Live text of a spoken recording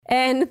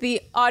And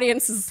the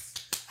audience is...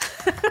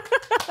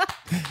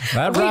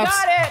 That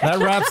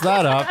wraps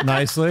that up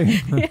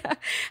nicely. Yeah.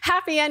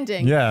 Happy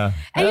ending. Yeah.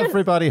 And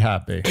everybody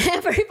happy.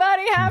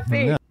 Everybody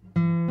happy. Yeah.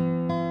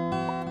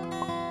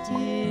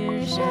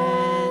 Dear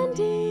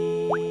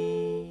Shandy.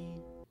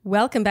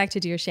 Welcome back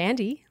to Dear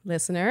Shandy,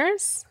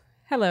 listeners.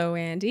 Hello,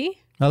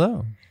 Andy.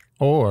 Hello.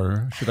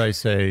 Or should I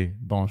say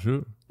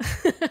bonjour?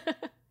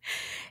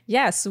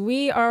 Yes,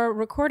 we are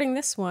recording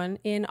this one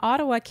in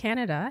Ottawa,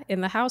 Canada,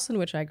 in the house in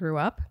which I grew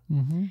up.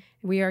 Mm-hmm.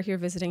 We are here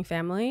visiting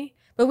family,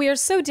 but we are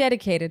so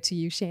dedicated to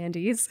you,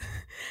 Shandies,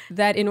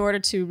 that in order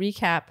to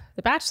recap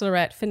the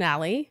Bachelorette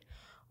finale,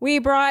 we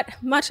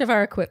brought much of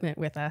our equipment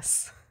with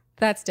us.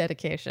 That's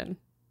dedication.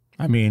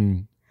 I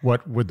mean,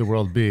 what would the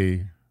world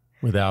be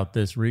without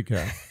this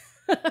recap?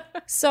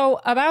 So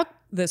about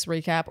this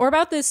recap, or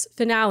about this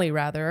finale,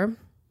 rather...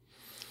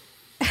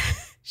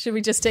 Should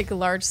we just take a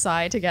large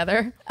sigh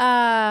together?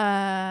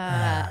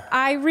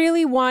 I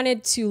really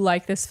wanted to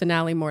like this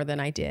finale more than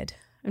I did.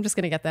 I'm just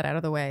going to get that out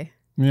of the way.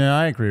 Yeah,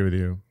 I agree with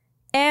you.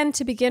 And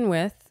to begin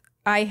with,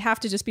 I have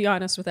to just be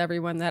honest with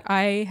everyone that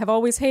I have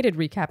always hated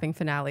recapping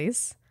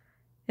finales.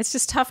 It's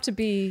just tough to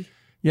be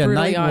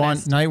brutally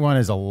honest. Night one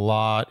is a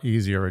lot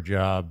easier a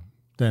job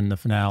than the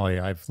finale,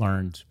 I've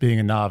learned, being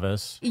a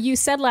novice. You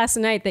said last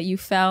night that you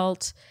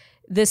felt...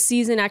 this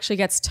season actually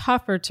gets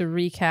tougher to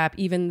recap,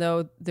 even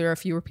though there are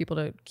fewer people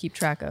to keep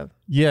track of.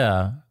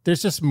 Yeah,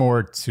 there's just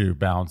more to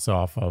bounce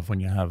off of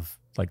when you have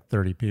like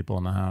 30 people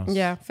in the house.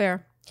 Yeah,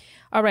 fair.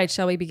 All right,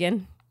 shall we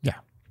begin? Yeah.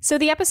 So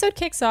the episode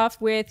kicks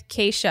off with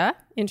Keisha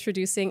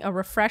introducing a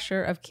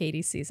refresher of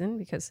Katie's season,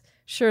 because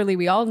surely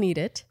we all need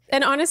it.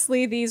 And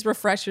honestly, these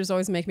refreshers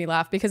always make me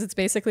laugh because it's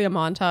basically a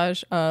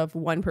montage of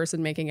one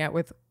person making out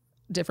with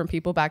different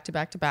people back to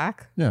back to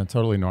back. Yeah,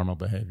 totally normal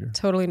behavior.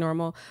 Totally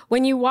normal.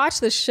 When you watch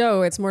the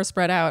show, it's more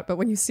spread out, but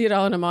when you see it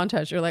all in a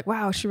montage, you're like,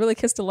 wow, she really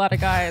kissed a lot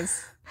of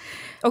guys.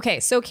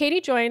 Okay, so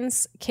Katie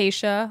joins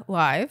Keisha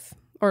live,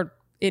 or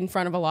in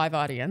front of a live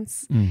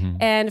audience. Mm-hmm.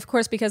 And of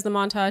course, because the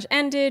montage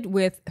ended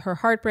with her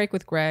heartbreak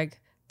with Greg,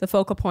 the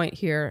focal point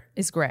here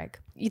is Greg.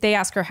 They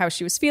ask her how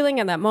she was feeling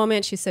in that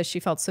moment. She says she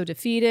felt so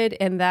defeated,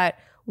 and that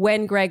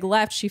when Greg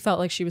left, she felt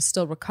like she was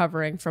still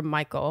recovering from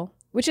Michael.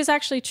 Which is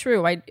actually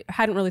true. I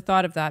hadn't really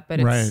thought of that, but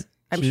it's, right.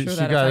 I'm she sure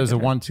that got it as a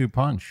her. 1-2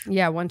 punch.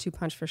 Yeah, 1-2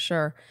 punch for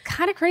sure.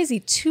 Kind of crazy.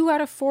 2 out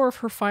of 4 of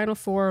her final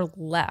 4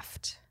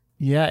 left.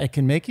 Yeah, it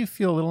can make you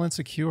feel a little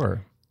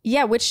insecure.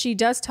 Yeah, which she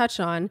does touch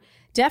on.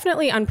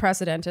 Definitely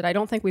unprecedented. I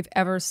don't think we've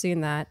ever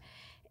seen that.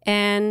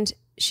 And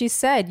she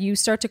said, you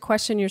start to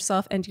question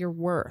yourself and your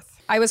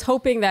worth. I was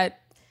hoping that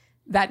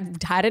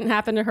hadn't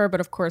happened to her,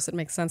 but of course it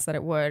makes sense that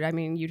it would. I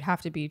mean, you'd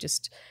have to be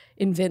just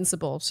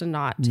invincible to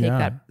not take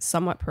that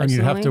somewhat personally.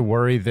 And you'd have to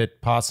worry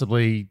that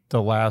possibly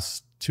the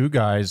last 2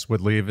 guys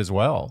would leave as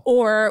well.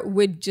 Or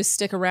would just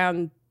stick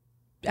around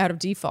out of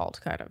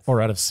default, kind of. Or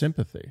out of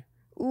sympathy.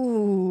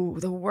 Ooh,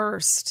 the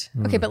worst.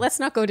 Okay, but let's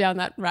not go down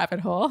that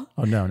rabbit hole.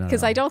 Oh, no.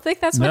 Because I don't think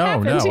that's what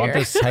happened here. I'm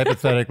just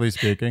hypothetically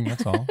speaking,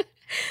 that's all.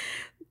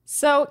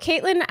 So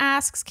Caitlin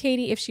asks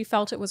Katie if she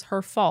felt it was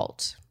her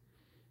fault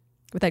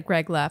that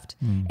Greg left.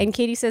 And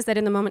Katie says that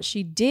in the moment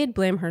she did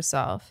blame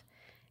herself.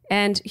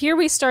 And here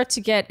we start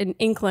to get an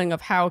inkling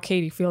of how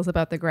Katie feels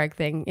about the Greg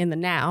thing in the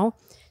now.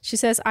 She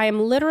says, I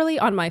am literally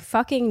on my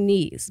fucking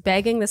knees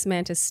begging this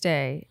man to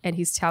stay, and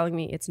he's telling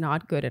me it's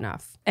not good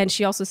enough. And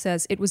she also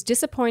says, it was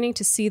disappointing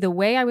to see the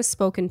way I was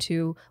spoken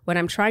to when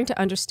I'm trying to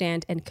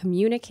understand and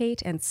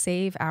communicate and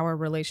save our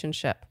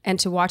relationship. And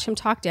to watch him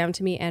talk down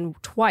to me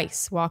and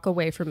twice walk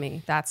away from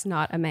me. That's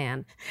not a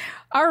man.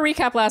 Our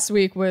recap last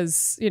week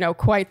was,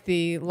 quite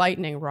the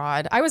lightning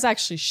rod. I was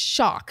actually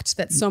shocked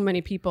that so many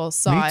people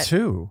saw it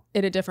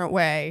in a different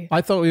way.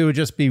 I thought we would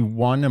just be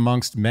one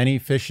amongst many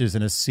fishes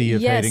in a sea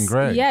of hating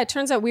Greg. Yeah, it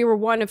turns out we were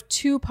one of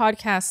 2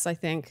 podcasts, I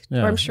think.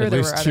 Yeah, or I'm sure at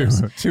there least were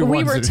others. Two but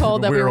we were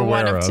told that we were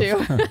one of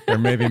 2. There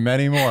may be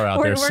many more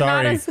out there. We're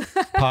Sorry,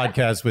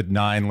 podcast with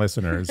 9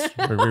 listeners.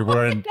 We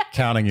weren't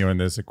counting you in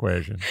this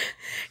equation.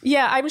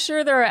 Yeah, I'm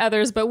sure there are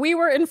others, but we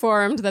were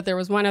informed that there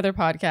was one other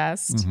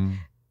podcast. Mm-hmm.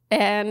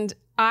 And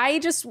I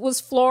just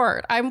was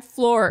floored. I'm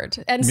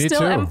floored and Me still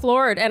too. am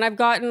floored. And I've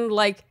gotten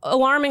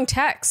alarming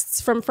texts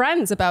from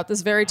friends about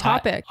this very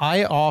topic.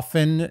 I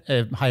often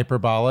am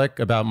hyperbolic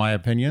about my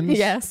opinions,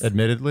 yes,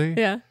 admittedly.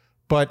 Yeah.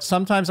 But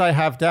sometimes I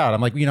have doubt.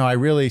 I'm like, I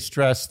really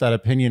stressed that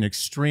opinion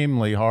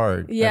extremely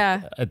hard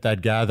at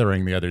that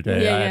gathering the other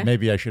day.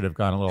 Maybe I should have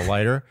gone a little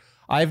lighter.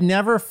 I've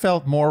never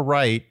felt more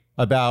right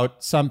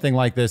about something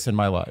like this in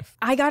my life.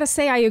 I gotta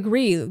say, I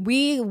agree.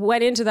 We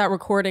went into that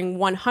recording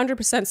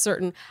 100%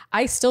 certain.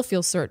 I still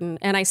feel certain.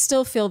 And I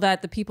still feel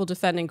that the people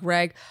defending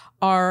Greg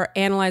are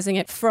analyzing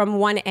it from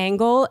one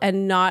angle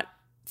and not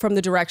from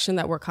the direction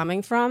that we're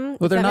coming from.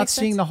 Well, they're not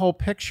seeing the whole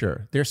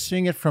picture. They're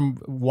seeing it from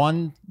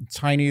one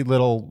tiny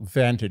little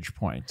vantage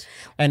point.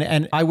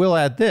 And I will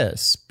add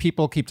this.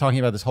 People keep talking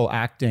about this whole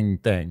acting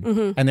thing.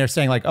 Mm-hmm. And they're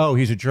saying oh,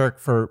 he's a jerk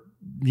for,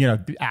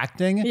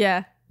 acting.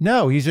 Yeah.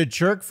 No, he's a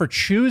jerk for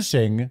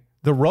choosing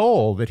the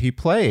role that he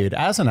played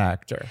as an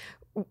actor.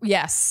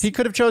 Yes. He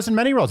could have chosen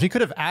many roles. He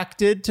could have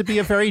acted to be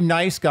a very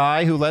nice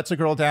guy who lets a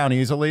girl down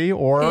easily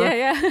or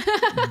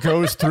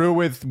goes through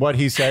with what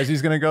he says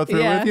he's going to go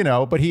through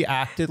with, but he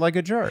acted like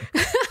a jerk.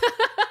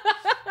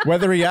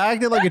 Whether he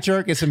acted like a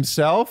jerk as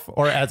himself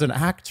or as an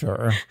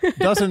actor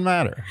doesn't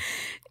matter.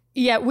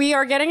 Yeah, we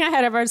are getting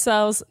ahead of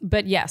ourselves.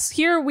 But yes,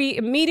 here we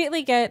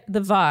immediately get the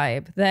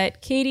vibe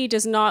that Katie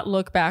does not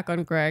look back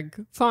on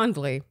Greg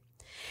fondly.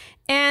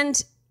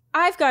 And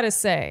I've got to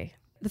say,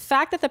 the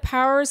fact that the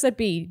powers that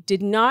be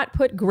did not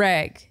put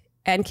Greg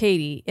and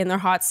Katie in their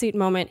hot seat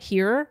moment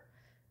here,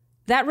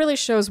 that really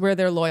shows where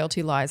their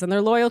loyalty lies. And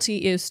their loyalty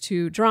is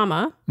to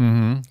drama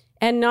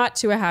and not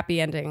to a happy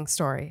ending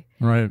story.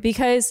 Right.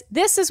 Because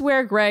this is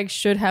where Greg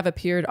should have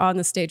appeared on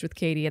the stage with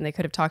Katie and they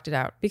could have talked it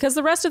out. Because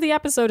the rest of the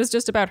episode is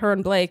just about her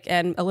and Blake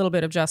and a little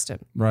bit of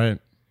Justin. Right.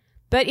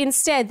 But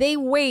instead, they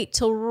wait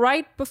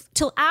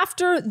till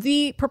after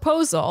the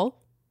proposal,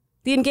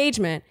 the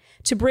engagement,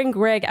 to bring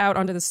Greg out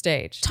onto the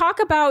stage. Talk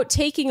about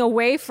taking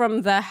away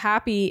from the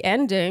happy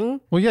ending.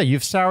 Well, yeah,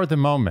 you've soured the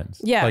moment.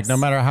 Yes. Like, no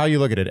matter how you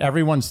look at it,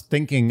 everyone's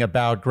thinking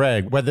about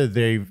Greg. Whether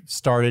they've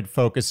started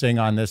focusing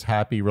on this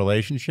happy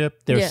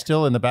relationship, they're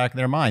still in the back of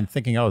their mind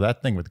thinking, oh,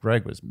 that thing with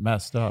Greg was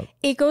messed up.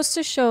 It goes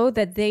to show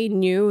that they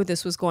knew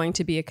this was going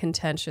to be a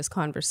contentious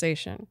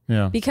conversation.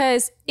 Yeah.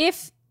 Because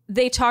if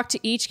they talked to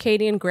each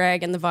Katie and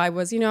Greg and the vibe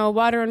was,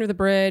 water under the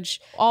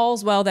bridge,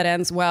 all's well that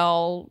ends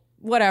well,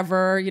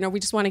 whatever, we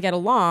just want to get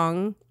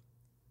along,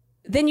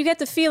 then you get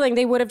the feeling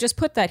they would have just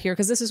put that here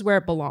because this is where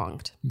it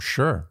belonged.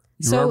 Sure.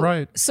 You are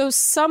right. So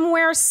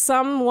somewhere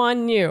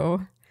someone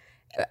knew,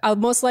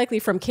 most likely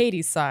from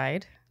Katie's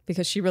side,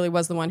 because she really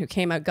was the one who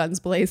came out guns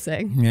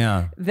blazing,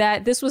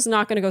 that this was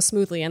not going to go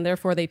smoothly, and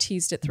therefore they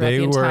teased it throughout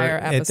the entire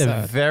episode.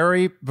 At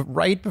the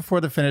right before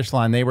the finish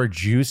line, they were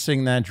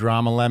juicing that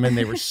drama lemon.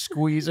 They were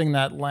squeezing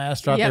that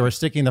last drop. They were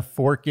sticking the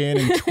fork in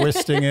and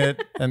twisting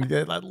it, and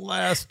that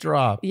last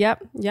drop.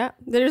 Yep.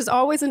 There's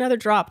always another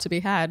drop to be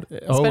had,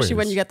 especially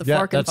when you get the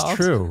fork involved.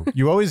 That's true.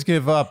 You always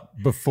give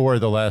up before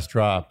the last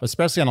drop,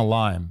 especially on a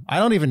lime.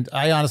 I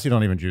honestly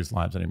don't even juice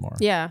limes anymore.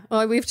 Yeah.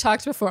 Well, we've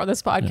talked before on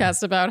this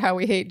podcast about how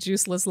we hate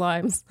juiceless limes.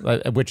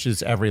 Which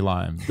is every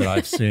lime that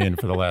I've seen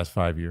for the last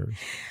 5 years.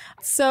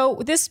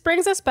 So this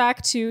brings us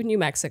back to New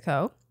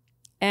Mexico.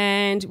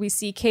 And we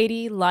see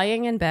Katie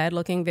lying in bed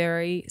looking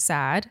very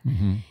sad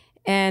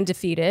and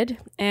defeated.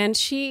 And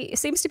she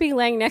seems to be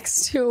laying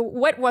next to,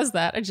 what was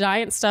that? A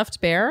giant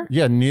stuffed bear?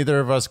 Yeah, neither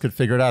of us could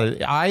figure it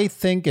out. I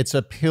think it's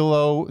a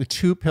pillow,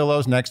 two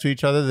pillows next to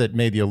each other that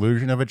made the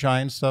illusion of a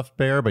giant stuffed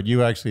bear. But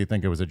you actually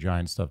think it was a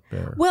giant stuffed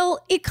bear.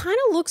 Well, it kind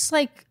of looks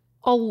like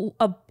a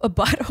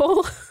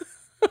butthole.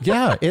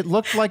 Yeah, it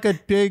looked like a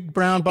big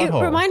brown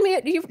butthole. It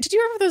reminded me. Did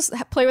you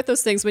ever play with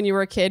those things when you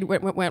were a kid?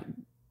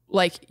 Went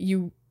like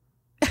you.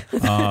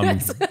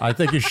 I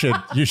think you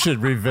should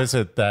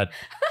revisit that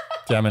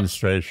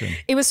demonstration.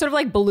 It was sort of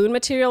like balloon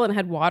material and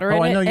had water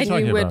in I know it, you're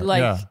and you would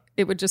about.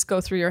 it would just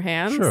go through your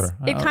hands. Sure.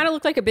 It kind of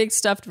looked like a big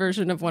stuffed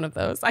version of one of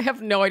those. I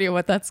have no idea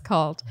what that's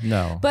called.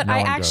 No. But I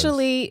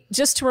actually,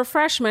 just to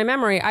refresh my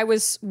memory, I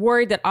was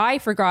worried that I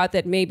forgot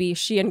that maybe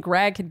she and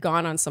Greg had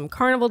gone on some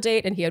carnival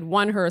date and he had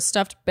won her a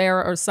stuffed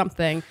bear or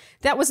something.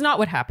 That was not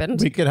what happened.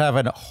 We could have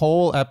a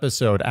whole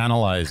episode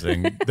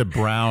analyzing the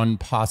brown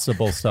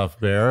possible stuffed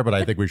bear, but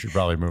I think we should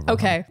probably move on.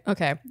 Okay.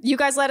 You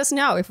guys let us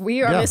know if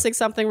we are missing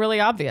something really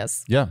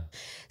obvious. Yeah.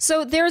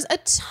 So there's a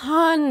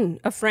ton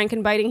of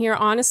Frankenbiting here.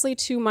 Honestly,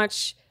 too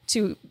much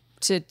to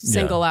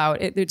single out.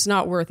 It's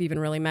not worth even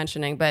really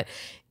mentioning. But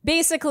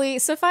basically,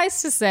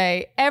 suffice to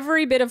say,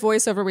 every bit of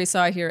voiceover we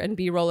saw here and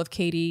B-roll of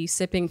Katie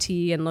sipping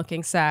tea and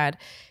looking sad,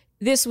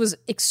 this was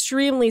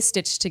extremely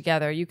stitched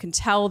together. You can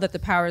tell that the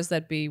powers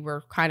that be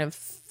were kind of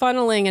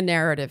funneling a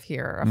narrative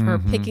here of her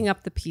picking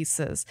up the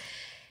pieces.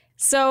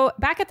 So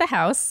back at the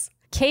house,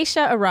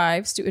 Keisha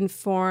arrives to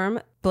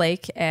inform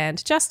Blake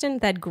and Justin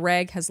that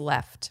Greg has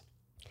left.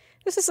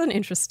 This is an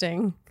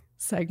interesting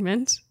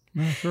segment.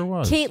 Yeah, sure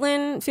was.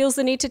 Caitlin feels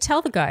the need to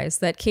tell the guys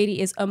that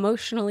Katie is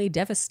emotionally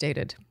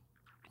devastated.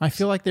 I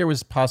feel like there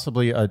was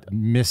possibly a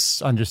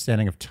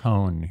misunderstanding of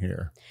tone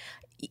here.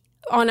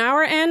 On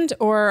our end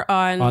or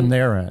on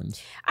their end?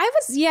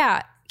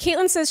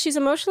 Caitlin says she's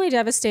emotionally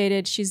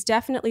devastated. She's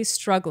definitely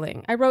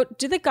struggling. I wrote,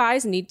 do the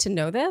guys need to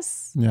know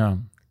this? Yeah.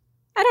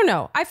 I don't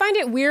know. I find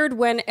it weird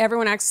when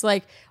everyone acts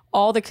like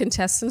all the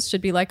contestants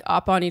should be like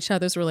up on each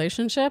other's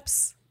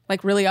relationships,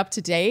 like really up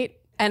to date,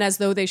 and as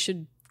though they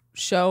should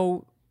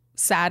show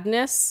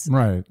sadness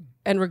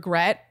and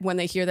regret when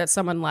they hear that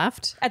someone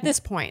left at this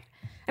point.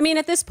 I mean,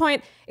 at this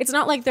point, it's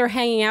not like they're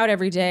hanging out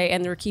every day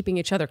and they're keeping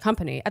each other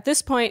company. At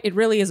this point, it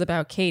really is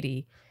about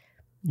Katie.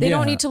 They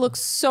don't need to look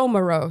so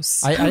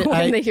morose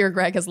when they hear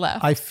Greg has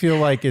left. I feel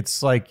like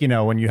it's like,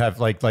 when you have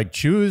like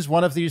choose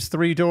one of these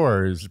 3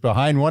 doors.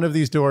 Behind one of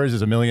these doors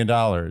is $1 million.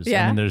 Yeah. And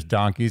then there's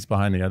donkeys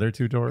behind the other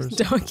 2 doors.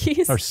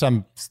 Donkeys? Or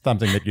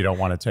something that you don't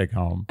want to take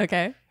home.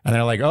 Okay. And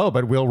they're like, oh,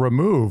 but we'll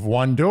remove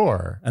 1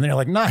 door. And they're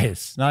like,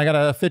 nice. Now I got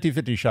a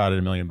 50-50 shot at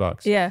 $1 million.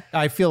 Yeah.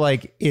 I feel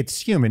like it's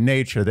human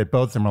nature that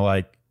both of them are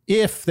like,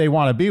 if they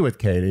want to be with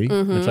Katie,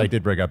 which I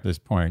did bring up this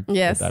point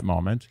at that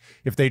moment,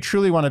 if they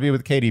truly want to be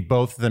with Katie,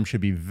 both of them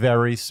should be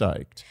very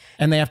psyched.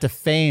 And they have to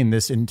feign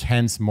this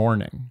intense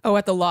mourning. Oh,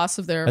 at the loss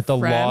of their At the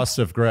loss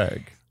of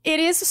Greg. It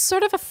is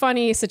sort of a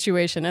funny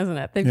situation, isn't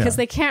it? Because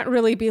they can't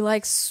really be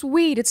like,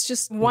 sweet, it's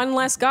just one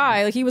less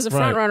guy. Like, he was a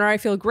front runner, I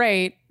feel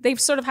great. They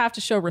sort of have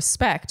to show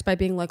respect by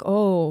being like,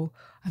 oh,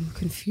 I'm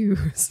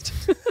confused.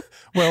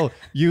 Well,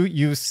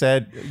 you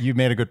said, you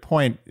made a good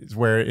point,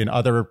 where in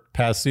other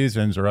past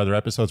seasons or other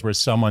episodes where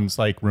someone's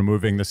like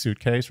removing the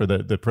suitcase, or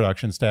the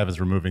production staff is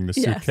removing the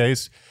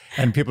suitcase,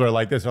 and people are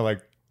like this, are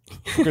like,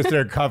 because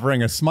they're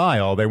covering a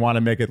smile, they want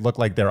to make it look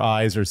like their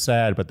eyes are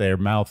sad, but their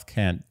mouth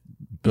can't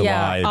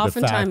belie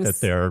the fact that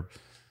they're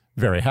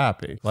very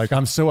happy. Like,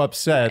 I'm so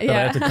upset that I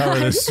have to cover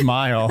this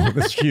smile,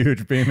 this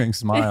huge beaming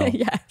smile.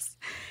 Yes.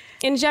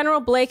 In general,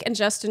 Blake and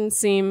Justin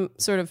seem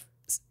sort of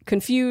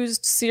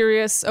confused,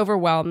 serious,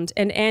 overwhelmed.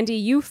 And Andy,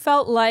 you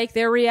felt like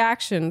their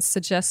reactions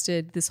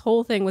suggested this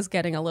whole thing was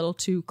getting a little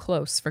too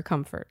close for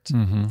comfort.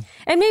 Mm-hmm.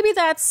 And maybe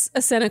that's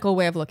a cynical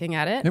way of looking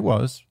at it. It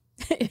was.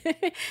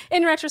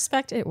 In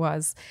retrospect, it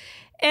was.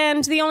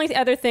 And the only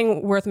other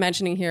thing worth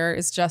mentioning here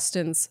is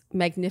Justin's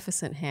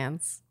magnificent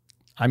hands.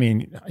 I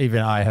mean,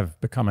 even I have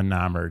become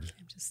enamored.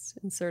 I'm just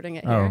inserting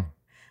it here.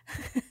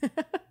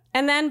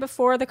 And then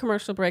before the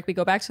commercial break, we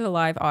go back to the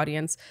live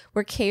audience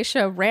where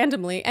Keisha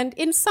randomly, and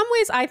in some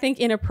ways, I think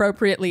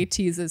inappropriately,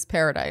 teases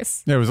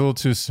Paradise. Yeah, it was a little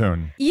too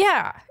soon.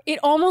 Yeah. It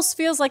almost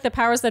feels like the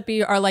powers that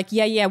be are like,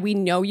 yeah, we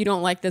know you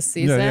don't like this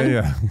season.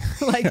 Yeah.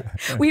 Like,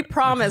 we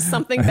promise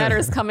something better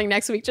is coming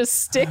next week.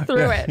 Just stick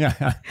through it.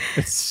 Yeah,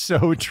 it's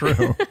so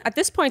true. At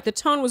this point, the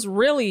tone was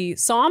really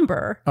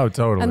somber. Oh,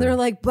 totally. And they're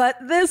like, but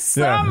this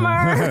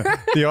summer.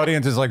 The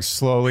audience is like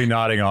slowly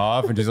nodding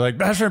off and just like,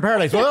 Bachelor in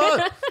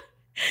Paradise.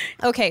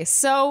 Okay,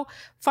 so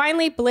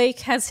finally Blake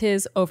has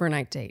his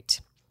overnight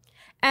date.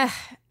 I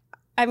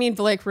mean,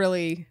 Blake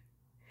really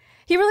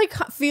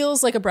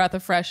feels like a breath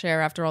of fresh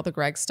air after all the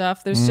Greg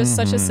stuff. There's just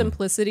such a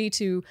simplicity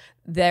to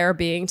their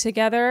being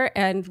together.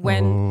 And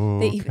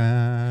when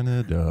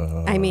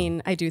Canada. I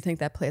mean, I do think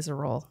that plays a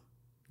role.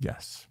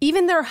 Yes.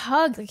 Even their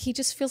hug, like, he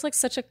just feels like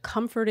such a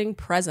comforting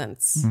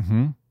presence.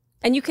 Mm-hmm.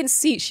 And you can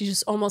see she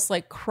just almost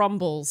like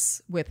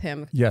crumbles with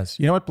him. Yes.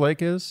 You know what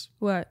Blake is?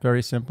 What?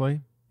 Very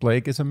simply,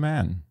 Blake is a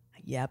man.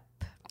 Yep.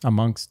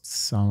 Amongst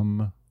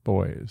some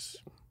boys.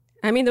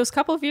 I mean, those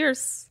couple of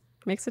years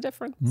makes a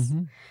difference.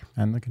 Mm-hmm.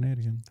 And the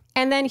Canadian.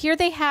 And then here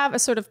they have a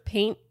sort of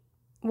paint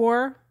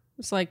war.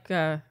 It's like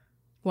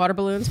water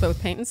balloons, but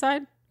with paint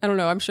inside. I don't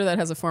know. I'm sure that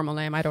has a formal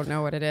name. I don't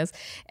know what it is.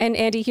 And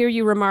Andy, here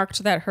you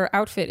remarked that her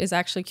outfit is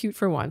actually cute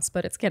for once,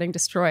 but it's getting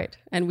destroyed.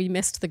 And we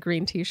missed the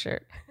green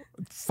t-shirt.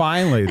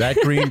 Finally, that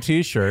green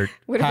t-shirt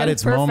had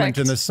its moment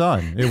in the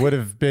sun. It would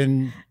have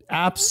been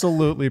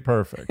absolutely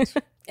perfect.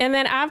 And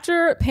then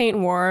after Paint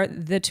War,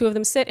 the two of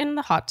them sit in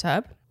the hot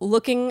tub,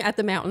 looking at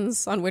the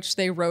mountains on which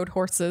they rode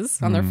horses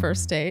on their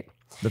first date.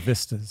 The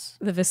vistas.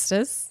 The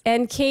vistas.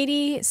 And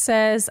Katie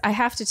says, I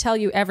have to tell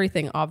you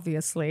everything,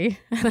 obviously.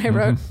 And I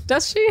wrote,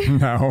 does she?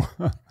 No.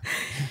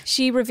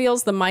 She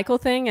reveals the Michael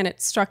thing, and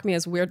it struck me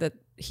as weird that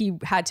he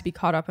had to be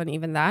caught up on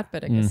even that.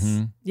 But I guess,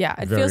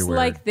 it Very feels weird.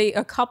 like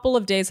a couple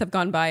of days have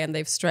gone by and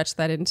they've stretched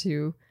that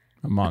into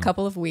a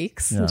couple of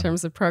weeks in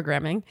terms of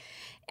programming.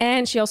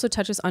 And she also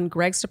touches on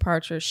Greg's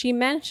departure. She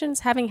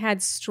mentions having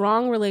had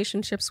strong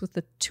relationships with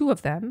the two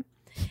of them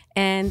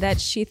and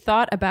that she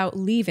thought about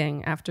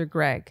leaving after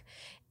Greg.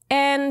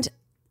 And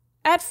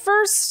at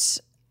first,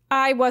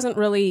 I wasn't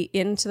really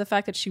into the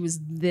fact that she was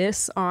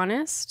this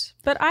honest,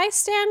 but I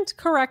stand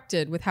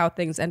corrected with how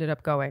things ended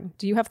up going.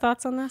 Do you have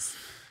thoughts on this?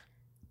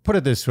 Put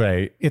it this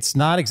way, it's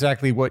not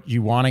exactly what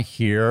you want to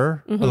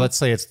hear, but let's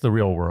say it's the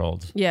real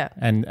world. Yeah.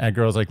 And a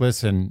girl's like,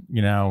 listen,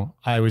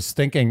 I was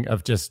thinking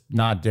of just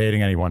not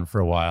dating anyone for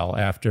a while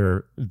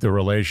after the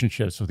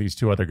relationships with these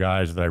two other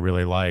guys that I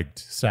really liked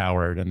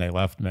soured and they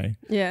left me.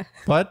 Yeah.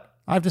 But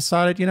I've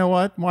decided, you know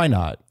what? Why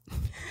not?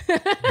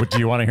 But do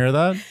you want to hear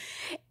that?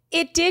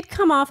 It did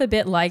come off a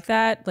bit like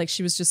that, like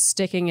she was just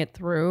sticking it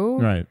through.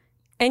 Right.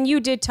 And you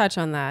did touch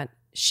on that.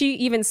 She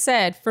even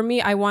said, for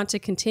me, I want to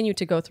continue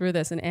to go through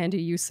this. And Andy,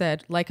 you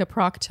said, like a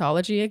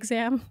proctology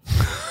exam.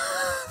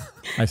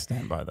 I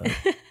stand by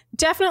that.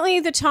 Definitely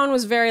the tone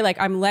was very like,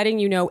 I'm letting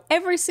you know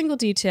every single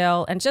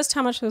detail and just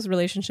how much those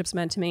relationships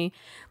meant to me.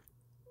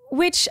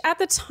 Which at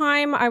the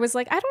time I was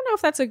like, I don't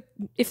know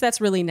if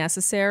that's really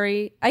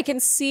necessary. I can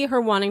see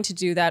her wanting to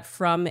do that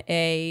from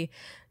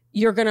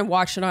you're going to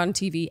watch it on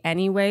TV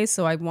anyway,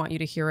 so I want you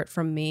to hear it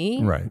from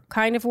me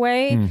kind of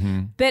way.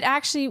 Mm-hmm. But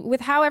actually, with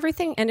how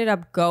everything ended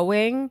up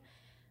going,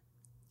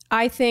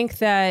 I think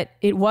that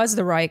it was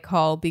the right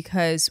call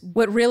because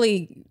what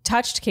really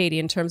touched Katie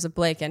in terms of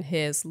Blake and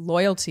his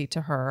loyalty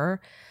to her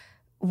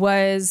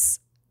was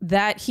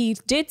that he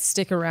did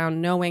stick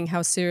around knowing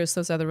how serious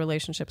those other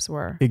relationships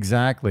were.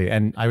 Exactly.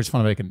 And I just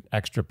want to make an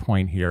extra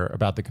point here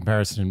about the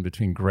comparison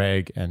between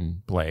Greg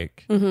and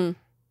Blake. Mm-hmm.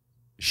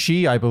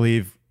 She, I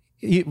believe,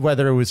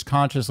 whether it was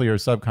consciously or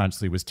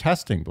subconsciously, was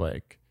testing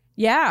Blake.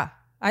 Yeah.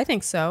 I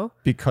think so.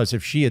 Because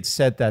if she had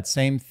said that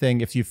same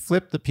thing, if you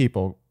flip the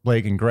people,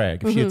 Blake and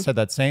Greg, if she had said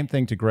that same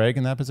thing to Greg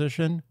in that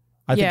position,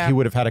 I think he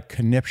would have had a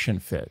conniption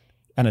fit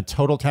and a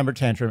total temper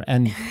tantrum.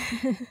 And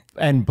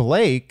and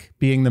Blake,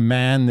 being the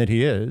man that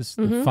he is,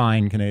 the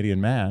fine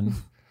Canadian man,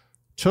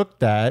 took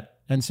that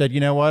and said, you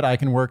know what, I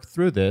can work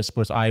through this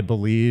because I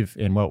believe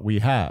in what we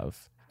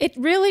have. It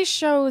really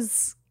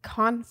shows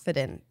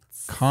confidence.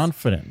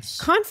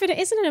 Confidence.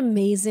 Isn't it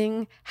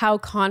amazing how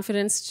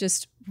confidence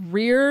just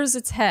rears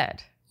its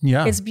head?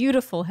 Yeah. Its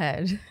beautiful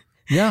head.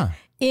 Yeah.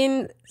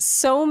 In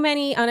so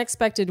many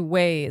unexpected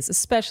ways,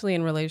 especially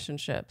in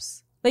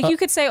relationships. Like you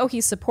could say, oh,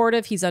 he's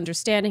supportive, he's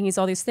understanding, he's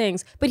all these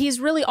things, but he's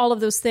really all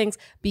of those things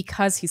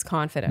because he's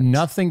confident.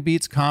 Nothing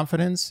beats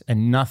confidence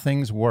and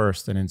nothing's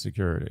worse than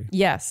insecurity.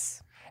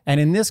 Yes. And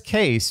in this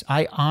case,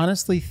 I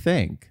honestly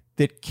think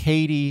that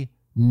Katie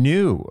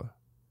knew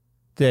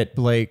that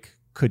Blake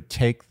could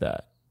take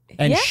that.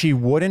 And she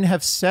wouldn't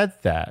have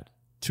said that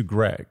to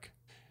Greg.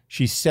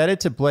 She said it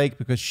to Blake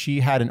because she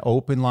had an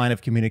open line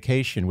of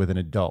communication with an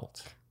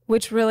adult.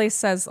 Which really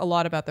says a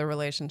lot about their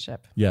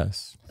relationship.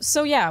 Yes.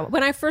 So yeah,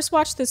 when I first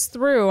watched this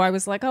through, I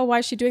was like, oh, why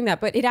is she doing that?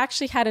 But it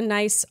actually had a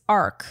nice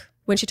arc.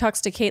 When she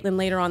talks to Caitlin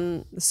later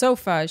on the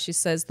sofa, she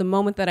says, the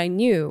moment that I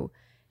knew,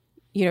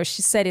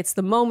 she said it's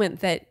the moment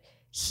that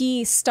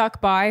he stuck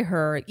by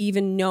her,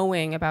 even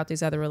knowing about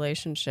these other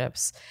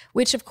relationships,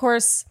 which of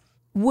course,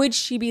 would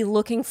she be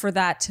looking for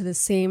that to the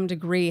same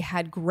degree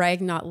had Greg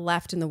not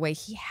left in the way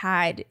he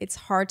had? It's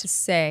hard to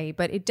say,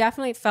 but it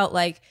definitely felt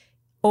like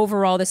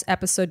overall this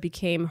episode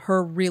became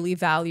her really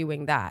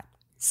valuing that.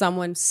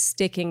 Someone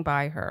sticking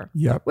by her.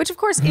 Yep. Which of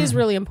course is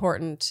really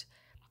important,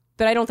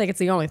 but I don't think it's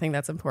the only thing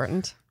that's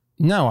important.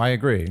 No, I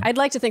agree. I'd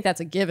like to think that's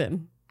a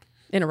given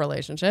in a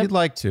relationship. You'd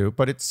like to,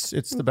 but it's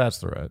the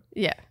Bachelorette.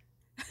 Yeah.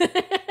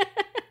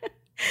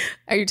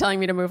 Are you telling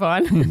me to move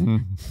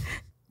on?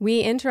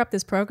 We interrupt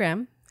this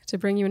program to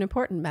bring you an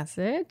important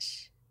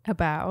message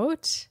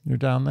about... You're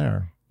down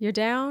there. You're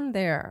down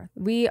there.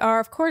 We are,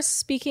 of course,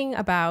 speaking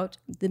about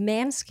the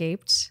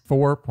Manscaped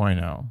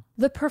 4.0.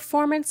 The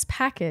Performance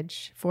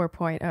Package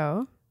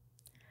 4.0,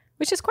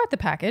 which is quite the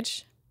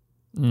package.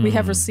 We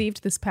have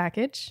received this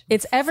package.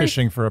 It's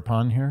Fishing for a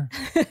pun here.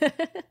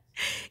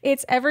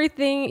 It's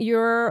everything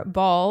your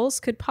balls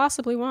could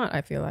possibly want,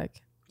 I feel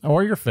like.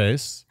 Or your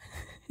face.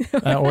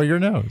 Or your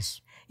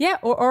nose. Yeah,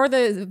 or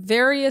the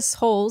various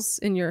holes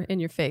in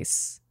your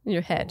face, in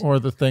your head. Or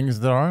the things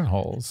that aren't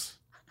holes.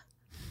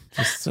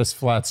 Just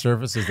flat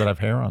surfaces that have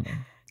hair on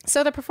them.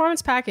 So the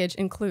Performance Package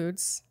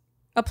includes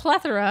a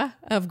plethora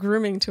of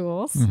grooming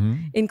tools,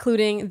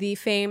 including the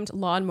famed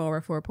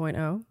Lawnmower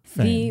 4.0,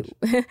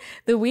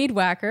 the Weed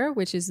Whacker,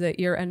 which is the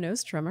ear and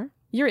nose trimmer.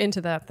 You're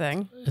into that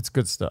thing. It's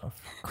good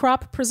stuff.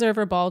 Crop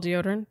Preserver Ball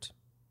Deodorant,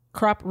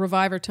 Crop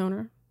Reviver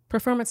Toner,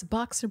 Performance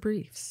Boxer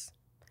Briefs,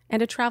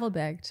 and a travel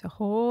bag to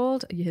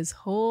hold his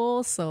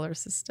whole solar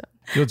system.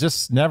 You'll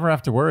just never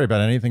have to worry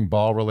about anything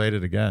ball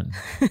related again.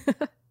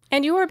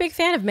 And you were a big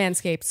fan of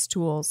Manscaped's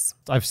tools.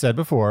 I've said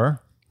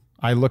before,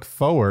 I look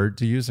forward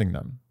to using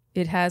them.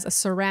 It has a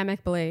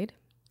ceramic blade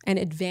and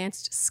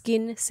advanced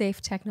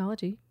skin-safe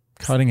technology.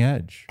 Cutting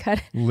edge.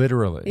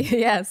 Literally.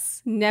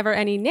 Yes. Never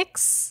any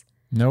nicks.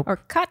 Nope. Or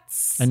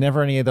cuts. And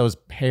never any of those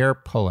hair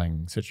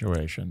pulling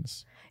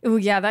situations. Oh,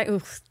 yeah.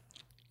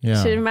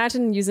 Yeah. Should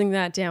imagine using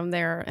that down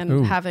there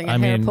and having a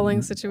hair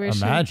pulling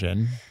situation.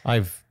 Imagine.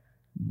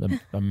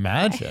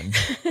 Imagine.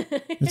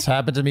 It's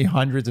happened to me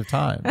hundreds of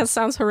times. That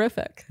sounds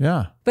horrific.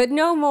 Yeah. But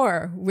no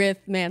more with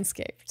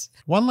Manscaped.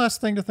 One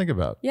last thing to think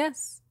about.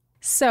 Yes.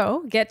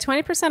 So get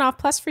 20% off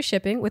plus free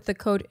shipping with the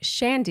code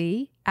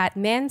Shandy at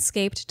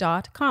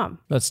manscaped.com.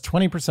 That's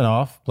 20%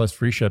 off plus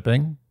free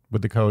shipping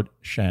with the code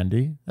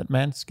Shandy at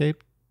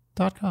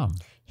manscaped.com.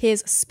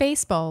 His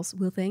Spaceballs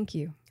will thank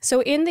you.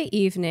 So in the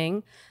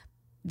evening,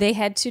 they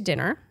head to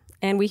dinner.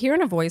 And we hear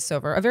in a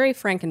voiceover, a very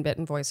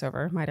Frankenbitten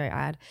voiceover, might I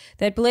add,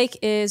 that Blake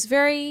is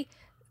very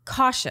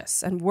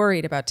cautious and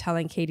worried about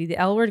telling Katie the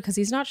L word because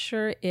he's not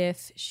sure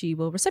if she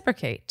will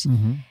reciprocate.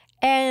 Mm-hmm.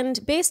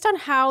 And based on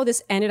how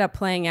this ended up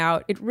playing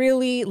out, it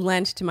really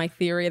lent to my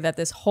theory that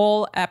this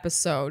whole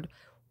episode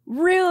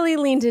really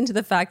leaned into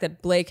the fact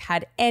that Blake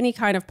had any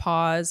kind of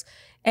pause,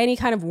 any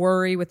kind of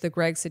worry with the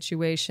Greg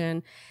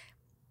situation.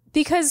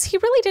 Because he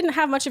really didn't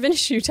have much of an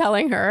issue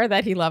telling her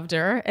that he loved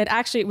her.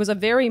 It was a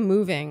very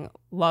moving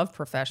love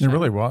profession. It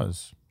really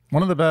was.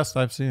 One of the best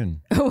I've seen.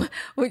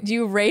 Would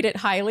you rate it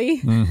highly?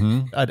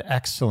 Mm-hmm. An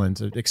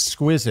excellent,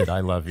 exquisite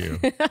I love you.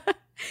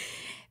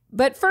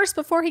 But first,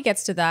 before he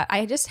gets to that,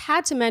 I just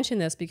had to mention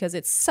this because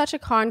it's such a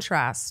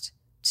contrast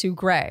to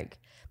Greg.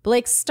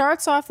 Blake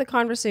starts off the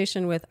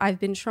conversation with, I've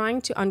been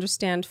trying to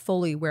understand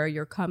fully where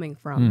you're coming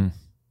from.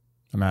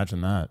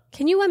 Imagine that.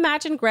 Can you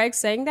imagine Greg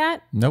saying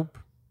that? Nope.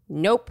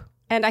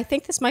 And I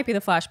think this might be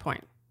the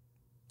flashpoint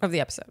of the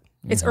episode.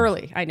 It's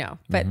early, I know.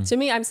 But to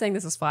me, I'm saying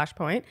this is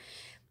flashpoint.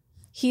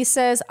 He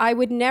says, I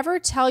would never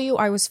tell you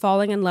I was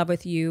falling in love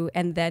with you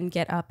and then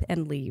get up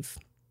and leave.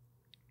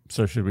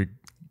 So should we...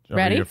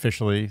 Ready?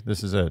 Officially,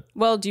 this is it.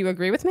 Well, do you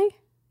agree with me?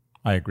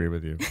 I agree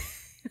with you.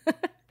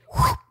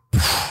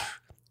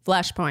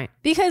 Flashpoint.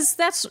 Because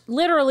that's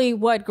literally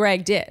what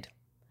Greg did.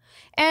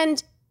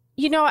 And,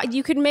 you know,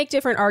 you could make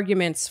different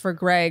arguments for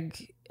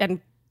Greg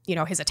and, you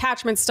know, his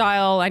attachment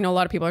style. I know a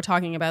lot of people are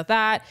talking about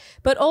that.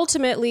 But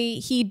ultimately,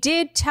 he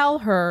did tell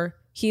her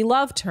he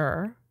loved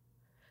her,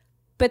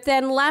 but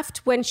then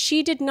left when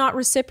she did not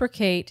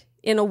reciprocate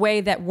in a way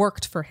that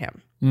worked for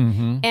him.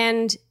 Mm-hmm.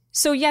 And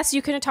so, yes,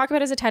 you can talk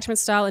about his attachment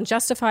style and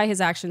justify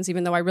his actions,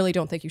 even though I really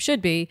don't think you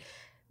should be.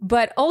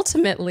 But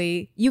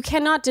ultimately, you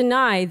cannot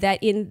deny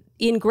that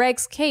in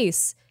Greg's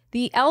case,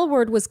 the L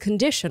word was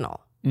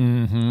conditional.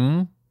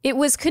 Mm-hmm. It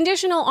was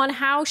conditional on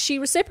how she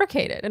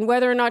reciprocated and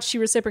whether or not she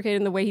reciprocated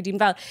in the way he deemed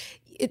valid.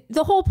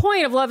 The whole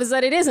point of love is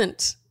that it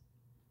isn't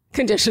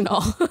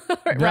conditional,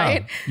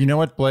 right? Yeah. You know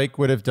what Blake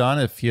would have done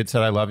if he had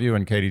said, I love you,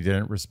 and Katie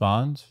didn't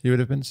respond? He would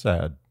have been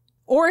sad.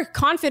 Or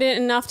confident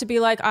enough to be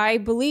like, I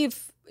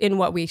believe in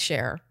what we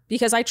share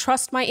because I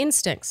trust my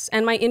instincts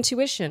and my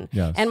intuition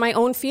and my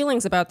own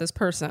feelings about this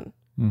person.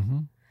 Mm-hmm.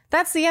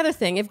 That's the other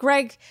thing. If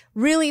Greg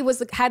really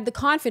had the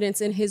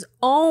confidence in his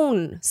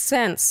own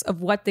sense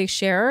of what they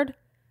shared,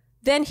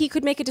 then he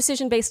could make a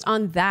decision based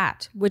on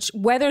that, which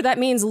whether that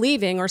means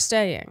leaving or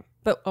staying.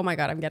 But oh my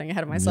God, I'm getting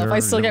ahead of myself. I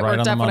still get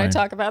worked up when I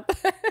talk about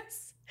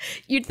this.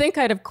 You'd think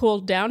I'd have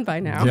cooled down by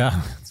now.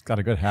 Yeah, it's got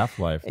a good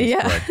half-life.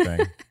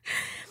 Thing.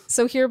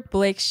 So here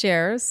Blake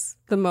shares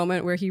the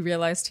moment where he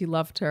realized he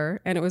loved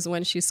her, and it was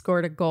when she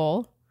scored a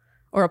goal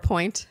or a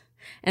point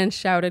and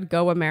shouted,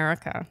 "Go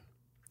America."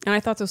 And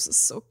I thought this was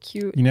so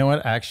cute. You know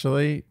what?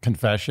 Actually,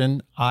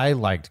 confession, I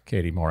liked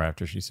Katie more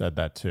after she said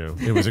that too.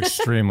 It was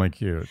extremely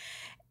cute.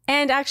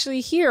 And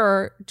actually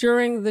here,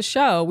 during the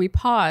show, we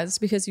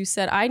paused because you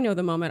said, I know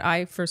the moment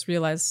I first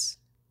realized,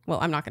 well,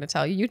 I'm not going to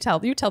tell you. You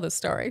tell this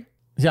story.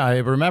 Yeah, I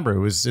remember. It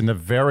was in the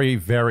very,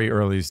 very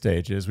early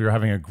stages. We were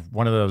having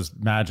one of those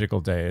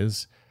magical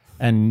days,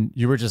 and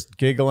you were just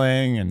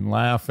giggling and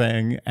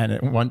laughing. And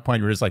at one point,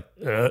 you were just like,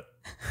 Ugh.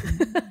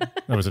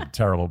 That was a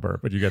terrible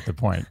burp, but you get the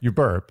point. You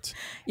burped.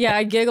 Yeah,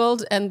 I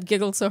giggled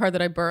so hard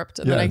that I burped.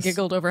 And then I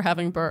giggled over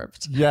having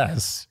burped.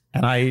 Yes.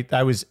 And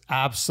I was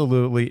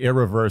absolutely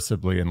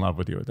irreversibly in love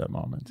with you at that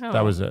moment. Oh.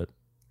 That was it.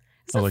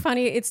 It's so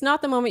funny. It's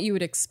not the moment you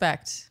would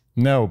expect.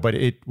 No, but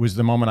it was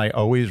the moment I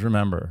always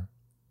remember.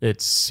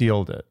 It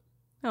sealed it.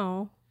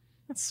 Oh,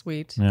 that's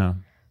sweet. Yeah.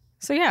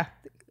 So yeah,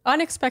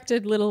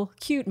 unexpected little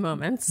cute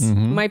moments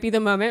might be the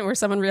moment where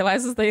someone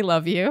realizes they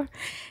love you.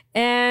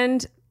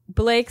 And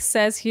Blake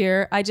says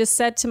here, I just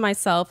said to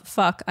myself,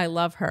 fuck, I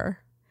love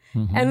her.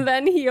 Mm-hmm. And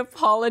then he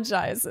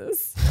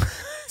apologizes.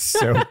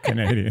 So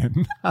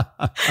Canadian.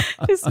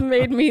 This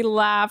made me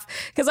laugh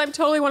because I'm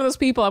totally one of those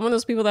people. I'm one of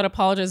those people that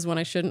apologizes when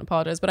I shouldn't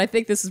apologize, but I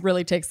think this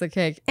really takes the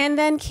cake. And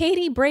then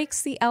Katie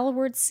breaks the L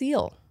word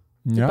seal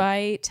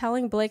by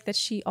telling Blake that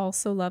she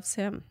also loves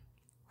him.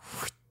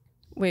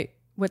 Wait,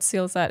 what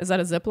seal is that? Is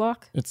that a Ziploc?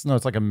 It's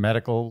like a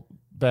medical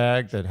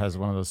bag that has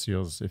one of those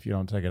seals. If you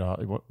don't take it off,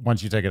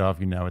 once you take it off,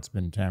 you know it's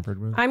been tampered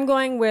with. I'm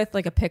going with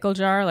like a pickle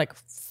jar, like.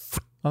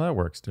 Oh, that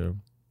works too.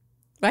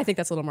 I think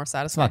that's a little more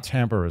satisfying. It's not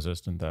tamper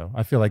resistant though.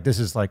 I feel like this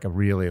is like a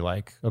really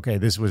okay,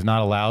 this was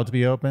not allowed to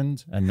be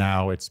opened and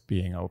now it's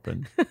being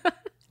opened.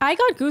 I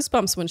got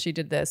goosebumps when she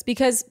did this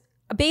because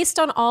based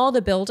on all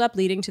the buildup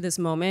leading to this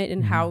moment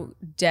and how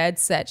dead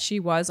set she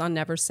was on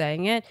never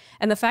saying it,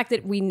 and the fact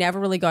that we never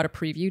really got a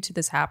preview to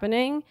this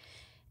happening,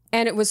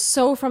 and it was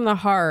so from the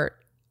heart,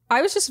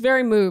 I was just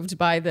very moved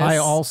by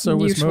this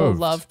mutual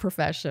love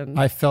profession.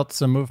 I felt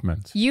some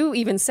movement. You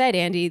even said,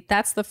 Andy,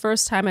 that's the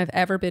first time I've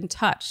ever been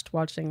touched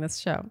watching this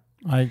show.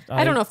 I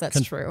don't know if that's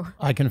true.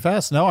 I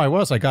confess. No, I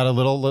was. I got a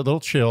little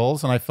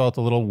chills and I felt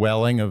a little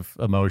welling of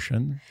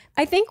emotion.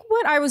 I think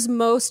what I was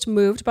most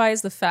moved by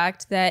is the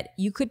fact that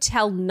you could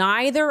tell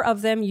neither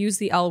of them use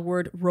the L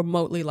word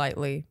remotely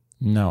lightly.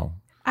 No.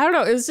 I don't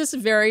know. It was just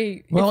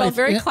it felt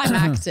very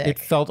climactic. It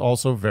felt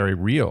also very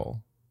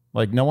real.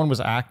 Like no one was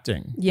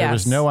acting. Yes. There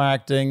was no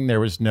acting. There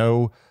was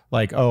no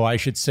like, oh, I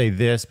should say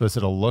this, but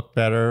it'll look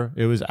better.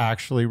 It was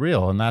actually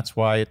real. And that's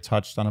why it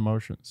touched on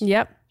emotions.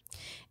 Yep.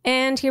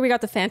 And here we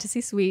got the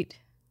Fantasy Suite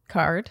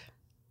card.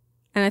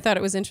 And I thought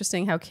it was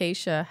interesting how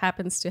Keisha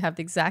happens to have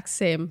the exact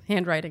same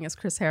handwriting as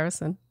Chris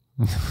Harrison.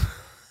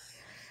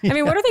 I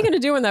mean, what are they going to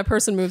do when that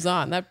person moves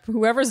on? That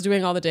whoever's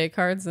doing all the date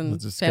cards and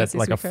just fantasy get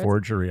like a cards.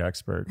 Forgery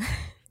expert.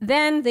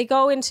 Then they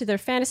go into their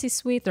fantasy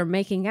suite. They're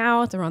making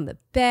out. They're on the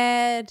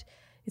bed.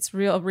 It's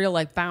real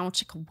like bow,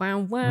 chicka, wow,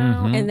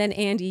 wow. And then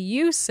Andy,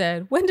 you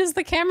said, when does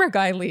the camera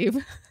guy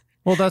leave?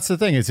 Well, that's the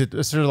thing. It's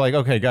sort of like,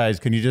 okay, guys,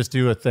 can you just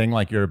do a thing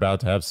like you're about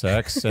to have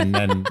sex and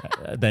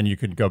then you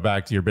could go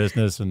back to your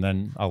business and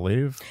then I'll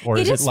leave? Or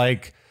is it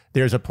like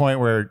there's a point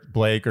where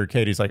Blake or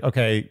Katie's like,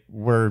 okay,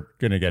 we're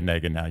going to get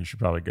naked now. You should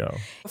probably go.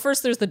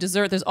 First, there's the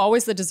dessert. There's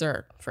always the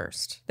dessert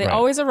first. They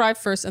always arrive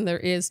first and there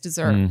is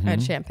dessert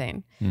at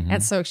Champagne.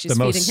 And so she's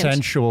feeding him. The most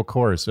sensual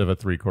course of a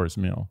 3-course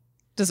meal.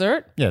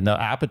 Dessert? Yeah, no,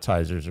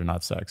 appetizers are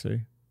not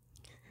sexy.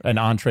 And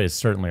entrees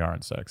certainly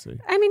aren't sexy.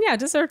 I mean, yeah,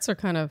 desserts are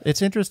kind of...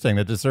 It's interesting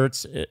that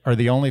desserts are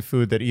the only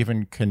food that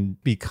even can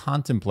be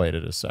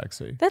contemplated as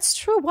sexy. That's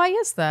true. Why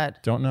is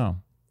that? Don't know.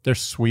 They're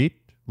sweet.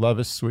 Love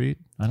is sweet.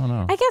 I don't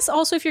know. I guess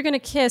also if you're going to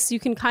kiss, you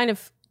can kind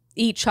of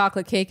eat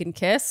chocolate cake and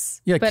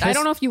kiss. Yeah, but I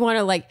don't know if you want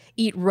to like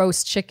eat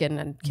roast chicken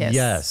and kiss.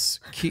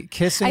 Yes.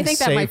 Kissing I think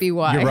that might be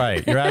why. You're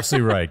right. You're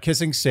absolutely right.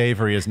 Kissing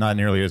savory is not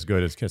nearly as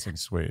good as kissing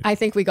sweet. I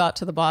think we got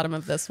to the bottom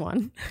of this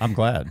one. I'm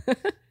glad.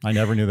 I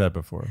never knew that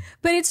before.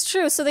 But it's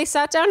true. So they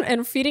sat down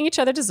and feeding each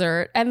other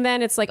dessert. And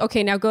then it's like,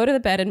 okay, now go to the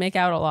bed and make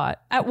out a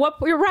lot.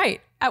 You're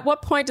right. At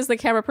what point does the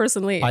camera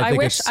person leave? I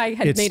wish I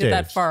had made it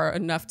that far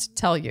enough to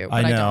tell you.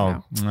 But I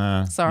don't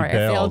know. Sorry, I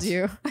failed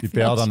you. You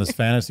bailed on this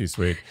fantasy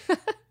suite.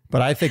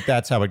 But I think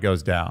that's how it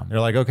goes down. They're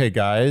like, okay,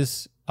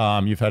 guys,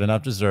 you've had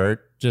enough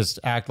dessert. Just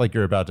act like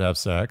you're about to have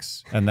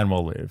sex, and then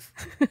we'll leave.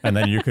 And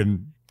then you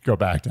can go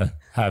back to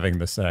having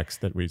the sex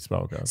that we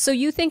spoke of. So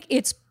you think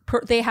it's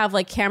they have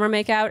like camera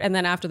makeout, and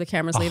then after the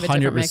cameras leave, a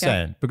different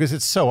makeout? 100%. Because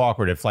it's so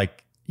awkward. If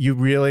like,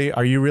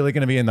 are you really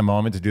going to be in the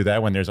moment to do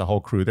that when there's a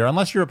whole crew there?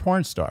 Unless you're a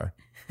porn star.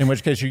 In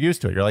which case you're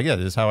used to it. You're like, yeah,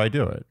 this is how I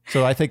do it.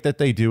 So I think that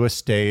they do a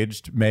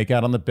staged make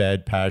out on the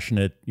bed,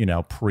 passionate,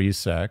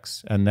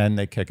 pre-sex, and then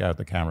they kick out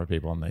the camera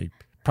people and they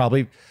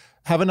probably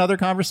have another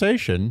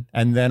conversation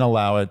and then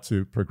allow it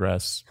to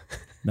progress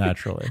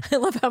naturally. I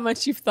love how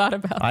much you've thought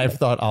about this. I've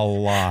thought a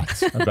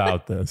lot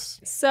about this.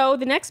 So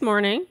the next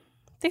morning,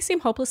 they seem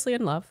hopelessly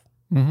in love.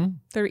 Mm-hmm.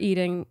 They're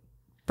eating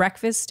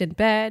breakfast in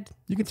bed.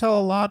 You can tell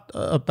a lot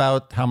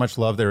about how much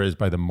love there is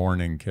by the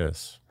morning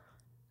kiss.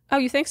 Oh,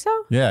 you think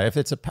so? Yeah, if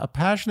it's a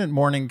passionate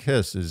morning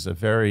kiss is a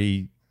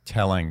very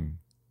telling.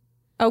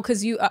 Oh,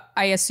 because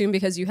I assume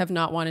because you have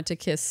not wanted to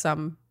kiss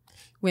some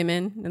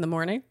women in the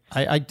morning?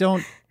 I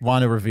don't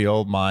want to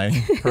reveal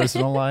my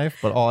personal life,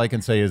 but all I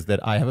can say is that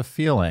I have a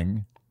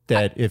feeling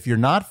that if you're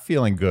not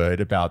feeling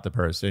good about the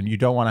person, you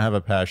don't want to have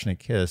a passionate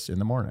kiss in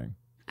the morning.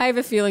 I have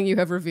a feeling you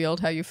have revealed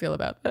how you feel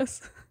about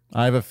this.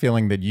 I have a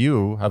feeling that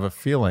you have a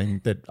feeling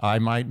that I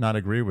might not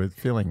agree with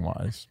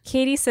feeling-wise.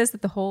 Katie says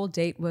that the whole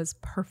date was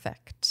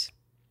perfect.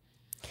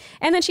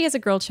 And then she has a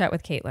girl chat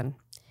with Caitlin.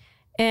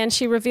 And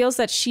she reveals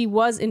that she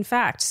was, in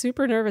fact,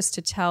 super nervous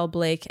to tell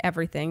Blake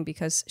everything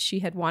because she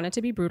had wanted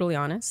to be brutally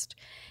honest.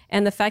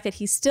 And the fact that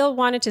he still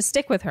wanted to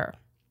stick with her.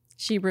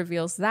 She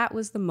reveals that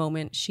was the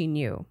moment she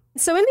knew.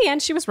 So in the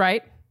end, she was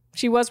right.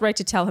 She was right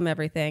to tell him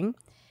everything.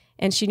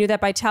 And she knew that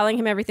by telling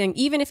him everything,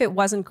 even if it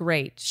wasn't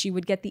great, she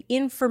would get the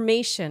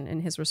information in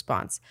his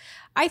response.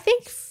 I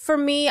think for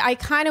me, I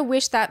kind of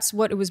wish that's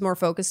what it was more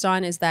focused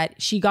on, is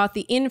that she got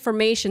the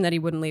information that he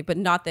wouldn't leave, but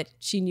not that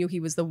she knew he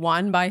was the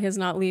one by his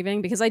not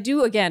leaving. Because I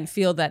do, again,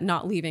 feel that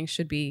not leaving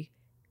should be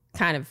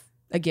kind of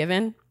a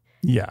given.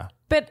 Yeah.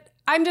 But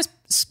I'm just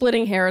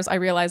splitting hairs. I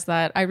realize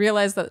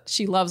that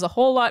she loves a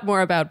whole lot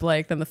more about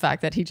Blake than the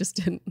fact that he just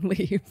didn't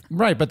leave.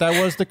 Right, but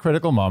that was the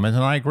critical moment,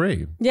 and I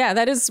agree. Yeah,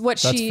 that is what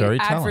she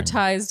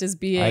advertised as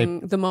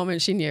being the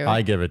moment she knew.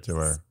 I give it to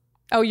her.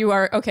 Oh, you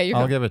are? Okay.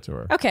 I'll give it to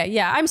her. Okay,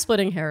 yeah, I'm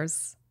splitting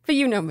hairs. But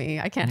you know me.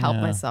 I can't help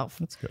myself.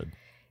 That's good.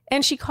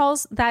 And she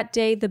calls that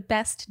day the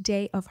best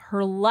day of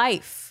her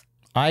life.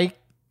 I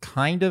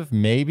kind of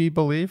maybe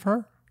believe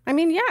her. I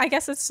mean, yeah, I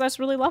guess that's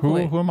really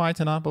lovely. Who am I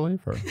to not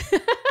believe her?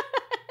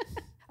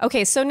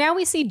 Okay, so now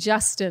we see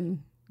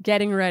Justin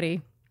getting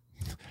ready.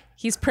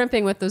 He's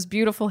primping with those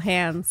beautiful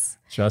hands.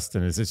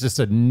 Justin, it's just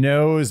a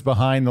nose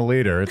behind the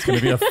leader. It's going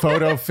to be a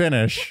photo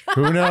finish.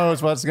 Who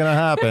knows what's going to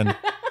happen?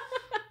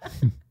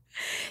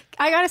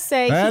 I got to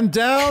say. And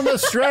down the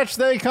stretch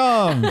they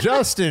come.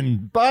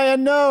 Justin by a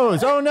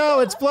nose. Oh,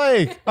 no, it's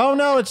Blake. Oh,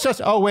 no, it's just.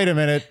 Oh, wait a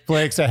minute.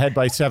 Blake's ahead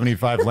by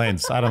 75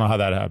 lanes. I don't know how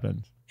that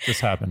happened.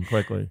 Just happened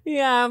quickly.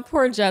 Yeah,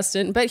 poor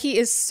Justin. But he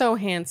is so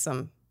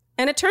handsome.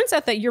 And it turns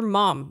out that your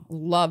mom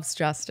loves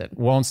Justin.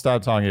 Won't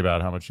stop talking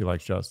about how much she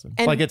likes Justin.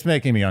 And like, it's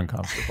making me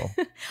uncomfortable.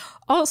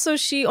 Also,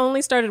 she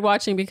only started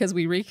watching because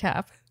we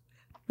recap,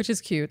 which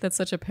is cute. That's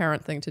such a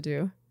parent thing to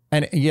do.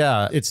 And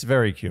yeah, it's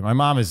very cute. My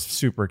mom is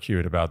super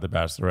cute about The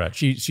Bachelorette.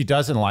 She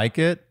doesn't like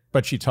it,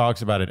 but she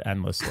talks about it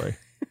endlessly,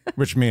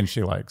 which means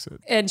she likes it.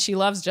 And she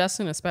loves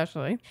Justin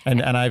especially.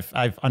 And I've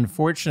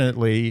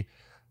unfortunately,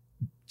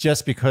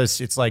 just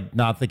because it's like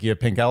not thinking of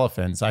pink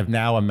elephants, I've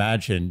now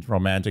imagined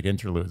romantic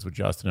interludes with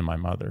Justin and my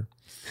mother.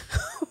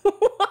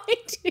 Why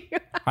do you?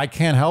 I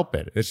can't help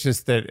it. It's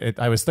just that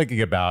I was thinking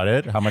about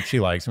it, how much she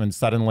likes him, and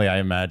suddenly I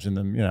imagine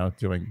them,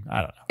 doing, I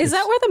don't know. Is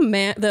that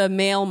where the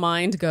male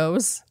mind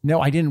goes?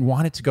 No, I didn't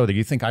want it to go there.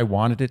 You think I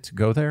wanted it to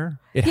go there?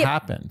 It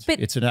happened.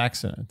 It's an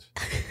accident.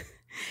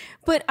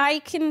 But I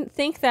can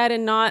think that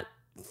and not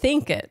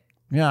think it.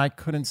 Yeah, I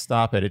couldn't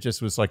stop it. It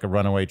just was like a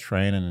runaway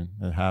train, and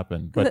it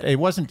happened. But it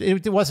wasn't.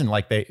 It wasn't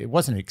like it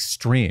wasn't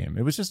extreme.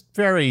 It was just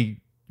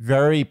very,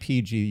 very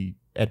PG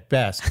at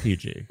best.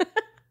 PG.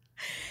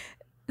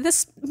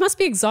 This must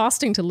be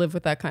exhausting to live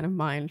with that kind of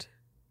mind.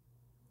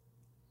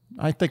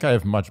 I think I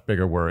have much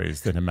bigger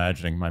worries than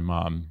imagining my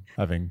mom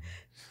having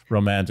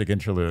romantic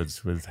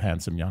interludes with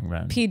handsome young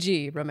men.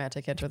 PG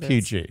romantic interludes.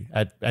 PG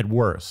at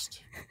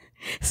worst.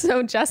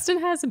 So Justin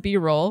has a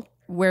B-roll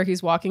where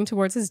he's walking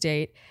towards his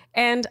date.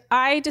 And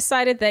I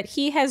decided that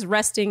he has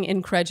resting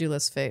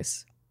incredulous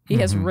face. He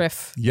has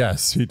riff.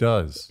 Yes, he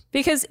does.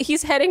 Because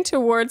he's heading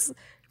towards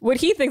what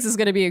he thinks is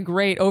going to be a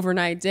great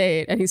overnight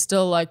date. And he's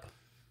still like,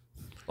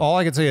 All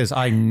I can say is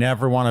I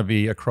never want to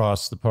be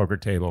across the poker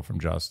table from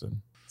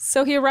Justin.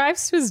 So he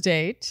arrives to his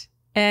date,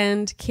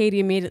 and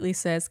Katie immediately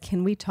says,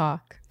 "Can we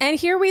talk?" And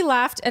here we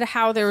laughed at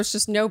how there was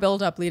just no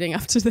buildup leading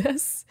up to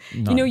this.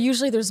 None. You know,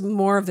 usually there's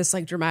more of this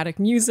like dramatic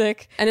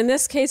music. And in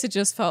this case, it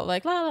just felt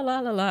like la, la, la,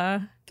 la,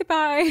 la.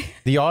 Goodbye.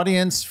 The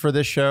audience for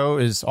this show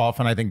is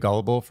often, I think,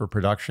 gullible for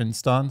production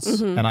stunts.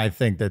 Mm-hmm. And I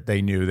think that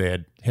they knew they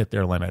had hit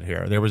their limit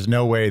here. There was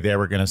no way they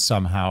were going to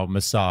somehow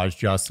massage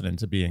Justin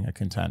into being a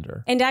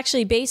contender. And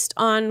actually, based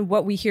on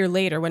what we hear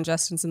later when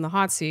Justin's in the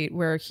hot seat,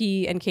 where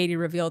he and Katie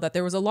reveal that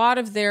there was a lot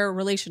of their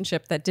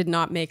relationship that did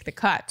not make the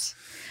cut.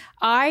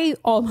 I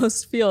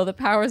almost feel the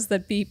powers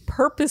that be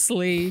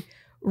purposely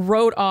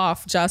wrote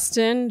off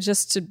Justin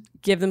just to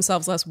give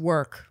themselves less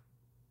work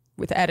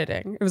with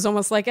editing. It was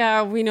almost like,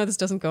 we know this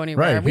doesn't go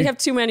anywhere. Right. We have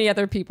too many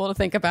other people to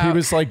think about. He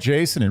was like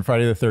Jason in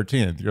Friday the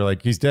 13th. You're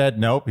like, he's dead.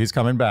 Nope, he's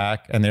coming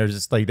back. And they're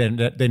just like,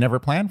 they never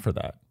planned for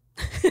that.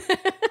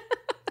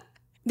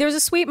 There's a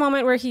sweet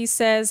moment where he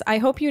says, "I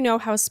hope you know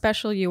how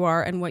special you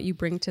are and what you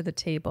bring to the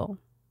table."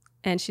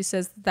 And she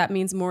says, "That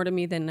means more to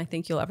me than I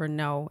think you'll ever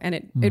know." And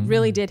it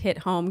really did hit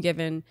home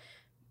given,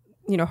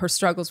 you know, her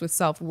struggles with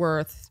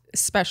self-worth,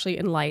 especially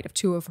in light of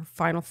 2 of her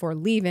final 4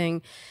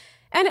 leaving.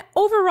 And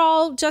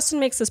overall, Justin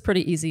makes this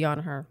pretty easy on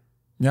her.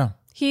 Yeah.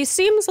 He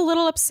seems a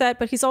little upset,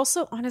 but he's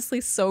also honestly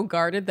so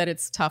guarded that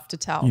it's tough to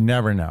tell. You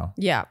never know.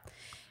 Yeah.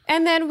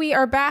 And then we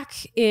are back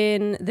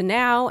in the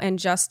now, and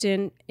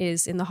Justin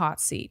is in the hot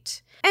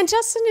seat. And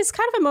Justin is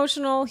kind of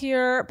emotional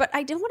here, but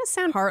I didn't want to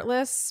sound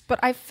heartless, but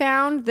I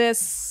found this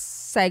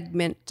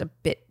segment a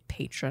bit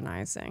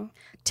patronizing.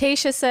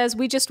 Tayshia says,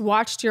 "We just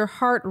watched your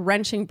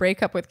heart-wrenching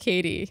breakup with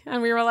Katie."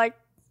 And we were like,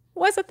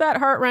 was it that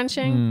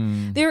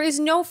heart-wrenching? There is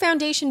no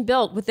foundation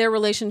built with their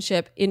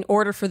relationship in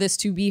order for this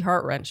to be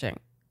heart-wrenching.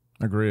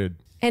 Agreed.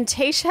 And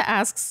Tayshia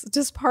asks,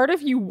 "Does part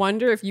of you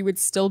wonder if you would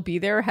still be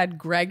there had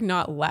Greg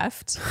not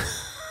left?"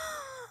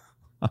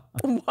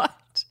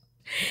 What?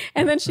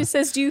 And then she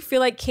says, "Do you feel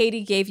like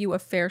Katie gave you a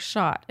fair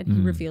shot?" And he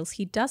reveals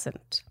he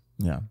doesn't.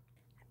 Yeah.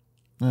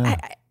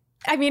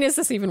 I mean, is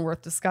this even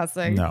worth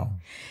discussing? No.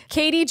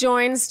 Katie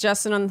joins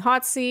Justin on the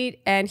hot seat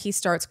and he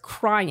starts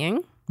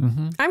crying.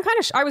 Mm-hmm.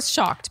 I was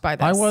shocked by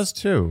this. I was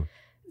too.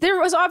 There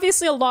was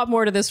obviously a lot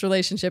more to this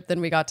relationship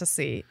than we got to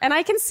see. And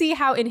I can see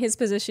how in his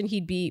position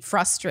he'd be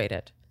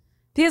frustrated.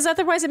 Because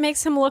otherwise it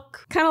makes him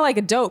look kind of like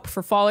a dope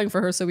for falling for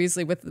her so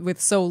easily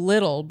with so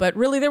little. But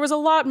really there was a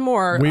lot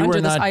more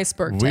under this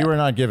iceberg tip. We were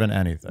not given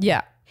anything.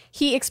 Yeah.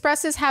 He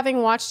expresses,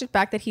 having watched it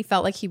back, that he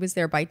felt like he was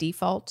there by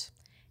default.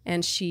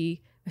 And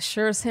she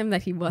assures him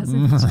that he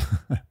wasn't.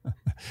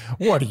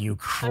 What, are you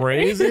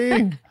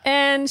crazy?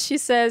 And she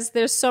says,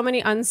 "There's so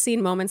many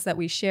unseen moments that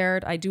we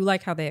shared. I do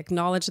like how they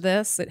acknowledge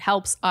this. It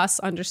helps us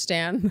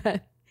understand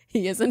that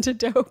he isn't a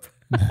dope."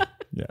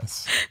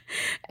 Yes.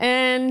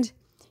 And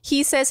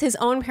he says his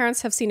own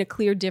parents have seen a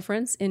clear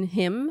difference in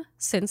him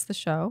since the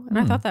show. And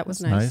I thought that was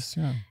nice.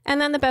 Yeah.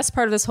 And then the best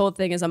part of this whole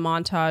thing is a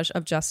montage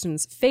of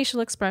Justin's facial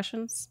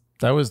expressions.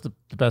 That was the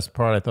best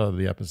part, I thought, of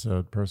the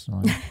episode,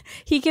 personally.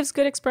 He gives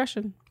good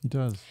expression. He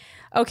does.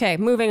 Okay,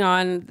 moving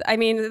on. I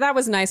mean, that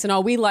was nice and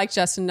all. We like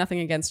Justin, nothing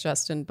against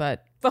Justin,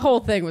 but the whole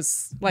thing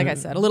was, like I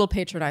said, a little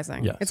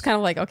patronizing. Yes. It's kind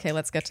of like, okay,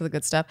 let's get to the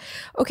good stuff.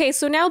 Okay,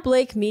 so now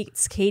Blake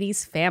meets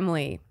Katie's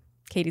family,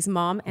 Katie's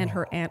mom and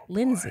her Aunt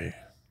Lindsay.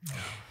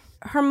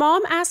 Her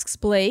mom asks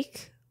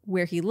Blake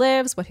where he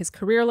lives, what his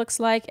career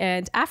looks like,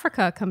 and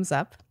Africa comes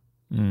up.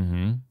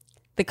 Mm-hmm.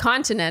 The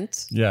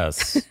continent.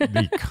 Yes,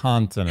 the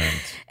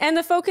continent. And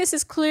the focus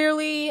is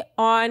clearly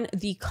on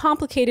the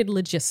complicated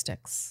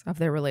logistics of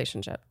their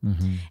relationship.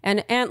 Mm-hmm.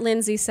 And Aunt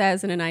Lindsay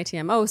says in an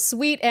ITM, "Oh,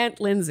 sweet Aunt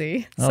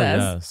Lindsay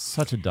says." Oh, yeah,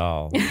 such a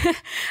doll.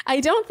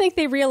 "I don't think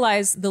they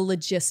realize the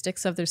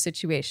logistics of their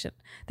situation.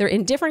 They're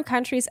in different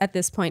countries at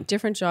this point,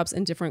 different jobs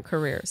and different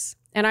careers."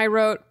 And I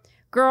wrote,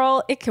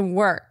 "Girl, it can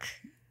work."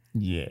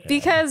 Yeah.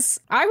 Because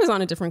I was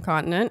on a different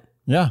continent.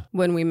 Yeah.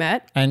 When we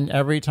met. And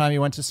every time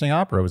you went to sing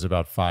opera, it was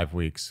about 5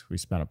 weeks we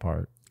spent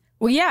apart.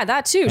 Well, yeah,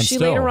 that too. And she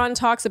later on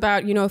talks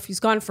about, you know, if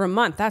he's gone for a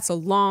month, that's a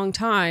long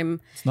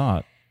time. It's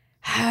not.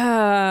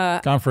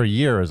 Gone for a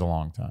year is a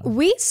long time.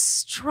 We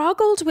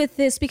struggled with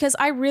this because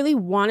I really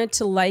wanted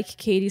to like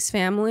Katie's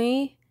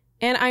family.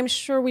 And I'm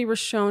sure we were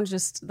shown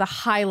just the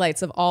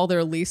highlights of all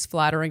their least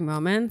flattering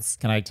moments.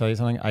 Can I tell you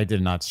something? I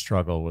did not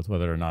struggle with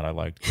whether or not I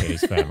liked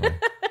Katie's family.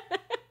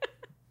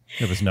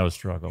 There was no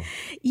struggle.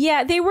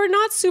 Yeah, they were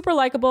not super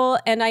likable.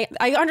 And I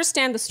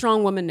understand the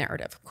strong woman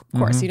narrative, of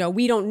course. Mm-hmm. You know,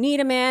 we don't need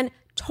a man.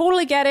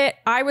 Totally get it.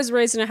 I was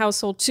raised in a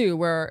household too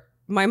where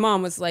my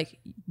mom was like,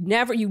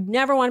 you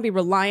never want to be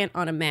reliant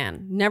on a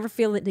man. Never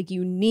feel like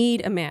you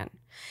need a man.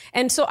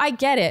 And so I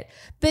get it.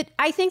 But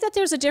I think that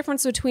there's a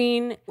difference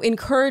between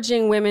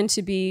encouraging women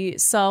to be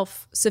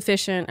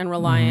self-sufficient and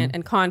reliant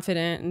and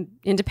confident and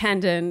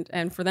independent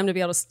and for them to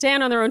be able to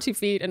stand on their own 2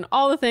 feet and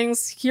all the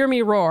things, hear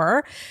me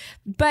roar.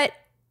 But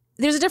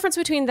there's a difference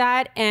between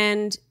that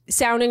and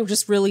sounding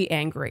just really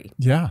angry.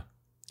 Yeah.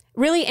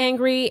 Really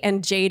angry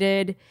and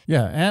jaded.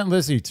 Yeah. Aunt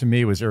Lizzie to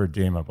me was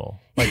irredeemable.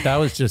 Like that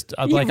was just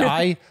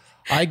like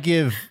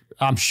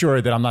I'm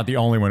sure that I'm not the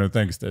only one who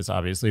thinks this,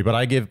 obviously, but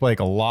I give Blake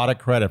a lot of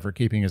credit for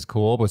keeping his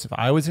cool. Because if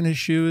I was in his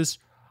shoes,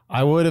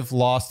 I would have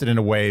lost it in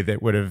a way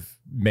that would have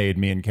made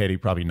me and Katie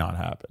probably not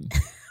happen.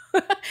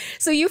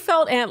 So you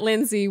felt Aunt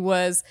Lindsay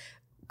was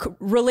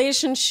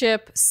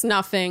relationship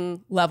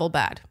snuffing level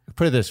bad.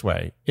 Put it this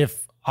way.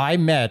 If I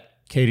met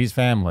Katie's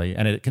family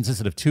and it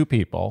consisted of two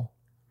people,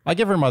 I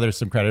give her mother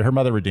some credit. Her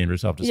mother redeemed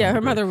herself to some degree.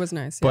 Her mother was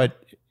nice.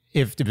 But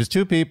if it was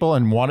two people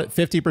and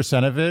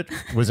 50% of it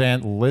was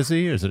Aunt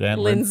Lizzie, or is it Aunt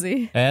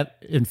Lindsay? And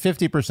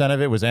 50%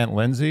 of it was Aunt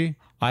Lindsay,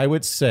 I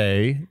would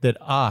say that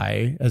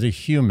I, as a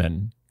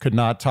human, could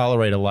not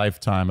tolerate a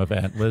lifetime of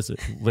Aunt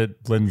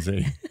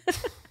Lindsay.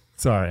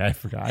 Sorry, I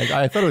forgot.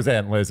 I thought it was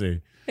Aunt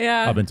Lizzie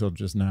up until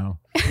just now.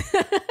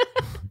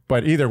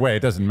 But either way,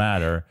 it doesn't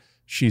matter.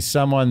 She's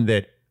someone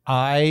that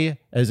I,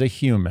 as a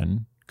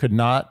human, could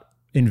not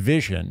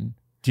envision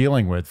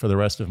dealing with for the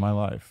rest of my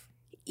life.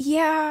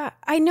 Yeah,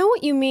 I know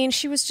what you mean.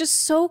 She was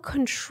just so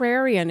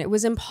contrarian. It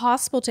was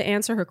impossible to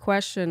answer her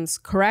questions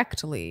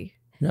correctly.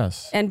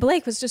 Yes. And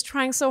Blake was just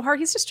trying so hard.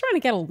 He's just trying to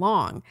get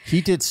along.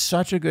 He did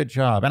such a good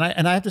job. And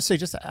I have to say,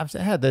 just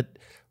ahead, that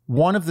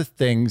one of the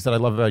things that I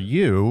love about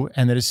you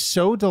and that is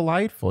so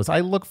delightful is I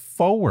look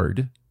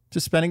forward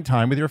to spending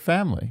time with your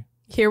family.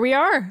 Here we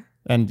are.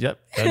 And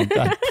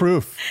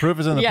proof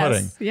is in the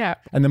pudding. Yeah.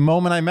 And the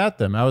moment I met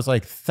them, I was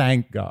like,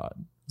 thank God.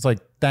 It's like,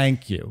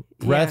 thank you.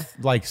 Breath,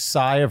 like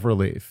sigh of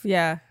relief.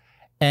 Yeah.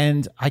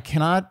 And I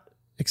cannot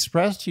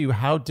express to you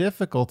how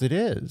difficult it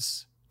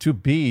is to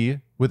be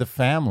with a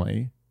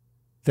family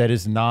that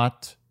is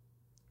not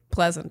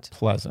pleasant.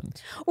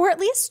 Or at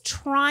least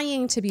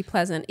trying to be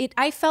pleasant.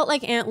 I felt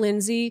like Aunt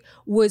Lindsay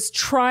was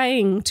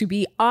trying to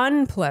be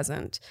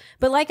unpleasant.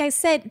 But like I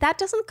said, that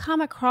doesn't come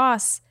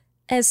across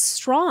as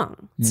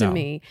strong to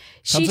me.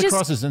 She comes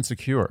across as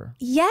insecure.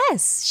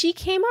 Yes. She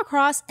came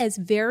across as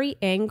very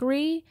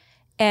angry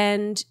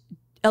and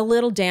a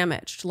little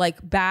damaged.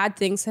 Like bad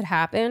things had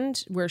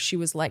happened where she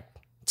was like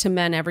to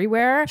men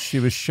everywhere. She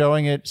was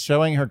showing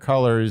her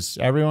colors.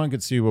 Everyone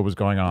could see what was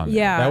going on.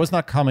 Yeah. That was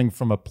not coming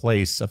from a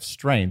place of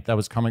strength. That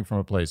was coming from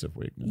a place of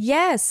weakness.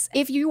 Yes.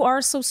 If you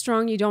are so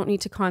strong, you don't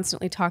need to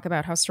constantly talk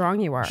about how strong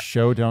you are.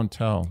 Show, don't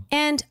tell.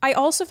 And I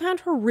also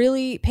found her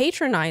really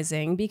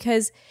patronizing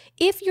because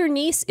if your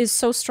niece is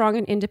so strong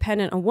and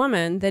independent a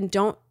woman, then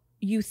don't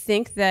you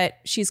think that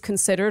she's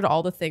considered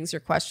all the things you're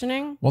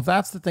questioning? Well,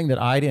 that's the thing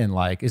that I didn't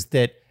like, is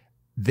that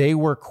they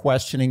were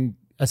questioning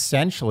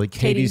essentially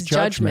Katie's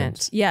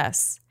judgment.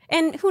 Yes.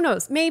 And who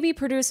knows, maybe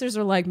producers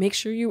are like, make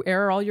sure you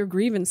air all your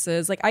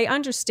grievances. Like, I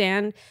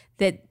understand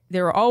that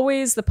there are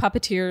always the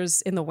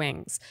puppeteers in the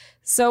wings.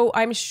 So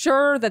I'm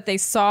sure that they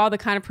saw the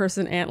kind of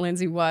person Aunt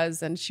Lindsay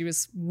was and she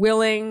was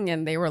willing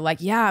and they were like,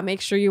 yeah,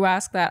 make sure you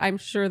ask that. I'm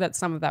sure that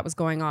some of that was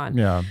going on.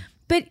 Yeah.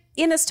 But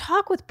in this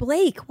talk with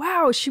Blake,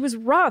 wow, she was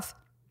rough.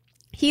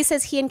 He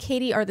says he and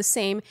Katie are the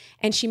same,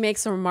 and she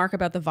makes a remark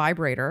about the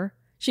vibrator.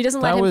 She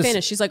doesn't let him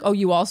finish. She's like, oh,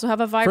 you also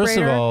have a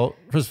vibrator?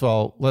 First of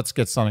all, let's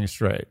get something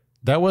straight.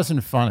 That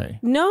wasn't funny.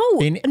 No,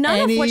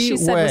 none of what she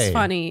said was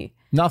funny.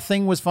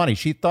 Nothing was funny.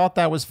 She thought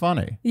that was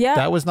funny. Yeah.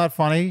 That was not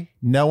funny.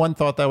 No one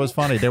thought that was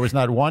funny. There was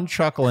not one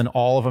chuckle in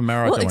all of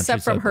America. Well,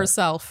 except from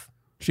herself.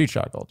 She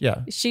chuckled,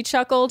 yeah. She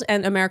chuckled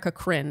and America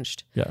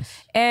cringed. Yes.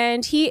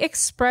 And he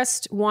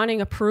expressed wanting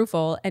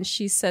approval and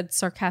she said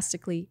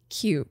sarcastically,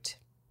 cute.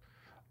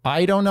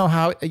 I don't know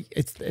how,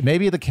 it's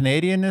maybe the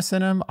Canadianness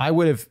in him. I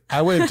would have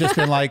just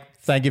been like,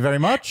 thank you very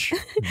much.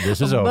 This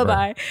is over.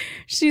 Bye-bye.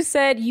 She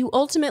said, you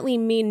ultimately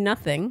mean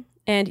nothing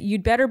and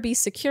you'd better be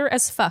secure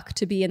as fuck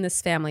to be in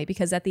this family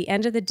because at the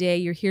end of the day,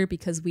 you're here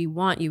because we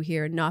want you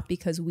here, not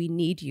because we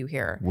need you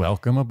here.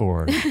 Welcome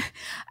aboard.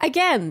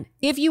 Again,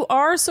 if you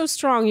are so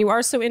strong, you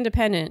are so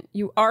independent,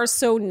 you are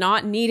so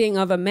not needing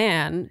of a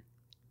man,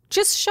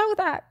 just show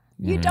that.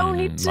 You don't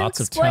need to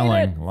explain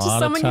it to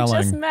someone you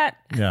just met.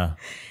 Yeah.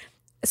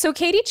 So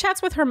Katie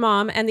chats with her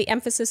mom, and the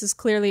emphasis is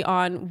clearly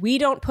on, we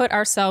don't put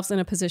ourselves in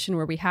a position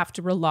where we have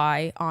to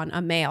rely on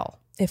a male.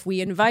 If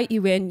we invite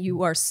you in,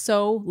 you are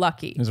so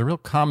lucky. There's a real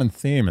common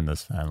theme in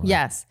this family.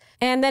 Yes.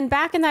 And then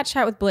back in that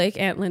chat with Blake,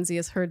 Aunt Lindsay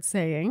is heard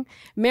saying,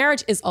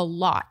 marriage is a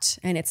lot,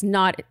 and it's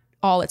not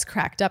all it's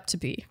cracked up to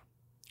be.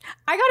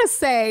 I gotta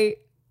say,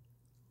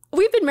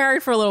 we've been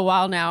married for a little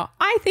while now.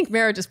 I think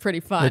marriage is pretty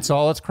fun. It's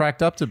all it's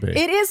cracked up to be.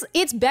 It is.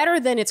 It's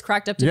better than it's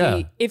cracked up to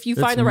be if you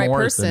find the right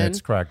person. Than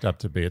it's cracked up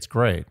to be. It's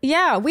great.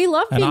 Yeah, we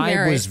love being married. And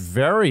I was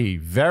very,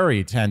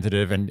 very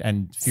tentative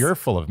and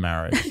fearful of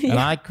marriage. And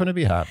I couldn't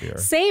be happier.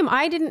 Same.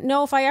 I didn't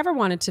know if I ever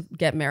wanted to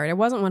get married. I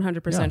wasn't 100%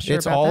 sure about that.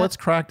 It's all it's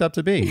cracked up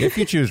to be, if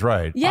you choose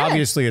right. Yeah.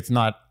 Obviously, it's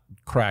not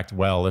cracked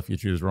well if you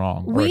choose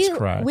wrong, or it's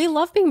cracked. We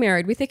love being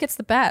married. We think it's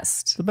the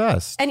best. It's the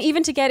best. And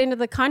even to get into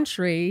the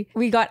country,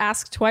 we got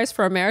asked twice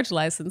for a marriage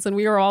license, and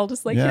we were all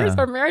just like, here's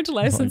our marriage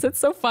license. It's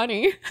so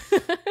funny.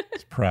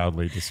 It's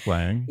proudly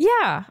displaying.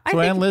 Yeah. So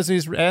Aunt Liz,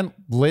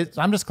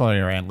 I'm just calling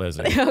her Aunt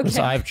Lizzie.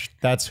 Okay.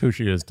 That's who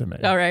she is to me.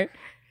 All right.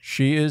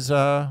 She is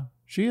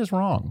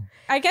wrong.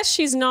 I guess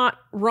she's not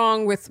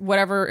wrong with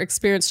whatever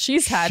experience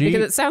she's had,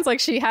 because it sounds like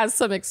she has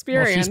some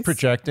experience. Well, she's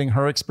projecting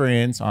her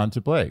experience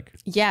onto Blake.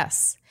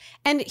 Yes.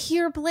 And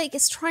here Blake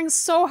is trying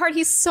so hard.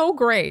 He's so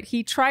great.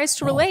 He tries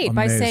to relate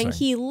by saying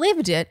he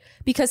lived it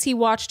because he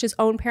watched his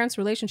own parents'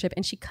 relationship,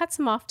 and she cuts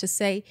him off to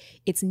say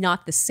it's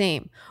not the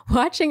same.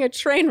 Watching a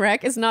train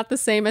wreck is not the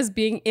same as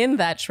being in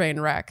that train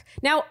wreck.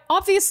 Now,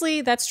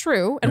 obviously, that's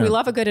true, and we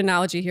love a good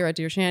analogy here at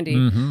Dear Shandy.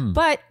 Mm-hmm.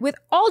 But with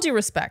all due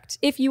respect,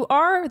 if you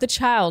are the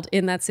child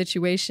in that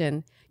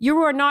situation, you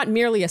are not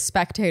merely a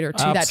spectator to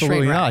that train wreck.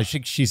 Absolutely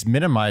not. She's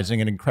minimizing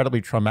an incredibly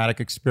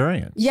traumatic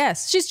experience.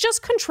 Yes, she's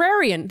just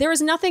contrarian. There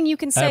is nothing you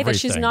can say that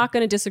she's not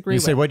going to disagree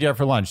with. You say, what'd you have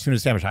for lunch? Tuna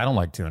sandwich. I don't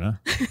like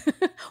tuna.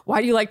 Why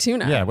do you like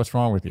tuna? Yeah, what's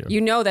wrong with you? You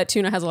know that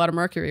tuna has a lot of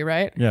mercury,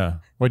 right? Yeah.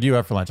 What do you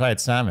have for lunch? I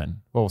had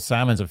salmon. Well,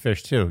 salmon's a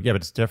fish too. Yeah,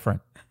 but it's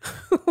different.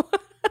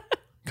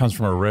 Comes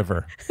from a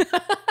river.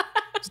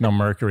 There's no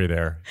mercury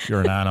there.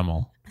 You're an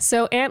animal.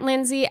 So Aunt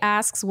Lindsay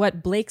asks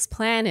what Blake's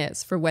plan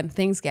is for when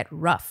things get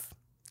rough.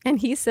 And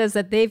he says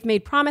that they've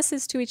made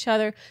promises to each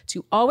other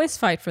to always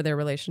fight for their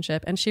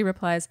relationship. And she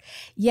replies,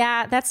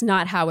 yeah, that's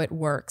not how it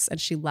works.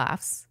 And she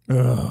laughs.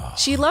 Ugh.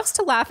 She loves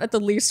to laugh at the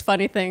least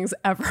funny things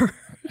ever.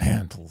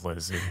 Aunt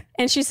Lizzie.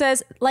 And she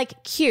says,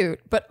 like,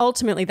 cute, but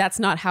ultimately that's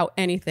not how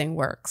anything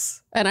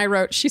works. And I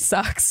wrote, she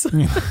sucks.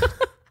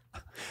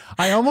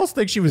 I almost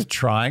think she was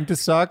trying to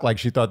suck, like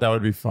she thought that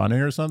would be funny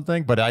or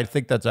something, but I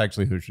think that's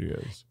actually who she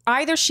is.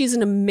 Either she's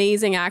an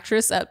amazing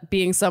actress at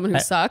being someone who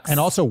sucks. And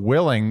also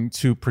willing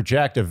to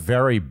project a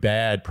very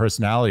bad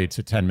personality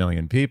to 10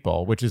 million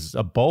people, which is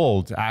a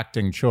bold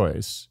acting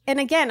choice. And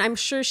again, I'm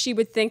sure she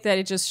would think that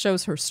it just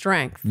shows her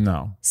strength.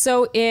 No.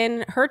 So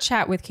in her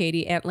chat with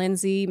Katie, Aunt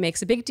Lindsay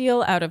makes a big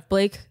deal out of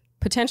Blake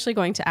potentially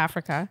going to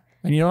Africa.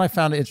 And you know what I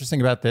found interesting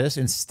about this?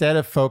 Instead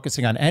of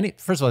focusing on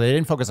first of all, they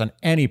didn't focus on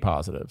any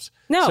positives.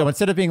 No. So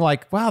instead of being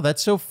like, wow,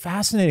 that's so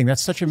fascinating.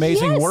 That's such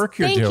amazing work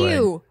you're doing. Thank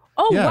you.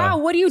 Oh, yeah. Wow.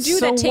 What do you do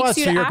that takes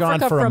you to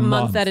Africa for a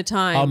month at a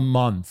time? A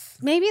month.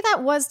 Maybe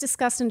that was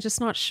discussed and just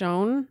not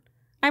shown.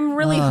 I'm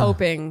really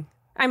hoping.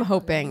 I'm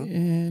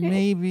hoping.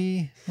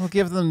 Maybe. We'll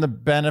give them the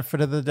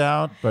benefit of the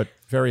doubt, but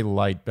very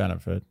light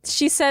benefit.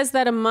 She says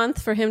that a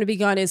month for him to be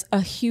gone is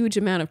a huge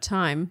amount of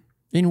time.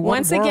 In what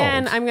Once world?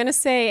 Again, I'm going to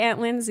say, Aunt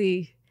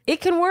Lindsay, it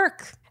can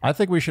work. I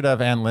think we should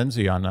have Aunt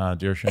Lindsay on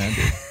Dear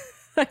Shandy.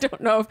 I don't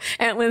know if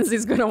Aunt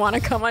Lindsay's going to want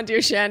to come on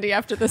Dear Shandy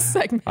after this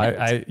segment.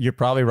 You're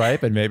probably right,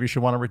 but maybe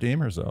she'll want to redeem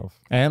herself.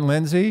 Aunt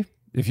Lindsay,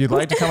 if you'd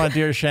like to come on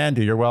Dear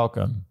Shandy, you're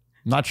welcome.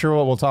 Not sure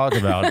what we'll talk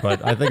about,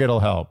 but I think it'll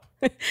help.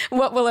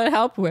 What will it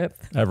help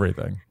with?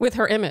 Everything. With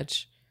her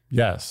image.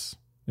 Yes,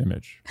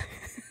 image.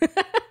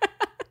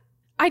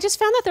 I just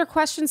found that their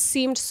questions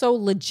seemed so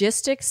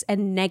logistics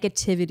and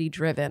negativity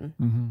driven.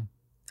 Mm-hmm.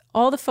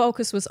 All the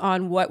focus was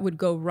on what would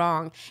go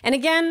wrong. And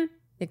again,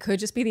 it could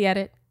just be the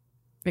edit.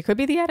 It could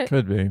be the edit.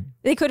 Could be.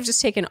 They could have just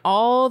taken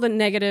all the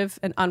negative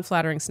and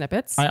unflattering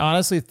snippets. I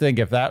honestly think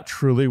if that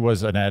truly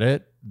was an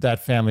edit,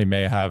 that family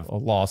may have a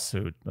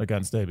lawsuit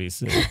against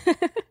ABC.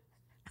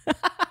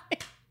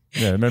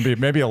 Yeah,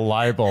 maybe a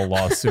libel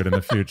lawsuit in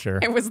the future.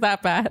 It was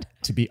that bad.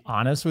 To be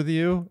honest with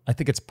you, I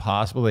think it's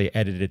possible they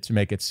edited it to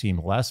make it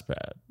seem less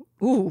bad.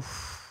 Ooh.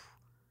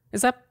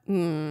 Is that...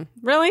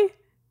 really?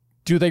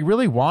 Do they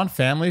really want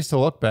families to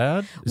look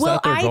bad? Is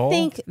that their goal? I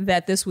think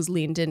that this was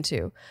leaned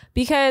into.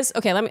 Because,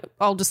 okay,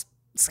 I'll just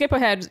skip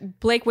ahead.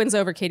 Blake wins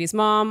over Katie's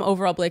mom.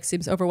 Overall, Blake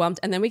seems overwhelmed.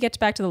 And then we get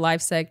back to the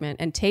live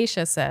segment. And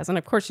Tayshia says, and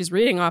of course she's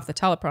reading off the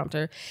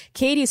teleprompter,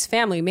 Katie's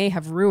family may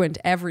have ruined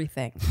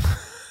everything.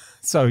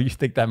 So you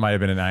think that might have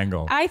been an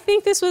angle? I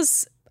think this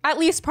was at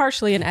least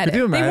partially an edit.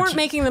 They weren't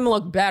making them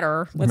look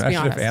better, let's be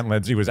honest. Imagine if Aunt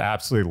Lindsay was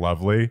absolutely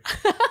lovely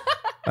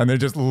and they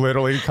just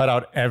literally cut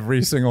out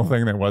every single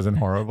thing that wasn't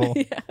horrible.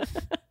 Yeah.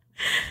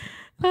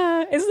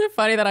 Isn't it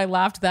funny that I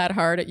laughed that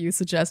hard at you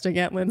suggesting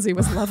Aunt Lindsay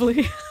was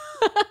lovely?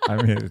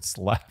 I mean, it's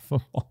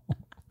laughable.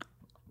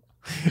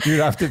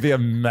 You'd have to be a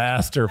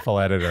masterful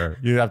editor.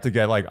 You'd have to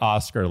get like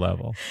Oscar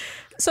level.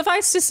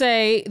 Suffice to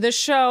say, the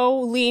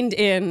show leaned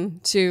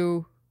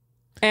into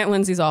Aunt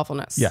Lindsay's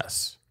awfulness.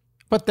 Yes.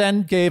 But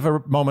then gave a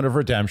moment of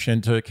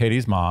redemption to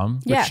Katie's mom,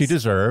 which she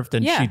deserved.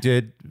 And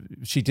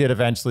she did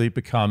eventually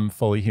become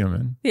fully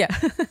human. Yeah.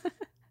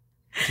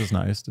 Which is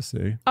nice to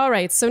see. All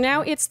right. So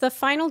now it's the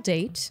final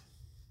date.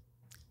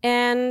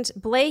 And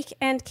Blake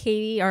and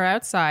Katie are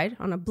outside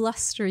on a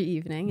blustery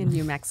evening in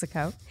New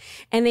Mexico.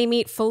 And they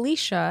meet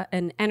Felicia,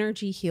 an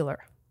energy healer.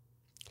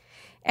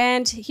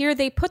 And here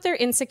they put their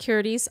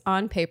insecurities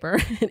on paper.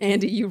 And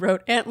Andy, you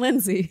wrote Aunt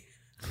Lindsay.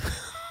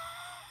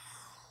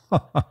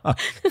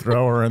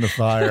 Throw her in the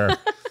fire.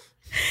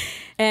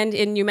 And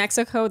in New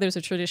Mexico, there's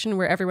a tradition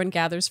where everyone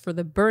gathers for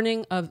the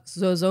burning of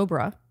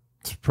zozobra.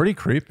 It's pretty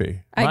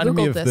creepy. I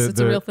Googled this. It's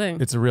a real thing.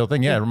 It's a real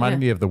thing. Yeah, it reminded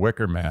me of The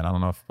Wicker Man. I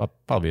don't know if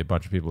probably a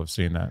bunch of people have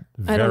seen that.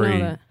 I don't know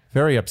that.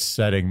 Very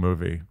upsetting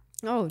movie.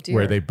 Oh, dear.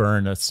 Where they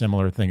burn a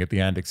similar thing at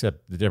the end,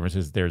 except the difference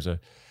is there's a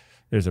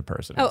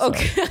person. Oh,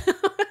 okay.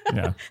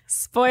 Yeah.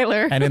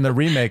 Spoiler. And in the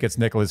remake, it's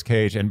Nicolas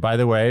Cage. And by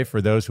the way, for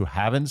those who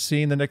haven't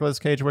seen the Nicolas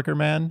Cage Wicker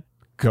Man,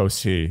 go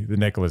see the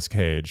Nicolas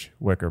Cage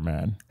Wicker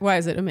Man. Why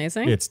is it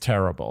amazing? It's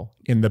terrible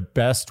in the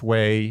best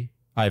way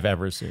I've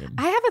ever seen.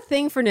 I have a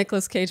thing for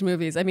Nicolas Cage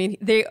movies. I mean,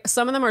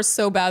 some of them are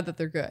so bad that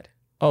they're good.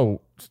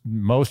 Oh,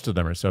 most of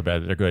them are so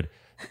bad that they're good.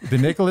 The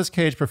Nicolas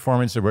Cage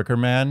performance of Wicker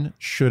Man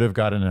should have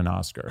gotten an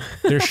Oscar.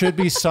 There should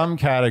be some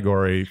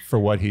category for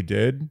what he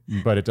did,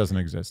 but it doesn't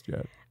exist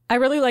yet. I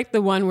really like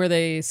the one where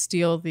they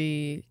steal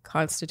the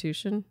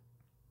Constitution.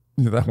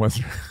 That was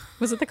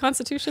it the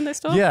Constitution they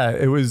stole? Yeah,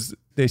 it was.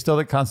 They stole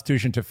the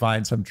Constitution to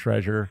find some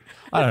treasure.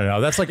 I don't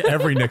know. That's like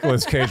every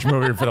Nicolas Cage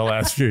movie for the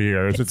last few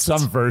years. It's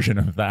some version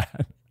of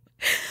that.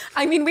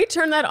 I mean, we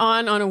turned that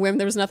on a whim.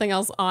 There was nothing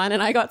else on,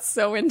 and I got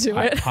so into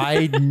it.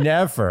 I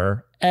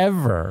never,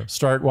 ever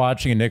start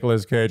watching a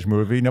Nicolas Cage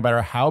movie, no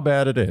matter how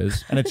bad it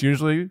is, and it's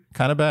usually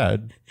kind of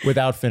bad,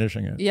 without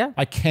finishing it. Yeah.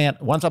 I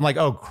can't. Once I'm like,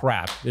 oh,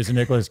 crap, there's a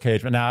Nicolas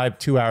Cage, but now I have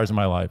 2 hours of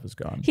my life is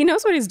gone. He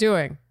knows what he's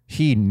doing.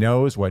 He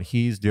knows what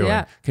he's doing.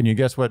 Yeah. Can you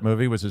guess what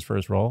movie was his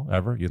first role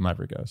ever? You'd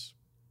never guess.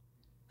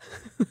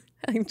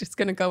 I'm just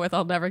going to go with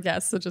I'll never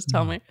guess, so just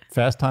tell me.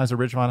 Fast Times at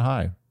Ridgemont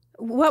High.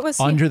 What was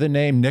he? Under the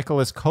name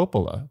Nicholas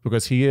Coppola,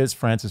 because he is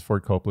Francis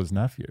Ford Coppola's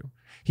nephew.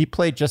 He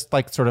played just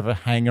like sort of a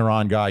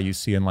hanger-on guy you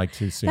see in like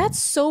 2 scenes.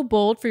 That's so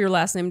bold for your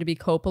last name to be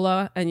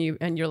Coppola,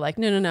 and you're like,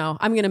 no,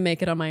 I'm going to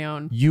make it on my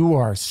own. You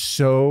are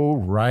so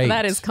right.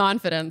 That is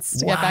confidence.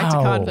 To get back to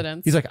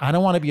confidence. He's like, I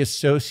don't want to be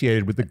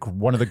associated with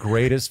one of the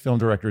greatest film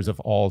directors of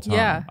all time.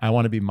 Yeah. I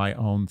want to be my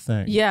own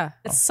thing. Yeah,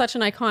 it's such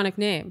an iconic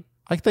name.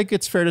 I think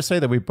it's fair to say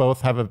that we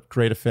both have a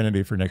great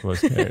affinity for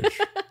Nicolas Cage.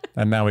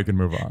 And now we can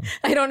move on.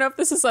 I don't know if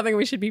this is something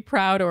we should be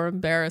proud or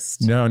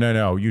embarrassed.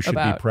 No. You should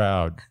be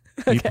proud.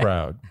 Be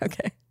proud.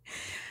 Okay.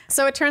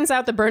 So it turns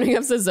out the burning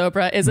of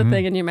Zozobra is a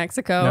thing in New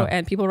Mexico,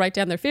 and people write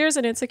down their fears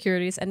and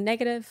insecurities and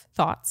negative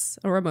thoughts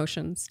or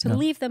emotions to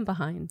leave them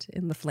behind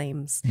in the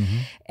flames.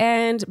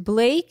 And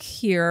Blake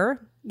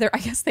here, I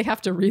guess they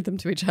have to read them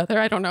to each other.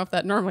 I don't know if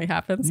that normally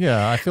happens.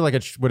 Yeah, I feel like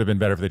it would have been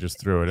better if they just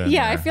threw it in.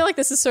 Yeah, there. I feel like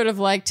this is sort of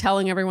like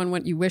telling everyone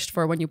what you wished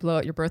for when you blow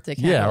out your birthday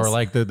candles. Yeah, or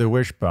like the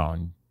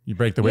wishbone. You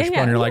break the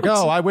wishbone, you're like, Ooh.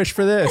 oh, I wish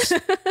for this.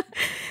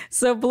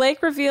 So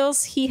Blake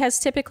reveals he has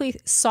typically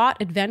sought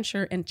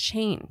adventure and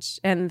change,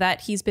 and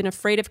that he's been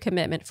afraid of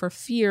commitment for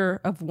fear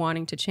of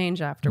wanting to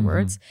change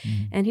afterwards.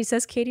 And he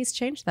says Katie's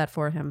changed that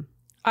for him.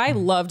 I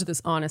loved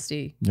this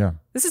honesty. Yeah.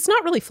 This is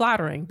not really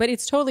flattering, but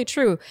it's totally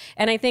true.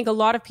 And I think a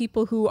lot of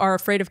people who are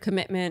afraid of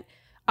commitment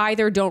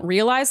either don't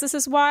realize this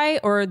is why,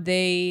 or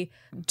they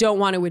don't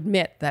want to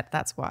admit that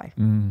that's why.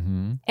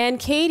 And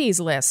Katie's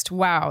list,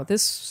 wow,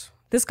 this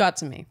got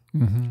to me.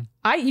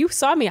 You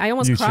saw me. I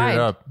almost cried. You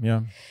teared up,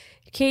 yeah.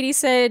 Katie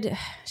said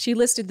she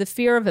listed the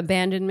fear of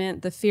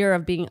abandonment, the fear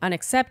of being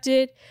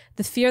unaccepted,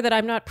 the fear that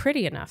I'm not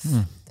pretty enough,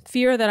 the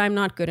fear that I'm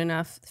not good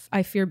enough.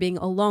 I fear being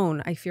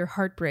alone. I fear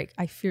heartbreak.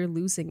 I fear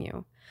losing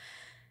you.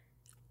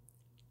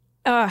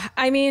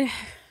 I mean,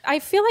 I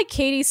feel like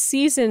Katie's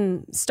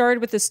season started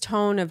with this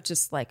tone of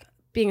just like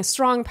being a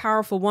strong,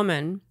 powerful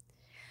woman.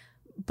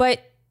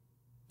 But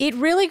it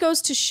really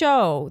goes to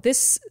show,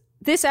 this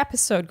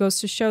episode goes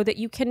to show that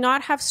you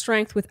cannot have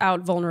strength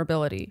without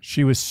vulnerability.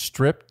 She was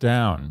stripped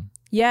down.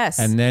 Yes.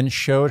 And then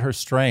showed her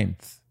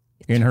strength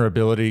in her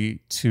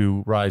ability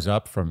to rise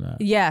up from that.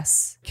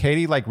 Yes.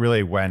 Katie like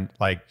really went,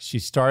 like she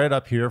started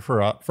up here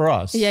for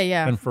us.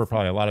 Yeah. And for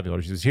probably a lot of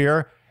people. She was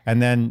here. And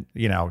then,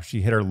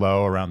 she hit her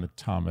low around the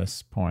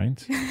Thomas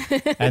point.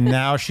 And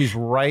now she's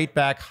right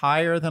back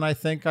higher than I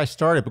think I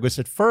started. Because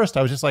at first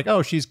I was just like,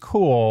 oh, she's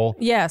cool.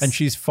 Yes. And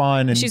she's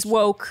fun. And she's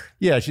woke.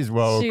 Yeah, she's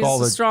woke. She's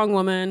a strong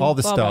woman. All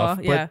the blah,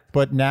 stuff. Blah, yeah.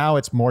 But now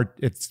it's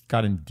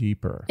gotten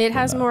deeper. It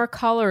has more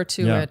color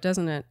to it,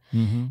 doesn't it?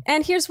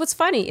 And here's what's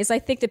funny is I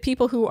think the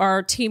people who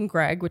are Team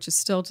Greg, which is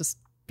still just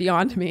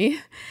beyond me,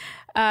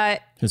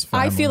 I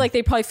feel like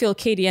they probably feel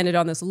Katie ended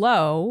on this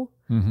low.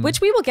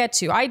 Which we will get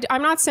to.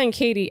 I'm not saying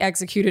Katie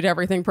executed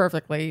everything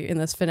perfectly in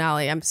this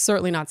finale. I'm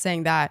certainly not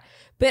saying that.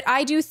 But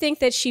I do think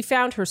that she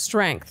found her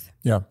strength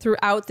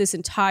throughout this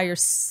entire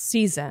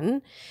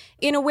season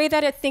in a way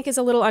that I think is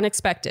a little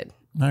unexpected.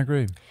 I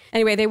agree.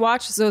 Anyway, they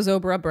watched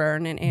Zozobra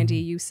burn, and Andy,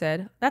 you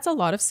said, that's a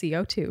lot of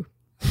CO2.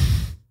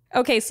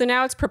 Okay, so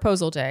now it's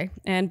proposal day,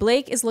 and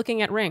Blake is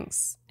looking at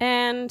rings,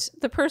 and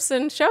the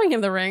person showing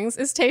him the rings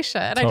is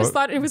Tayshia, and I just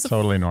thought it was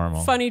totally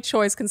normal, funny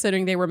choice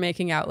considering they were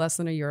making out less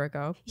than a year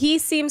ago. He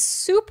seems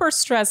super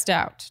stressed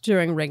out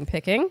during ring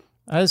picking.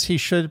 As he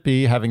should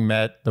be, having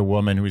met the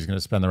woman who he's going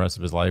to spend the rest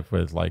of his life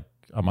with like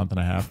a month and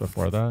a half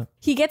before that.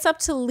 He gets up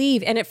to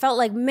leave, and it felt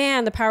like,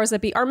 man, the powers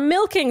that be are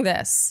milking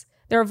this.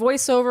 There are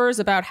voiceovers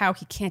about how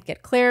he can't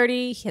get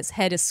clarity. His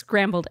head is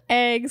scrambled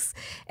eggs.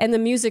 And the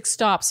music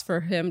stops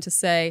for him to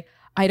say,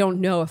 I don't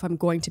know if I'm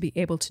going to be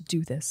able to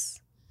do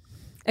this.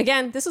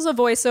 Again, this is a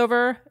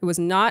voiceover. It was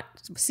not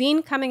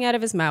seen coming out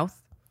of his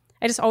mouth.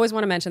 I just always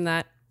want to mention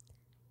that.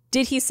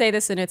 Did he say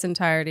this in its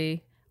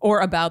entirety or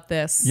about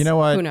this? You know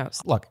what? Who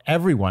knows? Look,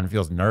 everyone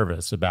feels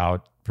nervous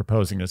about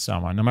proposing to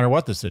someone, no matter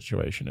what the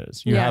situation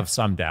is. You have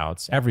some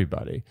doubts,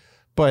 everybody.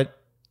 But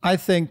I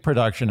think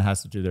production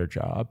has to do their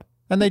job.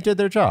 And they did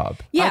their job.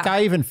 Yeah. Like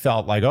I even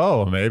felt like,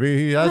 oh, maybe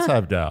he does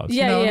have doubts.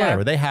 Yeah,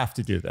 whatever. They have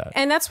to do that.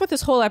 And that's what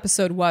this whole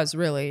episode was,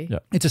 really. Yeah.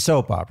 It's a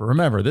soap opera.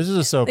 Remember, this is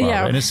a soap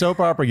opera. In a soap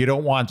opera, you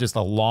don't want just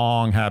a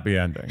long, happy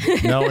ending.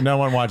 No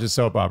one watches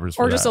soap operas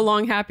for or just a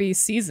long, happy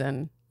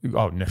season.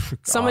 Oh, no.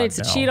 Someone needs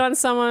to cheat on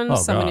someone.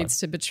 Someone needs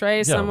to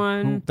betray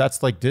someone.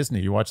 That's like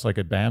Disney. You watch like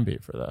a Bambi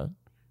for that.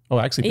 Oh,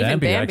 actually,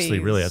 Bambi actually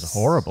really has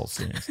horrible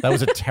scenes. That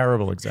was a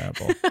terrible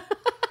example.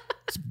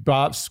 It's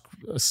Bob,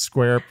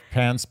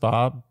 SquarePants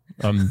Bob.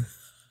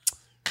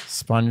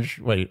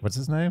 Wait, what's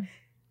his name?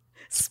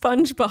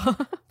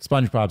 SpongeBob.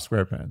 SpongeBob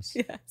SquarePants.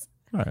 Yes.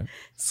 All right.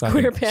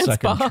 SquarePants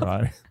second Bob.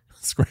 Try.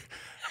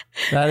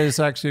 That is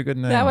actually a good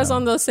name. That was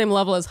on the same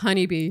level as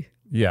Honeybee.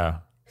 Yeah.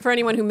 For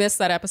anyone who missed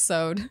that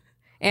episode,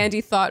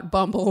 Andy thought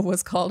Bumble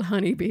was called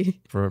Honeybee.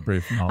 For a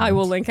brief moment. I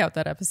will link out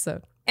that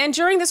episode. And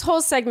during this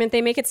whole segment,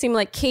 they make it seem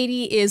like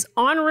Katie is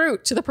en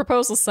route to the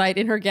proposal site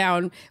in her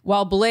gown,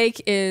 while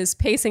Blake is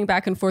pacing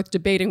back and forth,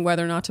 debating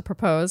whether or not to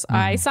propose.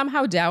 I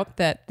somehow doubt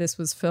that this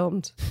was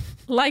filmed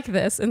like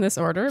this in this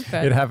order.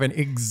 But it happened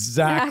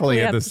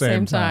exactly at the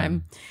same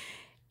time.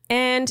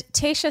 And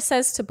Tayshia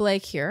says to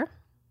Blake here,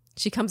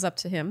 she comes up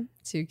to him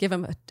to give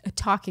him a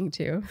talking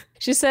to.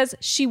 She says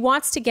she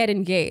wants to get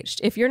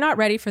engaged. If you're not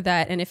ready for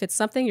that, and if it's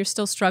something you're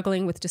still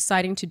struggling with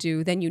deciding to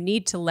do, then you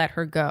need to let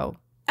her go.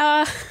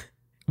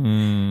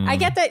 I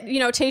get that,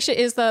 Tayshia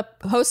is the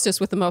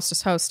hostess with the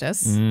mostest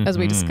hostess, as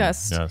we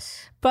discussed.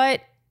 Yes.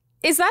 But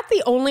is that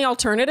the only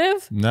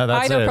alternative? No,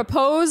 that's Either it.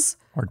 Propose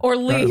or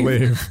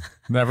leave.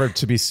 Never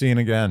to be seen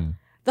again.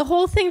 The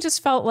whole thing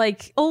just felt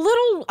like a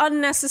little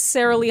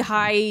unnecessarily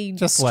high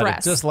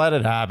stress. Just let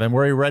it happen.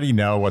 We already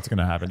know what's going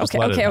to happen. Just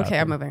let it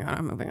happen.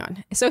 I'm moving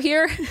on. So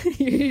here,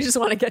 you just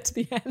want to get to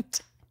the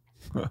end.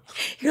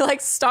 You're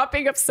like, stop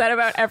being upset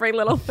about every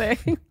little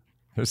thing.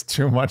 There's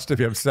too much to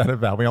be upset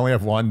about. We only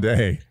have one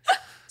day.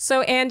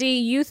 So, Andy,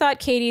 you thought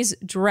Katie's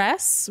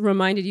dress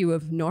reminded you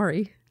of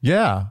nori.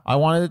 Yeah. I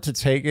wanted to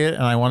take it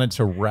and I wanted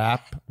to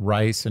wrap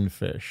rice and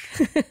fish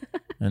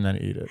and then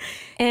eat it.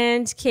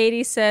 And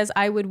Katie says,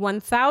 I would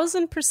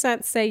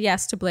 1000% say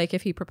yes to Blake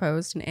if he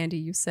proposed. And Andy,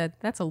 you said,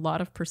 that's a lot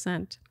of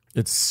percent.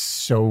 It's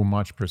so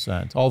much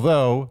percent.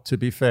 Although, to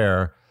be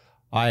fair,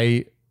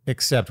 I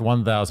accept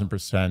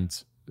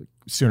 1000%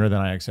 sooner than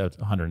I accept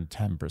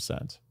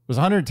 110%. It was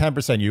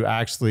 110%. You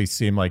actually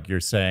seem like you're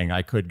saying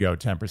I could go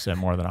 10%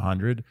 more than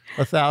 100.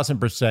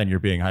 1,000%, you're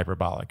being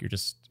hyperbolic. You're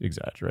just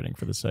exaggerating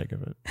for the sake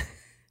of it.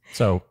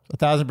 So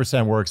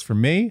 1,000% works for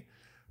me,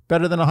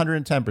 better than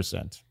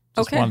 110%.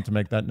 Just wanted to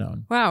make that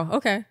known. Wow.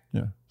 Okay.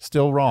 Yeah.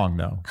 Still wrong,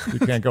 though. You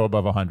can't go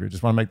above 100.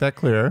 Just want to make that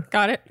clear.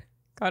 Got it.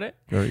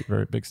 Very,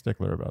 very big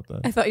stickler about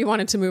that. I thought you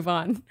wanted to move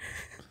on.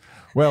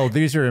 Well,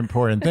 these are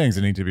important things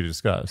that need to be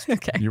discussed.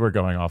 Okay. You were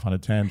going off on a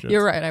tangent.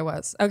 You're right. I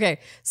was. Okay.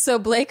 So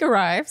Blake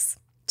arrives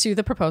to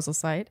the proposal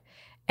site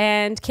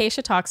and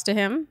Tayshia talks to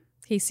him.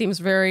 He seems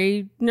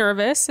very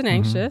nervous and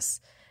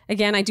anxious.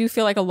 Again, I do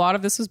feel like a lot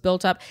of this was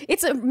built up.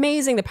 It's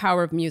amazing the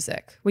power of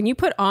music. When you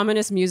put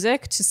ominous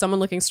music to someone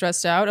looking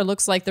stressed out, it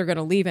looks like they're going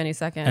to leave any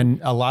second. And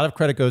a lot of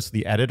credit goes to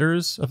the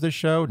editors of this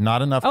show.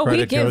 Not enough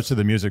credit goes to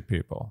the music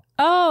people.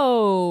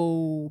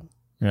 Oh,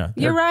 yeah,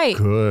 you're right.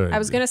 Good. I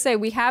was going to say,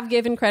 we have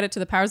given credit to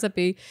the powers that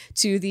be,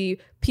 to the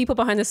people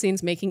behind the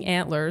scenes making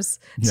antlers,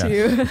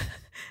 to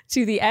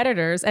the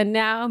editors, and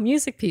now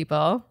music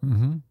people.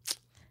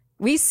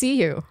 We see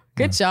you.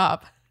 Good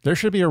job. There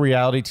should be a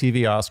reality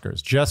TV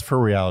Oscars just for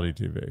reality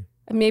TV.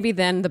 Maybe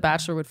then The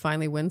Bachelor would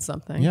finally win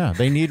something. Yeah,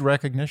 they need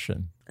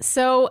recognition.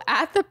 So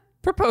at the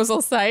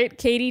proposal site,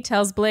 Katie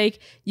tells Blake,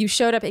 you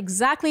showed up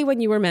exactly when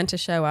you were meant to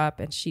show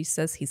up. And she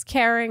says he's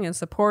caring and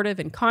supportive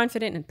and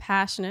confident and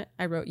passionate.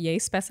 I wrote, yay,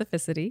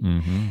 specificity.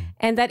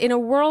 And that in a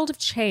world of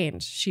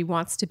change, she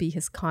wants to be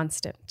his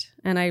constant.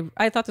 And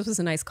I thought this was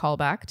a nice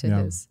callback to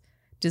his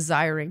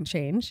desiring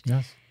change.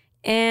 Yes.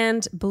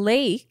 And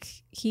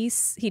Blake, he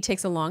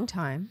takes a long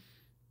time.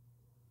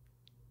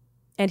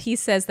 And he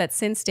says that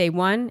since day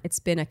one, it's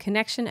been a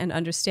connection and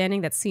understanding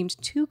that seemed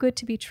too good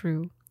to be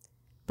true,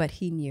 but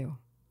he knew.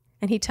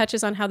 And he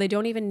touches on how they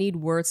don't even need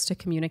words to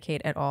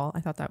communicate at all. I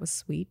thought that was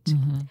sweet.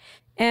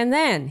 And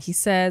then he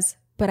says,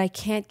 but I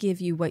can't give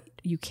you what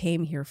you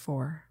came here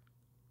for. ...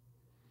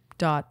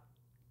 I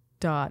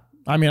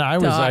mean, I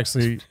was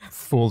actually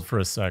fooled for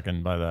a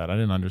second by that. I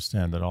didn't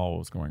understand at all what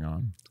was going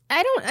on.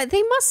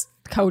 They must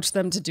coach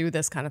them to do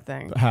this kind of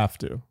thing. Have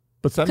to.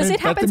 Because it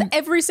happens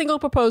every single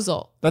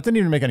proposal. That didn't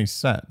even make any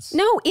sense.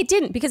 No, it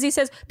didn't. Because he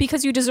says,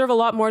 because you deserve a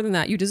lot more than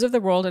that. You deserve the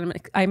world, and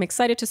I'm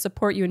excited to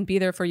support you and be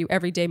there for you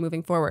every day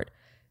moving forward.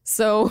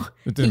 So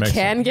he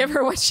can give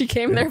her what she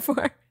came there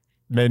for.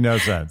 Made no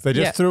sense. They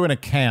just threw in a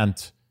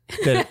can't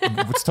that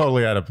was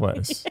totally out of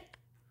place.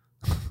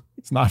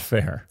 It's not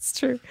fair. It's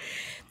true.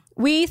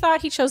 We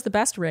thought he chose the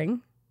best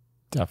ring.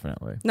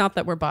 Definitely. Not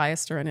that we're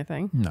biased or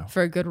anything. No.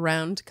 For a good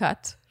round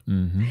cut.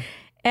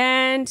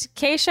 And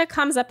Tayshia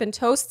comes up and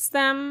toasts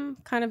them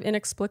kind of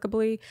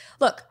inexplicably.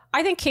 Look,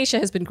 I think Tayshia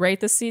has been great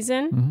this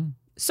season.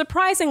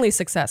 surprisingly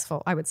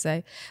successful, I would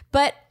say.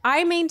 But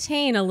I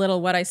maintain a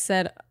little what I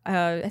said,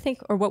 I think,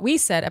 or what we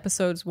said,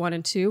 episodes 1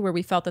 and 2, where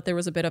we felt that there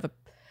was a bit of a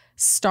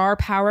star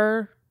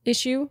power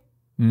issue.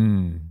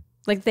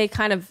 Like they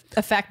kind of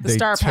affect the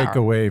star power. They take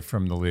away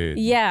from the lead.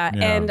 Yeah.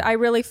 And I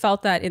really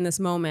felt that in this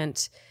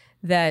moment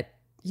that,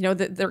 you know,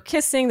 they're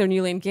kissing, they're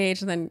newly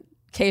engaged, and then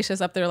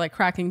Keisha's up there like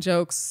cracking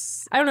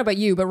jokes. I don't know about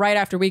you, but right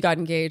after we got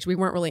engaged, we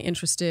weren't really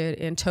interested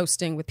in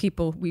toasting with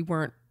people we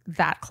weren't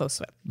that close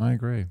with. I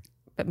agree.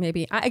 But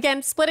maybe,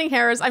 again, splitting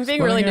hairs. I'm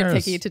being really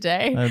nitpicky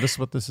today. This is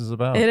what this is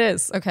about. It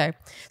is. Okay.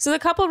 So the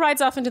couple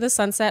rides off into the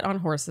sunset on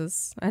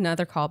horses.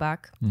 Another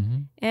callback.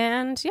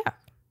 And yeah,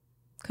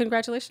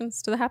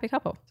 congratulations to the happy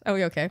couple. Are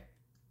we okay?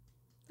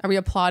 Are we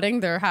applauding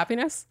their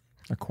happiness?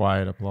 A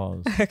quiet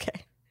applause.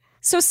 Okay.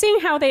 So seeing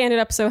how they ended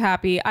up so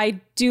happy,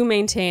 I do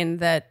maintain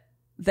that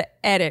the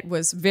edit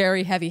was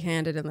very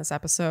heavy-handed in this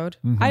episode.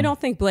 I don't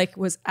think Blake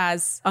was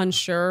as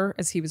unsure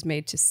as he was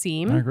made to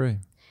seem. I agree.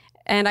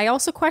 And I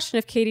also question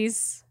if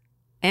Katie's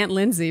Aunt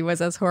Lindsay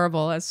was as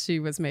horrible as she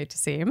was made to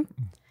seem.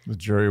 The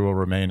jury will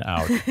remain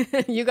out.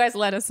 You guys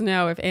let us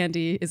know if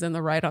Andy is in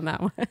the right on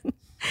that one.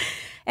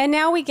 And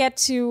now we get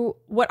to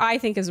what I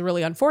think is a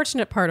really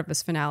unfortunate part of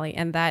this finale,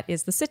 and that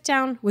is the sit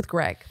down with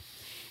Greg.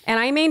 And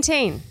I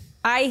maintain,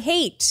 I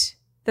hate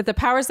that the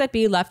powers that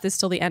be left this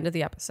till the end of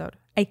the episode.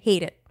 I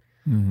hate it.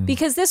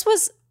 Because this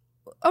was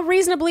a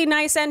reasonably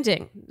nice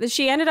ending.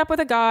 She ended up with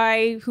a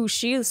guy who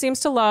she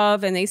seems to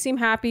love and they seem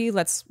happy.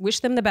 Let's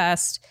wish them the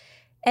best.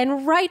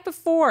 And right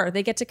before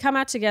they get to come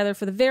out together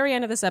for the very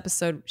end of this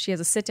episode, she has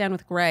a sit down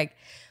with Greg,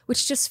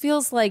 which just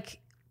feels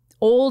like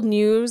old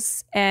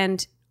news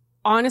and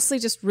honestly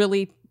just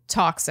really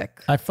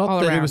toxic. I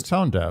felt that it was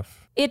tone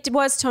deaf. It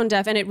was tone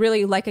deaf. And it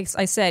really, like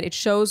I said, it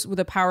shows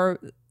the powers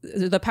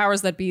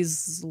that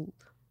be's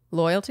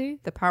loyalty,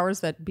 the powers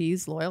that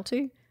be's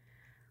loyalty.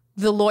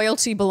 The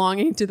loyalty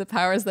belonging to the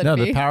powers that be. No,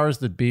 the powers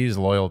that be's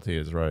loyalty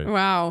is right.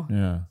 Wow.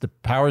 Yeah. The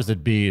powers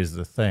that be is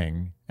the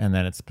thing, and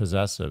then it's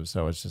possessive,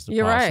 so it's just a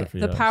You're right.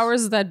 apostrophe. The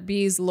powers that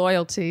be's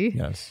loyalty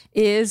yes.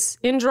 is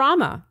in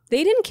drama.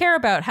 They didn't care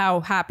about how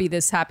happy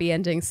this happy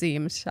ending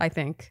seemed, I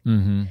think.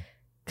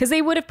 Because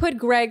they would have put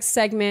Greg's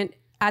segment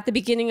at the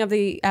beginning of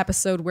the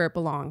episode where it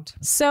belonged.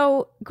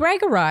 So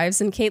Greg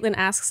arrives and Caitlin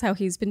asks how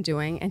he's been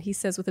doing, and he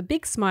says with a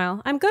big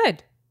smile, "I'm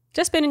good.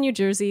 Just been in New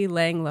Jersey,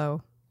 laying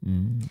low."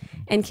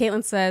 And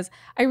Caitlin says,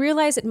 "I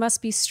realize it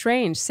must be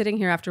strange sitting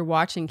here after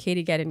watching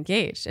Katie get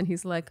engaged." And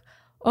he's like,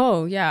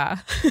 "Oh, yeah."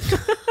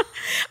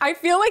 I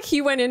feel like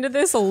he went into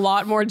this a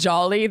lot more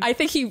jolly. I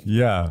think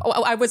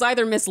I was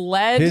either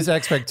misled. His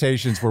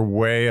expectations were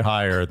way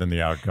higher than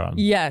the outcome.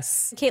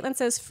 Yes. Caitlin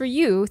says, "For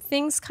you,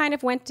 things kind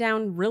of went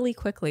down really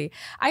quickly."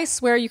 I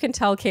swear you can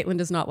tell Caitlin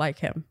does not like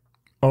him.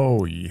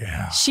 Oh,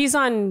 yeah. She's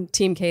on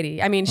Team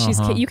Katie. I mean,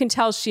 you can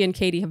tell she and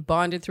Katie have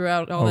bonded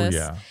throughout all this.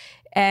 Yeah.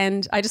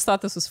 And I just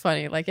thought this was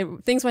funny. Like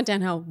things went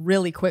downhill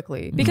really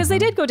quickly because they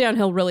did go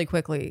downhill really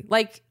quickly,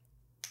 like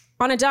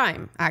on a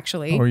dime,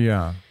 actually. Oh,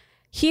 yeah.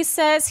 He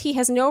says he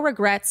has no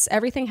regrets.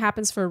 Everything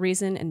happens for a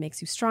reason and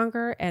makes you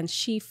stronger. And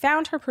she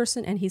found her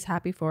person and he's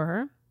happy for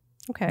her.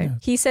 Okay. Yeah.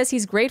 He says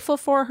he's grateful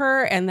for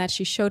her and that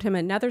she showed him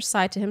another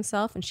side to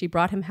himself and she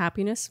brought him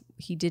happiness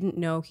he didn't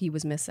know he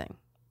was missing.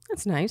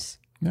 That's nice.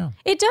 Yeah.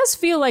 It does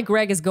feel like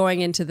Greg is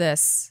going into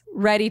this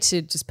ready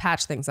to just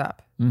patch things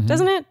up,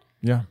 doesn't it?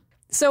 Yeah.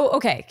 So,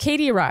 okay,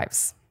 Katie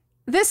arrives.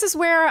 This is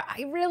where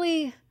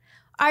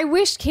I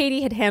wish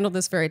Katie had handled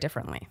this very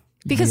differently.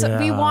 Because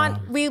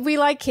we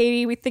like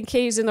Katie. We think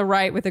Katie's in the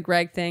right with the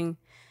Greg thing.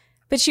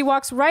 But she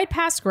walks right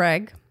past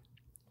Greg,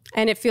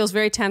 and it feels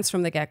very tense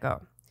from the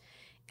get-go.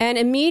 And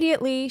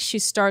immediately she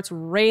starts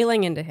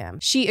railing into him.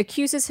 She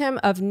accuses him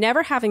of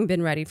never having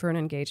been ready for an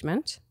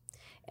engagement.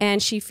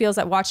 And she feels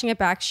that watching it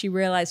back, she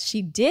realized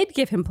she did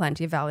give him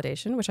plenty of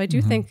validation, which I do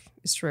think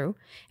is true.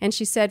 And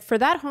she said, "For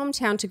that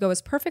hometown to go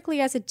as perfectly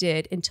as it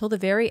did until the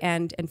very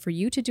end, and for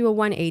you to do a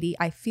 180,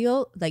 I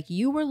feel like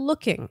you were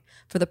looking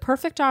for the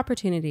perfect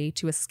opportunity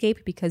to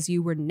escape because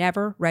you were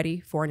never ready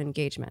for an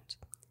engagement."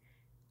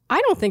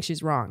 I don't think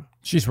she's wrong.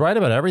 She's right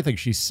about everything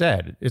she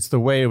said. It's the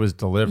way it was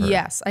delivered.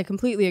 Yes, I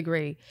completely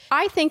agree.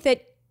 I think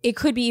that it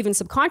could be even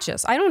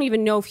subconscious. I don't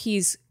even know if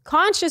he's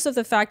conscious of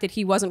the fact that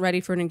he wasn't ready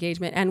for an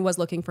engagement and was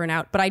looking for an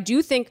out. But I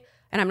do think,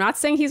 and I'm not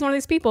saying he's one of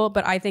these people,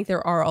 but I think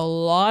there are a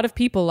lot of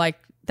people like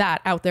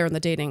that out there in the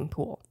dating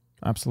pool.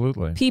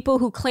 Absolutely. People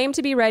who claim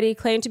to be ready,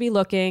 claim to be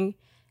looking,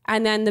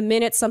 and then the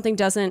minute something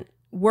doesn't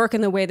work in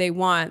the way they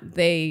want,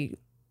 they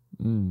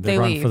run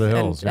leave for the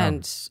hills,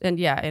 and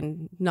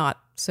in not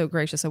so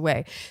gracious a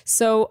way.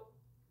 So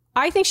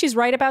I think she's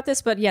right about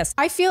this, but yes,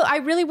 I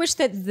really wish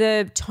that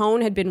the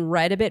tone had been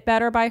read a bit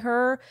better by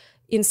her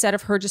instead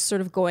of her just sort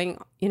of going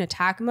in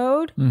attack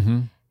mode.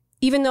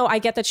 Even though I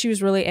get that she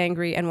was really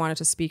angry and wanted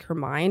to speak her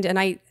mind. And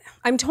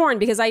I'm torn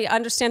because I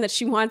understand that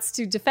she wants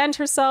to defend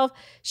herself.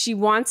 She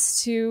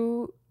wants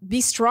to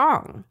be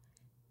strong.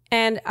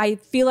 And I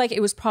feel like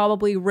it was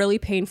probably really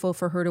painful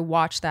for her to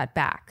watch that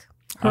back.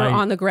 Her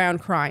on the ground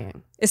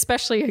crying,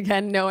 especially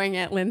again, knowing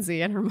Aunt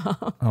Lindsay and her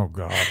mom. Oh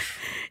gosh.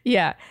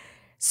 Yeah.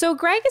 So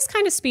Greg is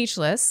kind of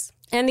speechless.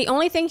 And the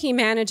only thing he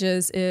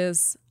manages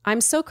is,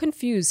 I'm so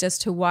confused as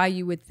to why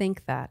you would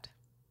think that.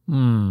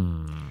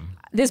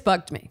 This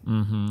bugged me.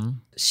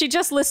 She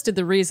just listed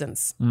the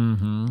reasons.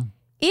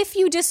 If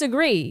you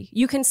disagree,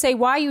 you can say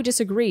why you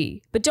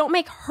disagree, but don't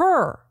make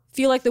her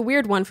feel like the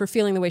weird one for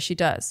feeling the way she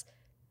does.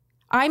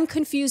 I'm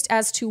confused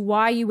as to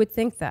why you would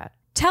think that.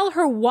 Tell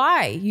her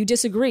why you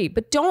disagree,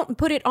 but don't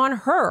put it on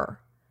her.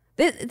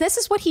 This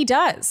is what he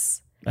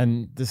does.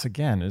 And this,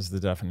 again, is the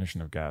definition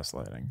of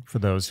gaslighting for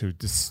those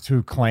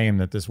who claim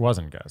that this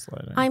wasn't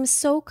gaslighting. I'm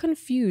so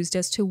confused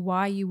as to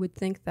why you would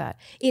think that.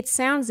 It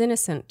sounds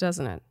innocent,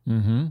 doesn't it?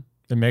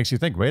 It makes you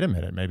think, wait a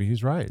minute, maybe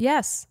he's right.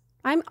 Yes.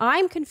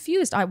 I'm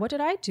confused. What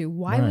did I do?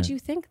 Why would you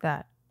think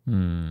that?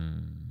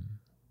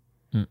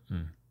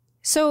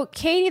 So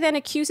Katie then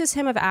accuses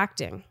him of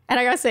acting. And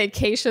I gotta say,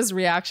 Keisha's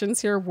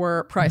reactions here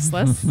were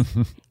priceless.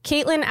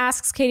 Caitlin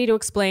asks Katie to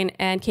explain,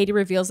 and Katie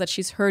reveals that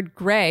she's heard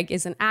Greg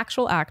is an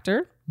actual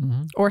actor,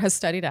 or has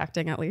studied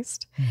acting at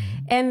least,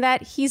 and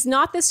that he's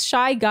not this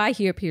shy guy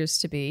he appears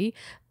to be,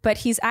 but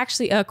he's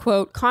actually a,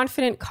 quote,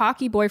 confident,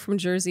 cocky boy from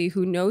Jersey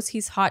who knows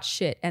he's hot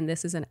shit, and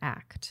this is an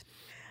act.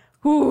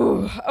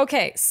 Ooh,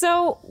 okay,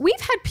 so we've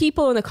had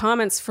people in the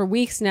comments for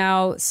weeks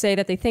now say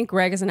that they think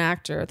Greg is an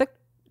actor.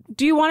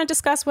 Do you want to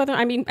discuss whether,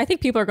 I think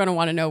people are going to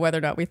want to know whether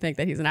or not we think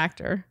that he's an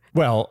actor.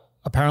 Well,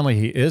 apparently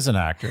he is an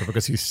actor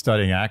because he's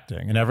studying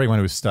acting, and everyone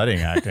who's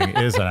studying acting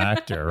is an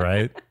actor,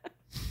 right?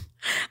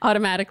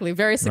 Automatically,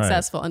 very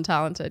successful and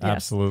talented. Yes.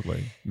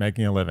 Absolutely.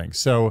 Making a living.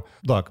 So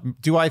look,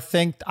 do I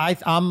think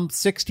I'm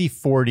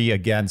 60-40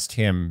 against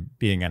him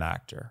being an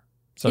actor?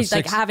 So he's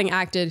like having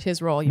acted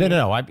his role.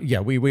 No.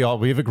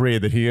 We've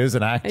agreed that he is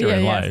an actor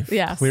in life.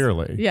 Yes.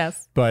 Clearly.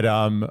 Yes. But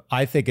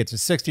I think it's a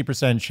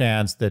 60%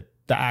 chance that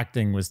the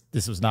acting was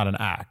not an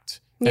act.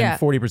 And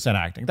 40%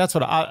 acting.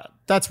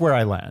 That's where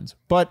I land.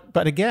 But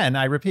again,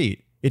 I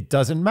repeat, it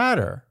doesn't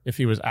matter if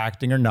he was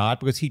acting or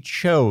not because he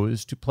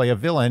chose to play a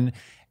villain,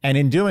 and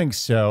in doing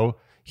so,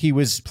 he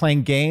was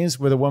playing games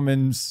with a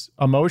woman's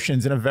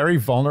emotions in a very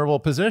vulnerable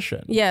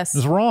position. Yes. It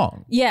was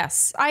wrong.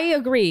 Yes, I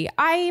agree.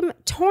 I'm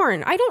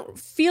torn. I don't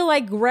feel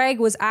like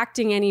Greg was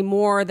acting any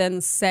more than,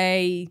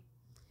 say,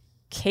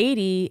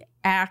 Katie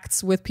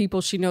acts with people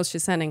she knows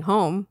she's sending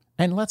home.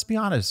 And let's be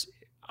honest,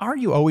 are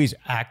you always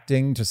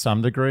acting to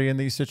some degree in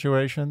these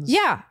situations?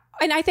 Yeah.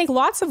 And I think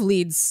lots of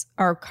leads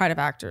are kind of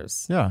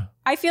actors. Yeah.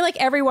 I feel like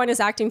everyone is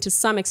acting to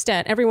some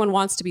extent. Everyone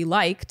wants to be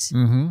liked.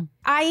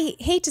 I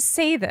hate to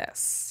say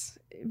this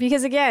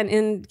because, again,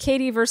 in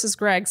Katie versus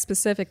Greg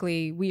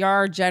specifically, we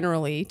are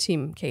generally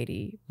Team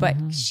Katie, but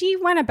she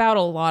went about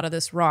a lot of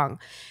this wrong.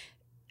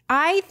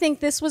 I think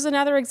this was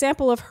another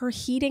example of her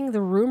heating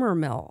the rumor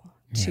mill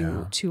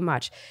too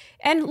much.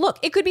 And look,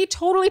 it could be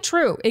totally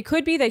true. It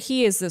could be that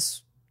he is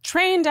this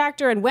trained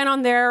actor and went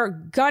on there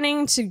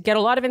gunning to get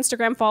a lot of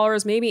Instagram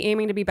followers, maybe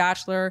aiming to be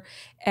Bachelor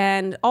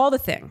and all the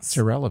things. It's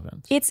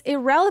irrelevant. It's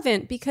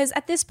irrelevant because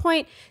at this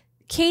point,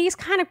 Katie's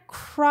kind of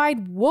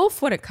cried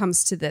wolf when it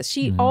comes to this.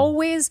 She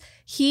always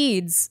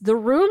heeds the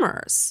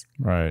rumors.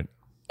 Right.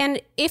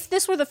 And if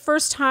this were the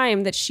first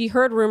time that she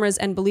heard rumors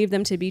and believed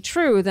them to be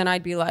true, then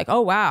I'd be like,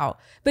 oh, wow.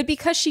 But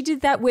because she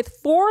did that with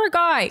 4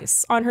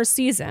 guys on her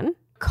season,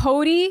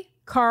 Cody,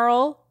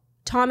 Carl,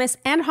 Thomas,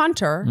 and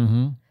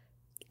Hunter,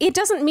 it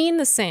doesn't mean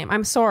the same.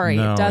 I'm sorry.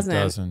 No, it doesn't. It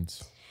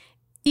doesn't.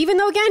 Even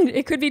though, again,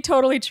 it could be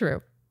totally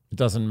true. It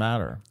doesn't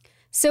matter.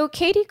 So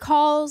Katie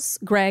calls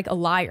Greg a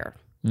liar.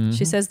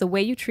 She says, the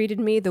way you treated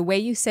me, the way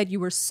you said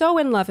you were so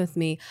in love with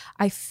me,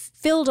 I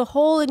filled a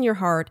hole in your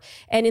heart.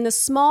 And in the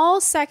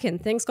small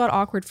second things got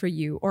awkward for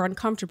you or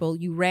uncomfortable,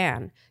 you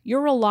ran.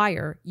 You're a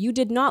liar. You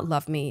did not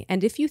love me.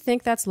 And if you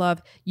think that's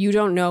love, you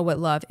don't know what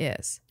love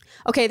is.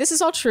 Okay, this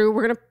is all true.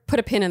 We're going to put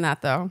a pin in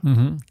that, though.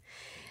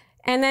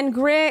 And then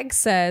Greg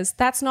says,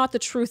 that's not the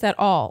truth at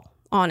all,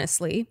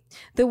 honestly.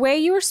 The way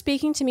you were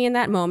speaking to me in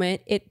that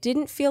moment, it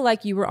didn't feel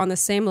like you were on the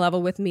same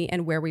level with me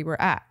and where we were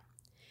at.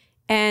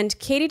 And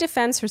Katie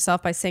defends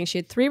herself by saying she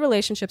had 3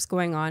 relationships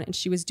going on and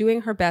she was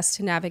doing her best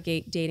to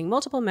navigate dating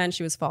multiple men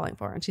she was falling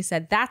for. And she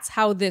said, that's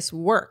how this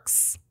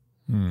works,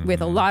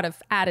 with a lot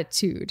of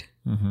attitude.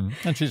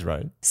 And she's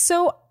right.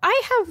 So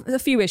I have a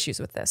few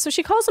issues with this. So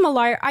she calls him a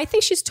liar. I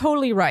think she's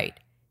totally right.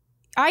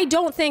 I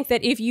don't think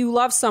that if you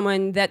love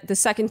someone that the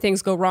second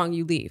things go wrong,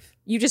 you leave.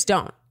 You just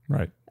don't.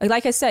 Right.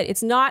 Like I said,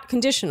 it's not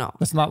conditional.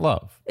 It's not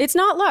love. It's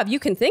not love. You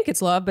can think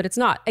it's love, but it's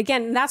not.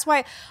 Again, that's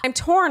why I'm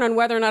torn on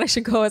whether or not I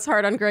should go as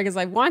hard on Greg as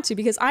I want to,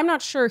 because I'm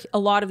not sure a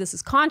lot of this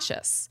is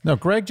conscious. No,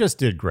 Greg just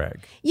did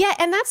Greg. Yeah,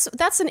 and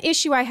that's an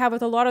issue I have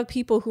with a lot of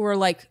people who are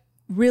like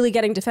really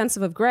getting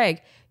defensive of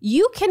Greg.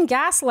 You can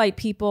gaslight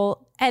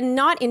people and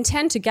not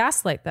intend to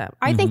gaslight them.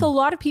 I think a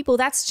lot of people,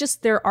 that's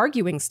just their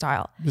arguing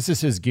style. This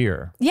is his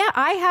gear. Yeah,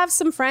 I have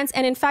some friends.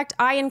 And in fact,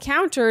 I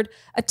encountered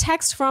a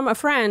text from a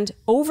friend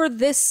over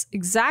this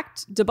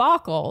exact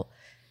debacle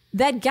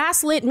that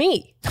gaslit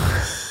me.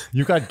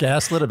 You got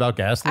gaslit about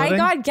gaslighting? I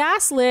got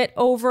gaslit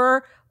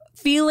over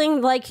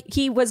feeling like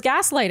he was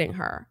gaslighting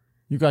her.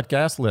 You got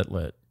gaslit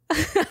lit.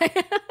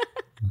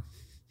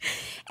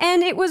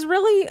 And it was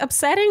really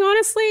upsetting,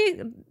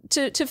 honestly,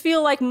 to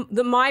feel like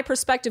my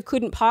perspective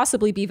couldn't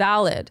possibly be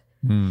valid.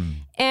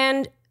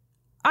 And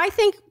I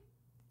think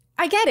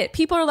I get it.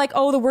 People are like,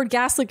 oh, the word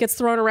gaslit gets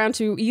thrown around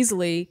too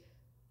easily.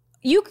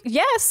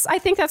 Yes, I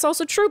think that's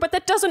also true, but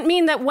that doesn't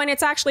mean that when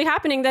it's actually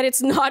happening that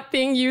it's not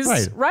being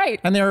used right.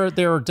 And there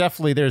are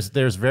definitely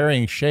there's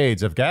varying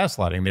shades of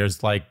gaslighting.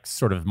 There's like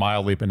sort of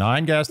mildly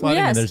benign gaslighting,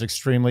 and there's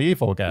extremely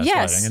evil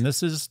gaslighting. And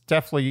this is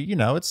definitely,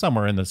 it's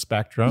somewhere in the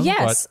spectrum.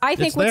 Yes, but I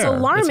think what's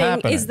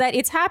alarming is that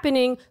it's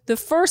happening the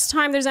first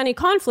time there's any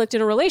conflict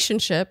in a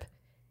relationship.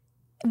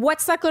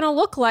 What's that going to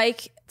look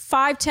like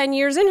 5-10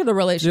 years into the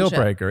relationship? Deal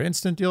breaker,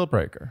 instant deal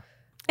breaker.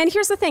 And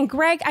here's the thing,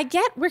 Greg, I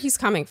get where he's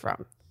coming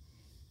from.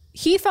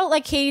 He felt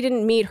like Katie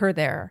didn't meet her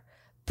there.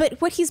 But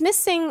what he's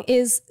missing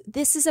is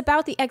this is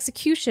about the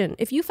execution.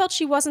 If you felt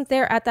she wasn't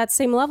there at that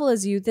same level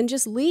as you, then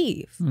just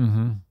leave.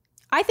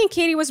 I think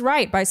Katie was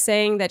right by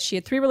saying that she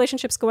had 3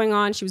 relationships going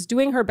on. She was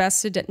doing her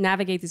best to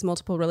navigate these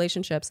multiple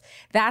relationships.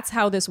 That's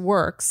how this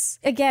works.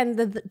 Again,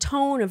 the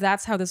tone of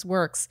that's how this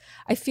works.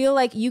 I feel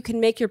like you can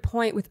make your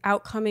point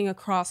without coming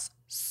across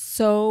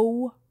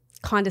so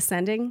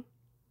condescending.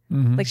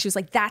 Like she was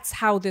like, that's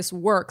how this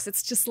works.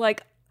 It's just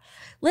like,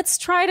 let's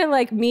try to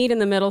like meet in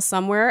the middle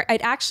somewhere.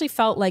 It actually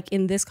felt like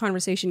in this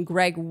conversation,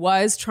 Greg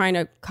was trying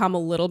to come a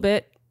little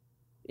bit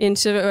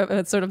into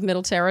a sort of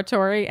middle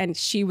territory, and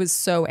she was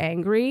so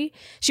angry.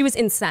 She was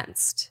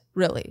incensed,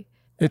 really.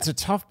 It's a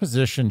tough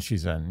position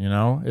she's in,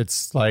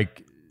 It's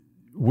like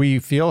we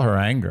feel her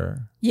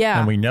anger. Yeah.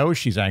 And we know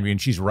she's angry, and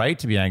she's right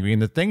to be angry.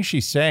 And the things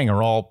she's saying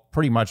are all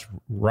pretty much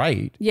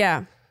right.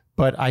 Yeah.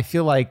 But I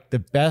feel like the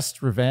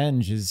best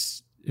revenge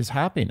is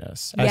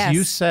happiness, as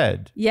you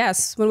said.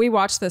 Yes. When we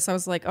watched this, I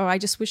was like, oh, I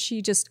just wish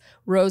she just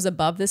rose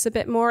above this a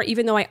bit more,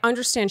 even though I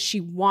understand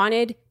she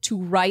wanted to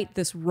right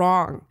this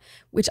wrong,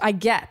 which I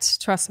get,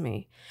 trust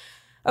me.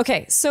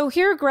 Okay, so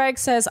here Greg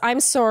says, I'm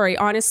sorry,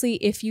 honestly,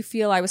 if you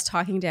feel I was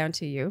talking down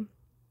to you.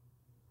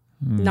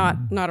 Not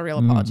a real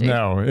apology.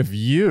 No, if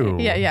you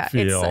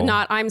feel. It's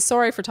not, I'm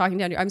sorry for talking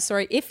down to you. I'm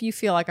sorry if you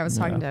feel like I was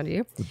talking down to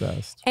you. The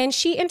best. And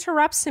she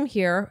interrupts him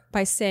here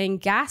by saying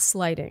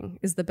gaslighting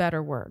is the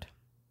better word.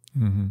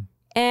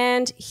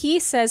 And he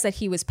says that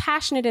he was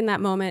passionate in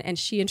that moment, and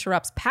she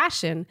interrupts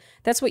passion.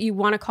 That's what you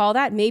want to call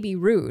that? Maybe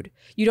rude.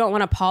 You don't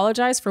want to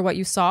apologize for what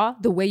you saw,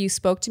 the way you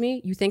spoke to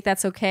me. You think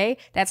that's okay?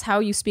 That's how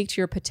you speak to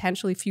your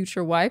potentially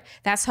future wife.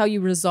 That's how you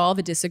resolve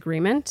a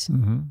disagreement.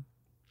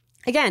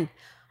 Again,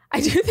 I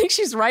do think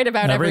she's right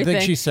about everything.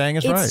 Everything she's saying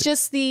is right. It's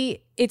just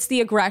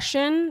the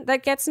aggression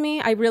that gets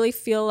me. I really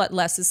feel that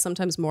less is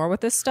sometimes more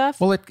with this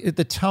stuff. Well,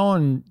 the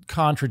tone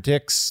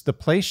contradicts the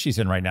place she's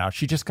in right now.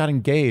 She just got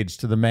engaged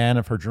to the man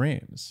of her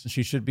dreams.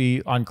 She should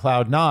be on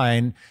cloud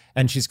 9,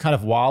 and she's kind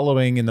of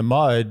wallowing in the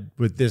mud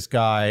with this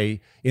guy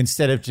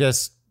instead of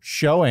just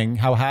showing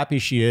how happy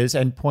she is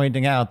and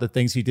pointing out the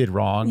things he did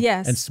wrong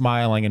and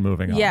smiling and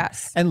moving on.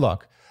 Yes. And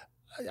look,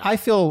 I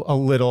feel a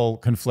little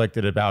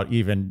conflicted about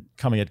even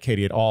coming at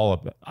Katie at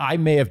all. I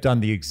may have done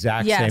the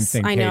exact same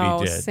thing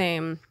Katie did.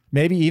 Same.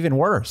 Maybe even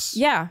worse.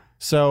 Yeah.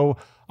 So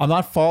I'm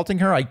not faulting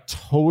her. I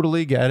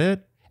totally get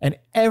it. And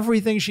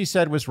everything she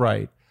said was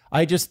right.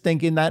 I just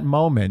think in that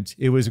moment,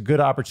 it was a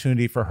good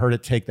opportunity for her to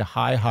take the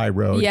high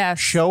road. Yes.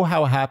 Show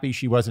how happy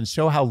she was and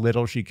show how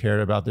little she cared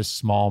about this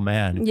small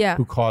man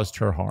who caused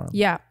her harm.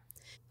 Yeah.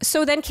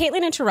 So then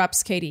Caitlin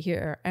interrupts Katie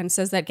here and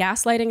says that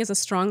gaslighting is a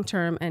strong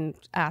term and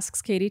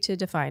asks Katie to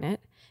define it.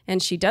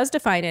 And she does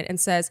define it and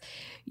says,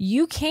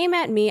 you came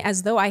at me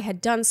as though I had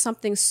done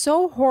something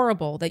so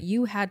horrible that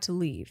you had to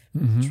leave.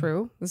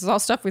 True. This is all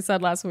stuff we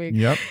said last week.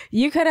 Yep.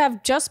 You could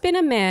have just been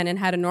a man and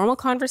had a normal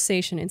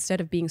conversation instead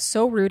of being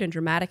so rude and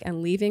dramatic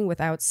and leaving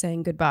without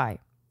saying goodbye.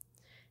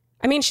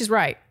 I mean, she's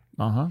right.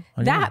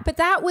 But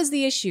that was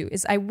the issue,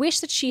 is I wish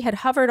that she had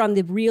hovered on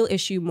the real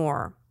issue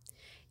more.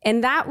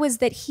 And that was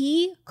that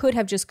he could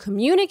have just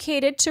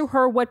communicated to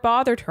her what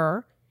bothered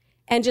her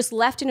and just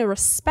left in a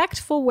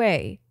respectful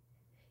way,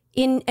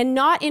 and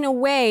not in a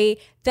way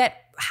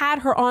that had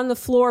her on the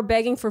floor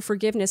begging for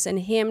forgiveness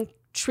and him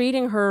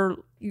treating her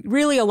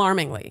really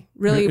alarmingly.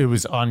 Really, it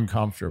was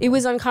uncomfortable. It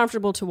was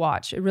uncomfortable to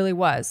watch. It really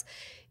was.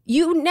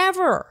 You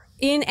never,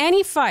 in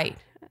any fight,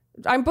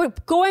 I'm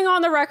going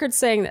on the record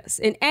saying this,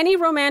 in any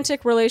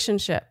romantic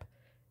relationship,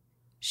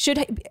 should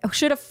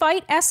a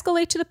fight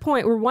escalate to the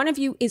point where one of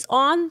you is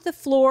on the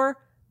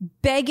floor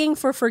begging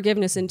for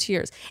forgiveness in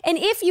tears? And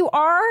if you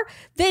are,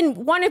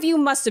 then one of you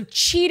must have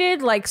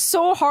cheated like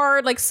so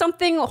hard, like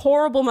something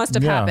horrible must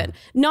have happened,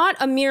 not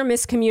a mere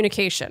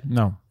miscommunication.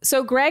 No.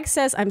 So Greg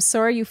says, I'm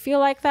sorry you feel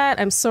like that.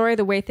 I'm sorry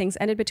the way things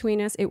ended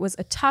between us. It was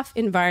a tough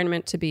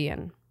environment to be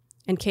in.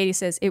 And Katie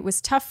says, it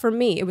was tough for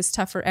me. It was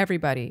tough for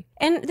everybody.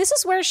 And this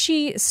is where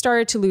she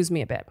started to lose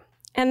me a bit.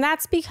 And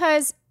that's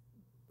because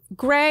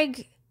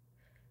Greg,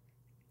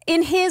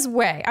 in his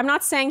way, I'm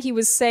not saying he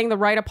was saying the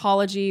right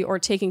apology or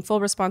taking full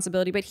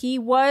responsibility, but he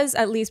was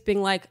at least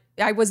being like,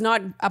 I was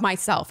not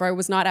myself, or I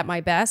was not at my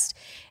best.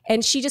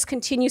 And she just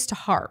continues to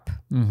harp.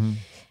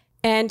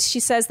 And she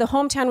says, the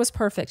hometown was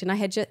perfect.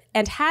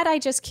 And had I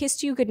just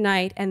kissed you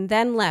goodnight and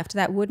then left,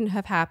 that wouldn't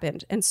have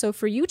happened. And so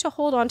for you to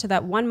hold on to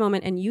that one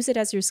moment and use it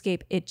as your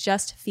escape, it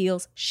just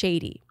feels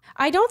shady.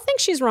 I don't think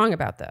she's wrong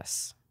about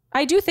this.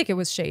 I do think it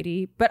was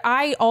shady, but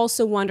I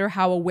also wonder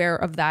how aware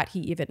of that he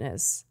even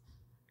is.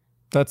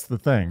 That's the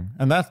thing.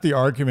 And that's the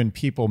argument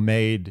people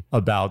made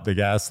about the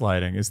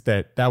gaslighting, is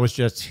that was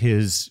just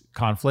his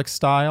conflict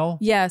style.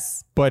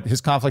 Yes. But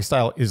his conflict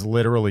style is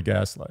literally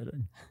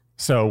gaslighting.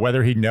 So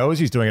whether he knows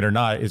he's doing it or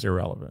not is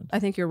irrelevant. I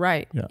think you're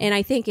right. Yeah. And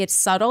I think it's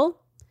subtle.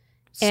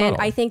 And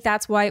I think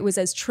that's why it was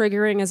as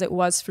triggering as it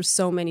was for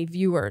so many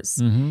viewers.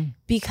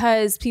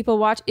 Because people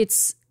watch,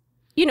 it's,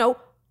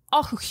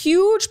 a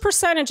huge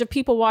percentage of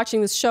people watching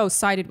this show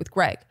sided with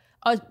Greg.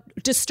 A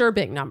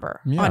disturbing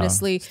number,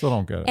 honestly. Still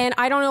don't get it. And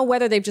I don't know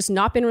whether they've just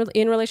not been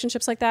in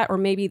relationships like that, or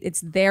maybe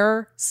it's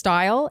their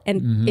style.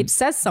 And it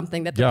says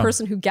something that the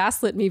person who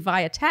gaslit me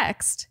via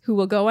text, who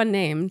will go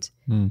unnamed,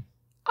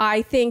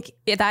 I think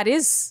that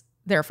is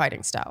their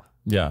fighting style.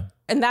 Yeah.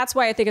 And that's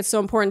why I think it's so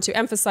important to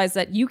emphasize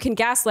that you can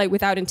gaslight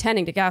without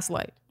intending to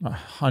gaslight.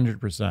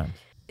 100%.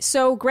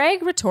 So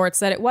Greg retorts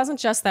that it wasn't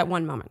just that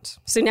one moment.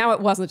 So now it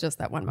wasn't just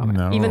that one moment.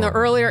 No. Even though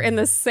earlier in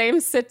the same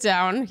sit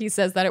down, he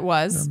says that it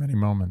was. There are many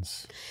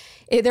moments.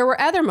 There were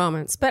other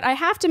moments, but I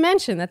have to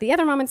mention that the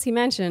other moments he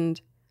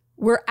mentioned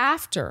were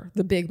after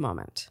the big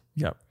moment.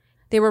 Yep.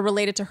 They were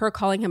related to her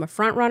calling him a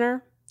front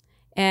runner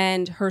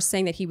and her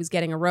saying that he was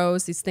getting a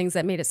rose, these things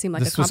that made it seem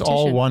like a competition. This was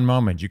all one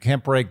moment. You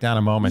can't break down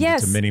a moment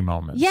into many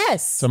moments.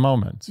 Yes. It's a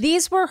moment.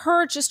 These were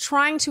her just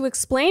trying to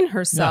explain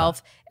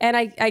herself. Yeah.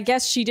 And I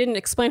guess she didn't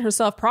explain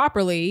herself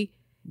properly.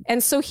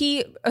 And so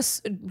he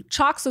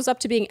chalks those up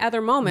to being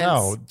other moments.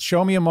 No,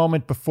 show me a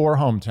moment before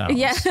Hometown.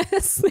 Yes,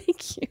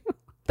 thank you.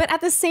 But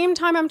at the same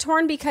time, I'm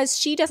torn because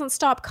she doesn't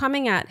stop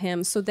coming at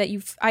him, so that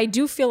I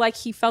do feel like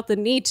he felt the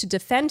need to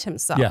defend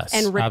himself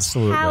and retaliate.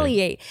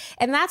 Absolutely.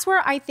 And that's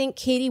where I think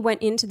Katie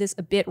went into this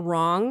a bit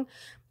wrong,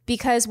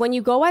 because when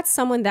you go at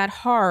someone that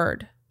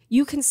hard,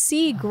 you can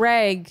see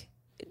Greg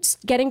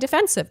getting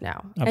defensive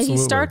now. Absolutely. And he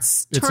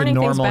starts turning things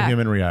back. It's a normal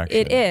human reaction.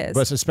 It is.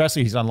 But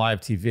especially he's on live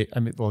TV. I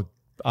mean, well,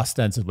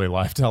 ostensibly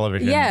live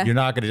television. Yeah. You're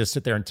not going to just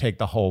sit there and take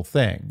the whole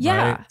thing.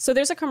 Yeah. Right? So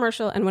there's a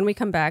commercial, and when we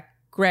come back,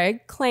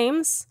 Greg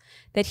claims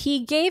that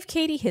he gave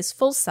Katie his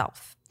full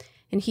self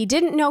and he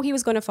didn't know he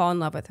was going to fall in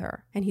love with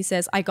her. And he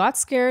says, I got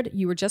scared.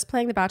 You were just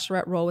playing the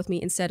Bachelorette role with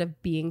me instead of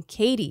being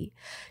Katie.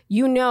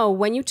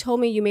 When you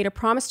told me you made a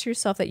promise to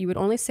yourself that you would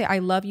only say I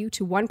love you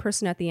to one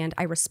person at the end,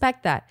 I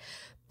respect that.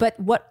 But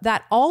what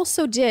that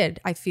also did,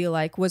 I feel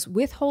like, was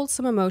withhold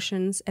some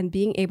emotions and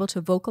being able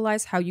to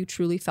vocalize how you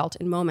truly felt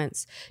in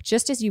moments.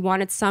 Just as you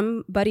wanted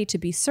somebody to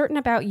be certain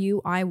about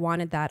you, I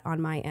wanted that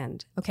on my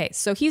end. Okay,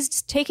 so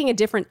he's taking a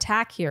different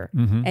tack here,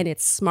 and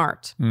it's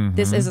smart.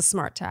 This is a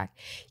smart tack.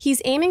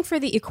 He's aiming for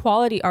the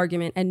equality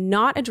argument and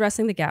not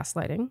addressing the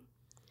gaslighting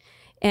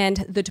and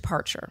the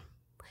departure.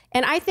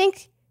 And I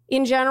think,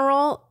 in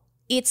general,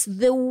 it's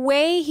the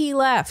way he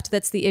left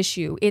that's the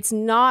issue. It's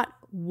not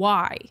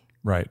why.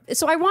 Right.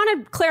 So I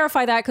want to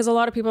clarify that, because a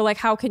lot of people are like,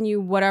 how can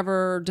you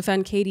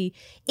defend Katie?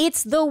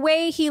 It's the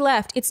way he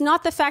left. It's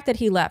not the fact that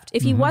he left.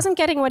 If he wasn't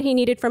getting what he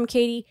needed from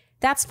Katie,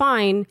 that's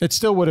fine. It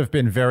still would have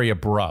been very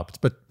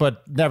abrupt,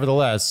 but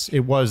nevertheless,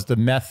 it was the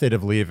method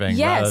of leaving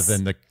rather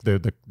than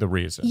the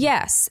reason.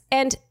 Yes.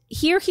 And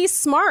here he's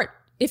smart.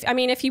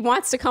 If he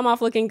wants to come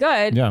off looking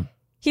good,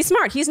 he's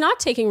smart. He's not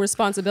taking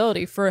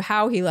responsibility for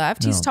how he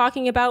left. He's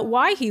talking about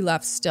why he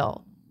left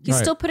still. He's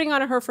still putting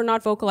on her for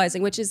not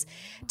vocalizing, which is,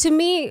 to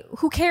me,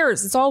 who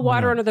cares? It's all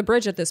water under the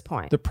bridge at this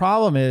point. The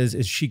problem is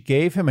she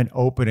gave him an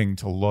opening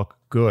to look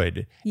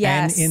good.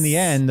 Yes. And in the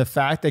end, the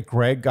fact that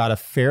Greg got a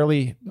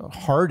fairly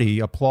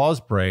hearty applause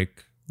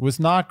break was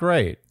not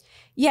great.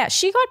 Yeah,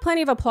 she got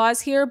plenty of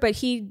applause here, but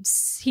he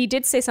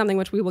did say something,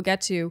 which we will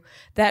get to,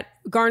 that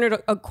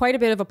garnered quite a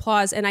bit of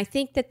applause. And I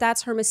think that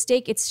that's her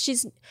mistake.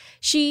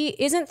 She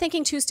isn't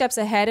thinking two steps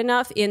ahead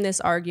enough in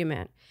this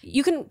argument.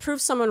 You can prove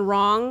someone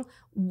wrong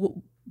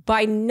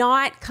by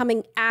not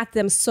coming at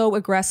them so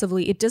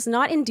aggressively. It does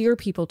not endear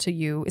people to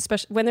you,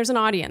 especially when there's an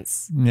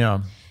audience.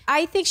 Yeah.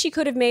 I think she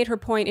could have made her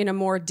point in a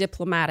more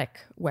diplomatic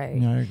way.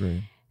 Yeah, I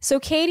agree.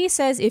 So Katie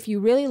says, if you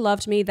really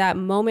loved me, that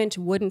moment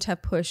wouldn't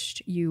have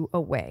pushed you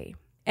away.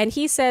 And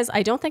he says,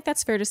 I don't think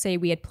that's fair to say.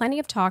 We had plenty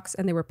of talks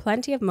and there were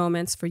plenty of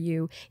moments for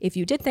you if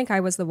you did think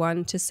I was the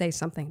one to say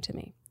something to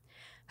me.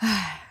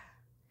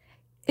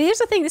 Here's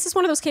the thing. This is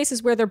one of those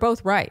cases where they're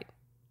both right.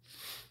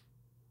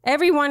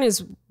 Everyone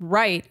is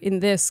right in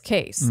this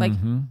case. Like,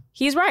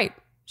 he's right.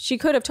 She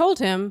could have told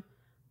him,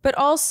 but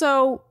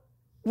also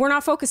we're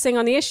not focusing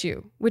on the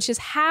issue, which is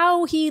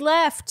how he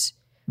left.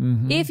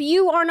 If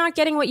you are not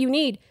getting what you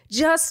need,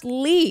 just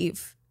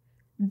leave.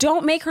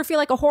 Don't make her feel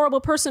like a horrible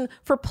person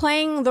for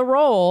playing the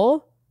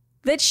role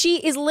that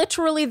she is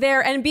literally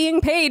there and being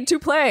paid to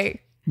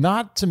play.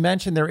 Not to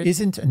mention there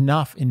isn't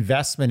enough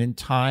investment in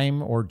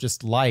time or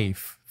just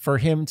life for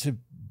him to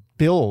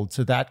build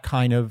to that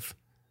kind of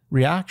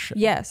reaction.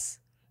 Yes.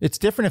 It's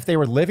different if they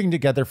were living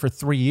together for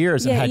 3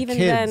 years and had kids.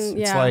 Then,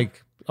 It's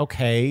like,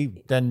 okay,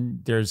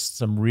 then there's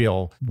some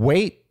real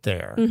weight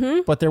there.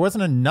 But there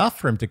wasn't enough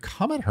for him to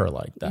come at her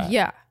like that.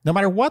 Yeah. No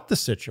matter what the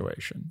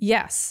situation.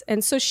 Yes.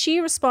 And so she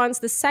responds,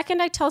 the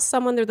second I tell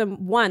someone they're the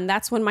one,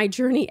 that's when my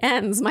journey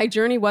ends. My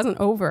journey wasn't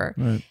over.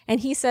 Right. And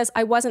he says,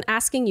 I wasn't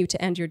asking you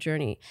to end your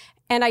journey.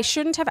 And I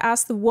shouldn't have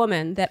asked the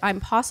woman that I'm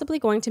possibly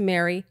going to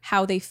marry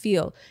how they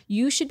feel.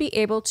 You should be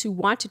able to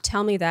want to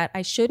tell me that.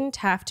 I shouldn't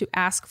have to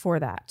ask for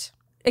that.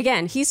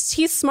 Again,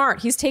 he's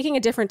smart. He's taking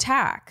a different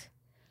tack.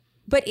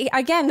 But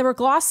again, they were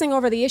glossing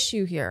over the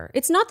issue here.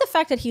 It's not the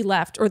fact that he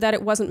left or that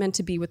it wasn't meant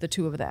to be with the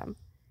two of them.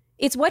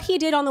 It's what he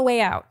did on the way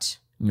out.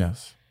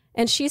 Yes.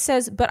 And she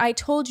says, but I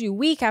told you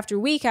week after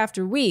week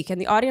after week. And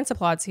the audience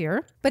applauds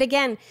here. But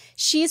again,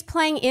 she's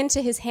playing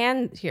into his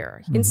hand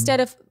here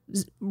instead of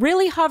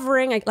really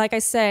hovering, like I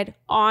said,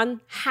 on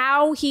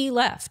how he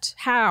left.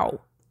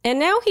 How. And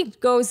now he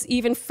goes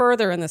even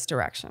further in this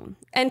direction.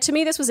 And to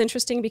me, this was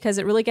interesting because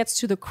it really gets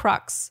to the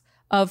crux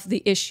of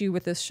the issue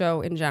with this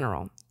show in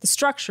general, the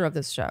structure of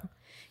this show.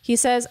 He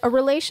says, a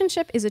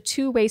relationship is a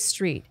two-way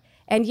street.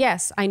 And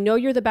yes, I know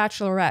you're the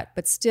bachelorette,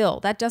 but still,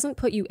 that doesn't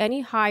put you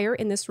any higher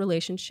in this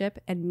relationship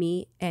and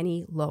me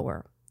any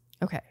lower.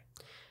 Okay.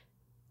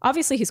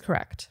 Obviously, he's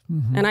correct.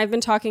 And I've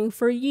been talking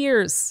for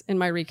years in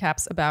my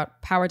recaps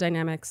about power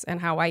dynamics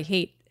and how I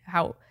hate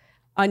how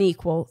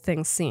unequal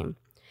things seem.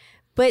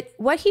 But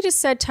what he just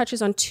said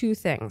touches on two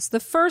things. The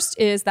first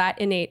is that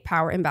innate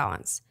power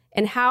imbalance.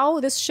 And how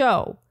this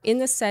show, in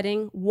this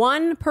setting,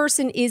 one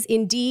person is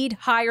indeed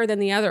higher than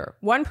the other.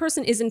 One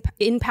person is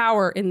in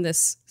power in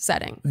this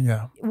setting.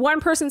 Yeah.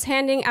 One person's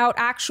handing out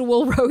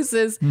actual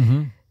roses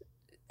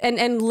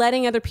and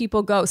letting other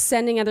people go,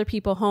 sending other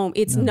people home.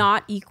 It's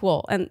not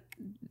equal. And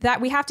that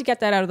we have to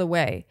get that out of the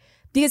way.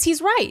 Because he's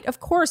right.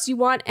 Of course, you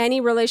want any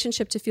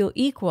relationship to feel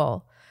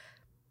equal.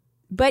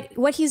 But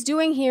what he's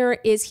doing here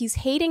is he's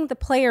hating the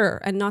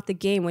player and not the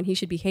game when he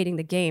should be hating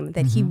the game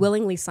that he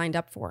willingly signed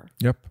up for.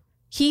 Yep.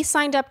 He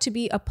signed up to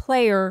be a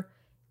player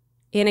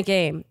in a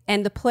game,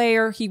 and the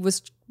player he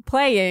was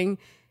playing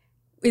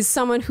is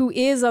someone who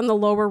is on the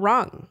lower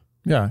rung.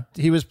 Yeah,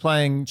 he was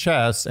playing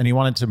chess, and he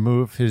wanted to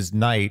move his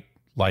knight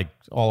like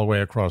all the way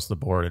across the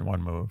board in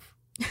one move.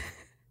 You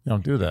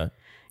don't do that.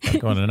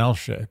 Like going in an L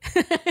shape.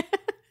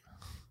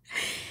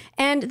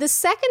 And the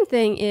second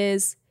thing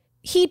is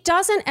he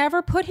doesn't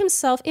ever put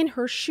himself in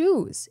her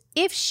shoes.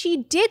 If she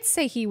did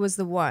say he was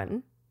the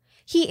one,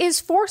 he is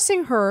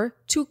forcing her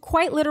to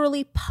quite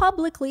literally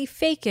publicly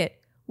fake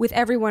it with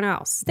everyone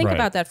else. Think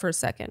about that for a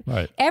second.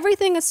 Right.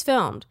 Everything is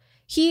filmed.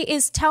 He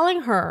is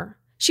telling her,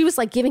 she was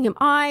like giving him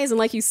eyes. And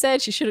like you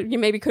said, you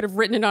maybe could have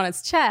written it on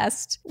his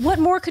chest. What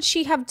more could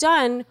she have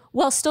done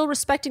while still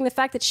respecting the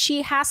fact that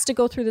she has to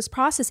go through this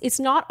process? It's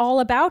not all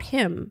about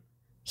him.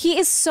 He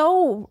is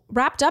so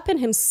wrapped up in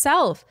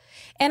himself.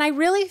 And I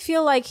really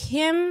feel like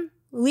him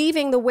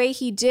leaving the way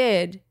he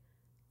did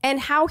and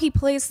how he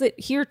plays it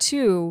here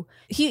too,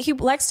 he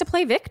likes to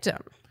play victim.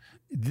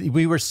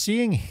 We were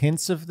seeing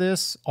hints of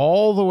this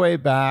all the way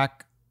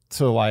back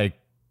to like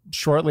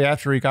shortly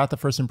after he got the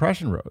first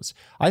impression rose.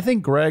 I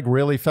think Greg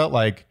really felt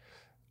like,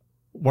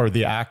 or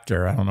the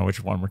actor, I don't know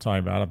which one we're talking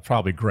about,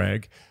 probably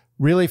Greg,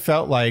 really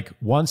felt like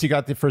once he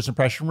got the first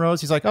impression rose,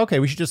 he's like, okay,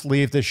 we should just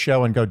leave this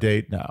show and go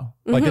date now.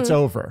 Like it's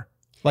over.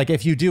 Like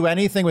if you do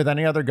anything with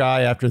any other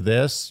guy after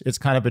this, it's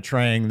kind of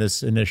betraying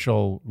this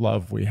initial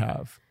love we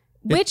have.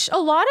 Which a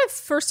lot of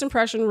first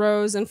impression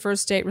rose and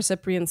first date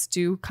recipients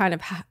do kind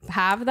of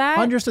have that.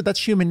 Understood.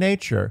 That's human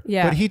nature.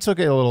 Yeah. But he took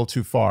it a little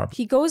too far.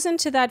 He goes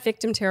into that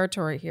victim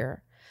territory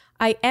here.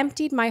 I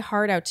emptied my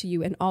heart out to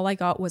you and all I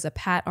got was a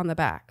pat on the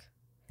back.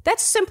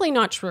 That's simply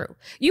not true.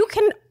 You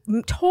can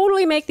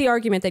totally make the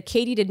argument that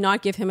Katie did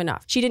not give him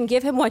enough. She didn't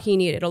give him what he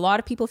needed. A lot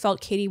of people felt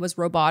Katie was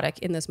robotic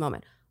in this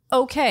moment.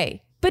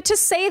 Okay. But to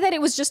say that it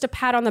was just a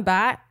pat on the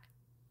back,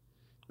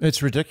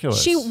 it's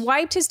ridiculous. She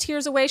wiped his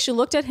tears away. She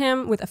looked at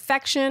him with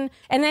affection.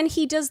 And then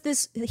he does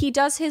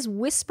his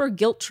whisper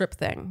guilt trip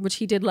thing, which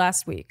he did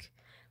last week.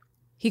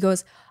 He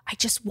goes, I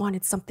just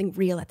wanted something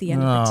real at the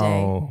end of the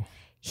day.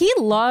 He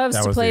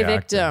loves to play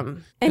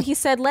victim. And he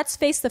said, let's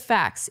face the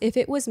facts. If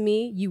it was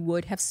me, you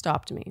would have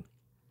stopped me.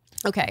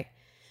 Okay.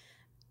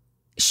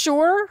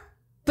 Sure.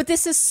 But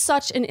this is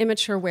such an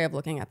immature way of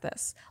looking at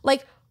this.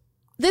 Like,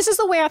 this is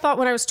the way I thought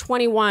when I was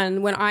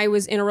 21, when I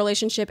was in a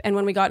relationship and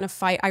when we got in a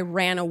fight, I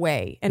ran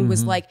away and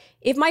was like,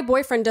 if my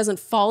boyfriend doesn't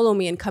follow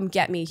me and come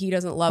get me, he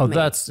doesn't love me.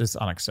 That's just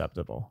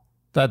unacceptable.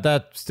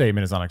 That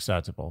statement is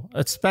unacceptable,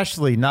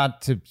 especially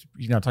not to,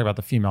 talk about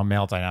the female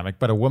male dynamic,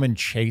 but a woman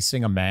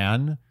chasing a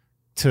man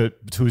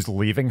who's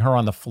leaving her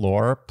on the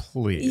floor.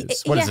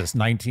 Please. What is this?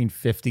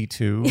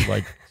 1952?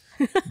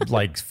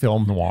 Like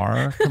film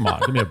noir? Come on,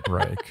 give me a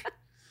break.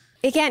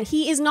 Again,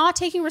 he is not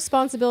taking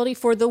responsibility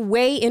for the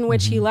way in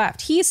which he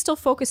left. He is still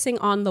focusing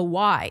on the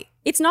why.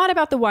 It's not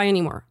about the why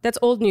anymore. That's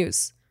old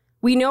news.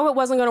 We know it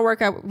wasn't going to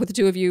work out with the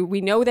two of you.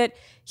 We know that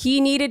he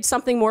needed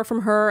something more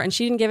from her and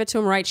she didn't give it to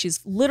him right.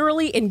 She's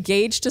literally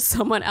engaged to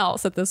someone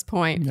else at this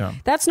point. Yeah.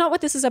 That's not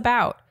what this is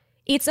about.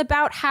 It's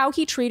about how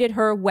he treated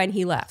her when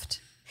he left.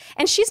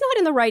 And she's not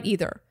in the right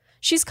either.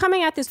 She's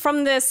coming at this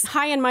from this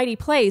high and mighty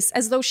place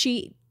as though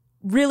she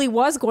really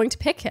was going to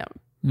pick him.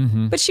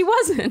 Mm-hmm. But she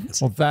wasn't.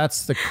 Well,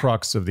 that's the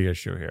crux of the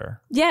issue here.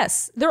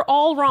 Yes, they're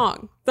all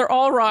wrong. They're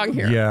all wrong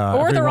here. Yeah.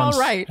 Or they're all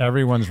right.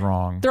 Everyone's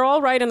wrong. They're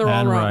all right and they're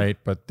all wrong. Right,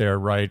 but they're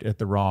right at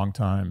the wrong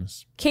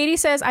times. Katie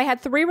says, I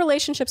had 3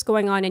 relationships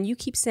going on and you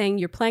keep saying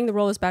you're playing the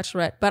role as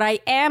Bachelorette, but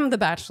I am the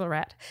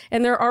Bachelorette.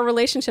 And there are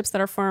relationships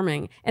that are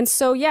farming. And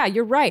so, yeah,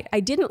 you're right.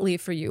 I didn't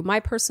leave for you. My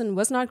person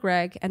was not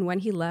Greg. And when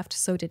he left,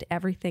 so did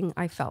everything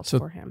I felt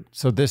for him.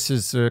 So this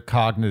is a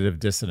cognitive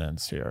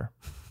dissonance here.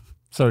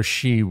 So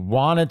she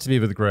wanted to be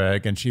with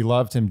Greg and she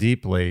loved him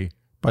deeply,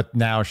 but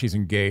now she's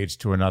engaged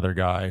to another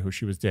guy who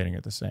she was dating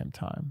at the same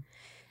time.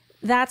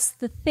 That's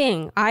the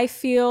thing. I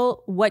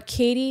feel what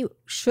Katie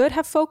should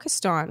have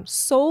focused on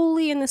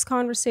solely in this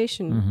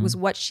conversation was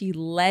what she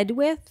led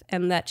with,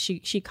 and that she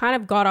kind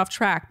of got off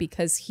track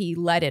because he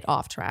led it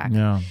off track.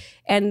 Yeah.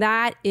 And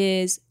that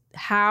is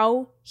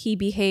how he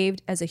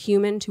behaved as a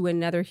human to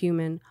another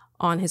human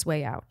on his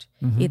way out.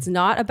 It's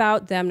not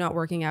about them not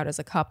working out as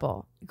a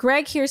couple.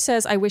 Greg here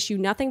says, I wish you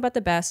nothing but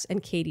the best.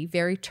 And Katie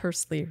very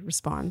tersely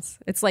responds.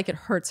 It's like it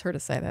hurts her to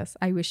say this.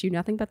 I wish you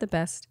nothing but the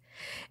best.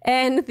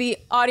 And the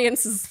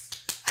audience is...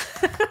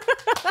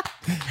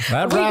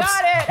 That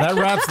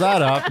wraps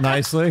that up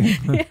nicely.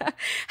 Yeah.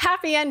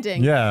 Happy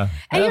ending. Yeah.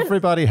 And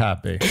everybody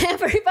happy.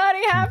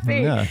 Everybody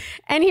happy. Yeah.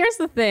 And here's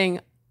the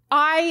thing.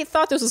 I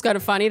thought this was kind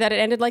of funny that it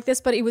ended like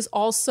this, but it was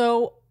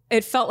also...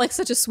 It felt like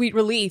such a sweet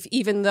relief,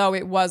 even though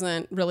it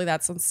wasn't really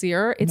that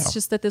sincere. It's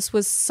just that this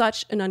was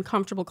such an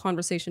uncomfortable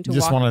conversation to watch.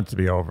 Just wanted it to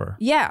be over.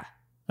 Yeah.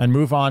 And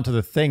move on to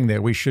the thing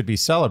that we should be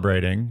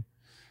celebrating,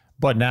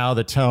 but now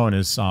the tone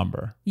is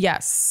somber.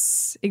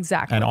 Yes,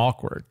 exactly. And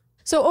awkward.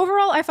 So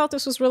overall, I felt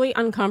this was really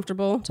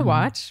uncomfortable to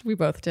watch. We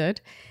both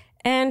did.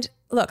 And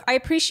look, I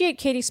appreciate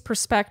Katie's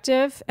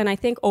perspective, and I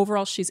think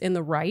overall she's in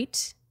the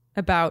right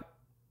about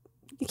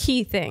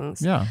key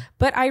things. Yeah.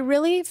 But I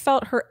really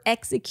felt her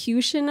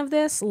execution of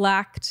this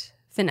lacked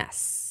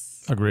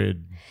finesse.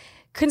 Agreed.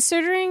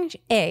 Considering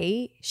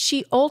A,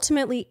 she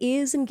ultimately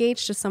is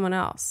engaged to someone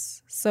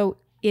else. So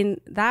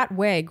in that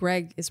way,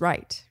 Greg is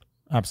right.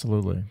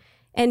 Absolutely.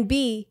 And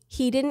B,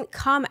 he didn't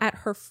come at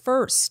her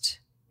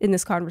first in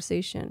this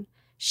conversation.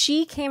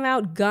 She came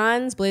out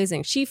guns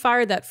blazing. She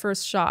fired that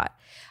first shot.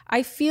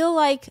 I feel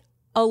like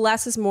a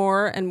less is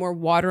more and more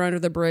water under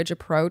the bridge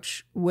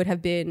approach would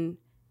have been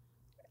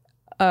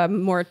a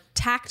more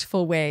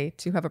tactful way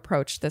to have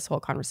approached this whole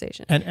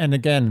conversation. And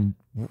again,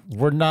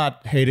 we're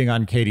not hating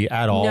on Katie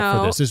at all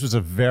for this. This was a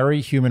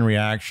very human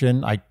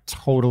reaction. I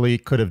totally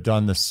could have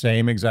done the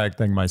same exact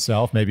thing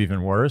myself, maybe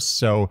even worse.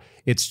 So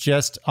it's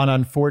just an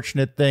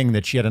unfortunate thing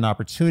that she had an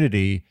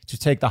opportunity to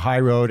take the high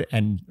road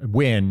and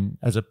win,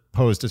 as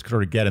opposed to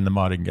sort of get in the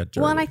mud and get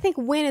dirty. Well, and I think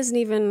win isn't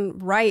even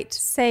right to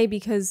say,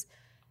 because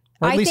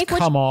or at least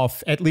come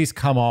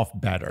off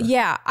better.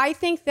 Yeah, I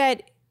think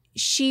that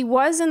she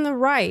was in the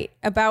right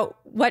about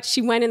what she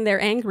went in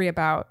there angry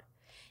about.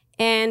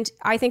 And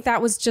I think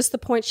that was just the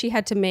point she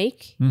had to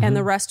make. And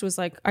the rest was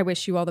like, I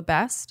wish you all the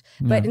best.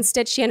 But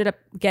instead, she ended up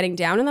getting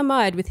down in the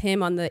mud with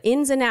him on the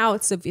ins and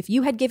outs of, if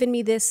you had given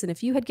me this and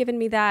if you had given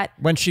me that.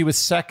 When she was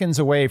seconds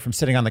away from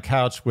sitting on the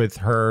couch with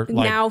her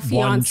now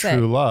fiance, one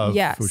true love,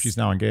 yes, who she's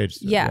now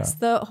engaged to. Yes,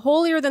 the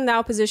holier than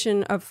thou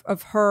position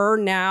of her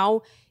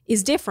now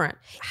is different.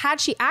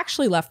 Had she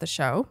actually left the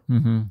show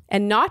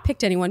and not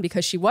picked anyone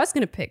because she was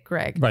going to pick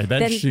Greg, right,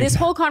 then this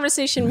whole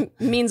conversation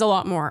means a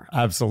lot more.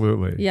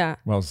 Absolutely. Yeah.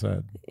 Well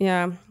said.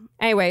 Yeah.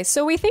 Anyway,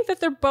 so we think that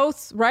they're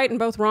both right and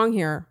both wrong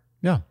here.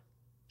 Yeah.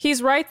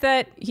 He's right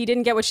that he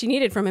didn't get what she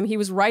needed from him. He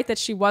was right that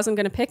she wasn't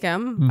going to pick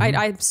him.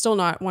 I'm still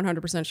not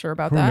 100% sure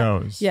about that. Who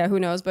knows? Yeah,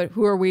 who knows? But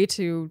who are we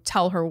to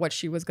tell her what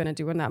she was going to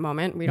do in that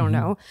moment? We don't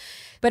know.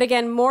 But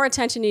again, more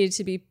attention needed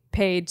to be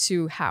paid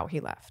to how he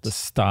left. The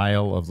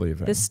style of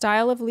leaving. The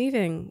style of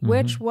leaving,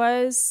 which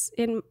was,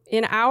 in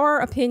our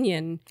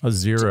opinion, a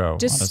 0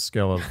 on a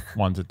scale of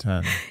 1 to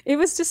 10. It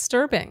was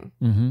disturbing.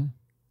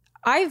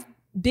 I've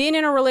been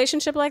in a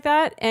relationship like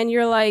that, and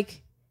you're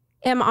like,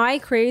 am I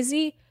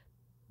crazy?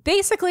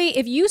 Basically,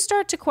 if you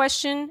start to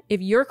question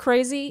if you're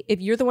crazy,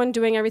 if you're the one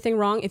doing everything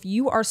wrong, if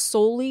you are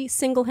solely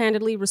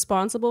single-handedly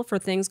responsible for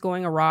things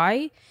going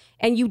awry,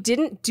 and you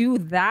didn't do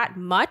that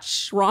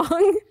much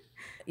wrong,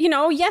 you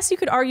know, yes, you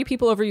could argue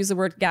people overuse the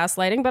word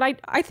gaslighting,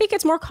 but I think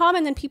it's more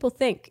common than people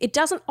think. It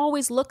doesn't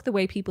always look the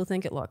way people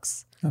think it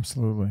looks.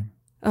 Absolutely.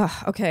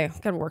 Okay,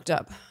 got worked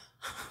up.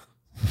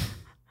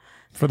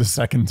 For the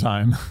second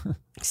time.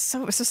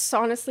 So it's just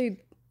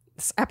honestly,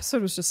 this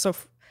episode was just so...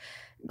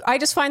 I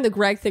just find the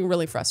Greg thing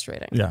really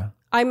frustrating. Yeah.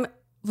 I'm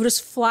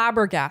just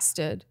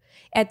flabbergasted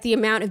at the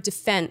amount of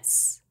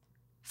defense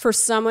for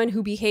someone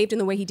who behaved in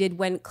the way he did,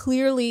 when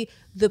clearly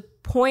the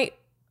point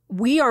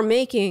we are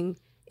making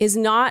is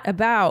not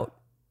about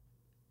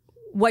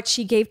what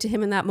she gave to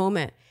him in that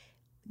moment.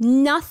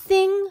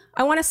 Nothing,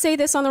 I want to say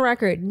this on the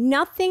record,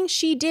 nothing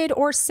she did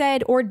or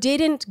said or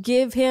didn't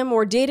give him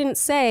or didn't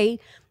say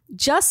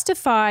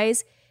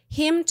justifies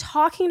him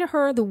talking to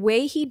her the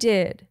way he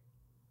did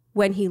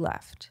when he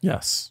left.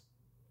 Yes.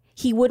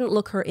 He wouldn't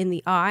look her in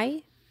the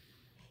eye.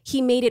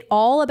 he made it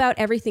all about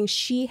everything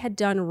she had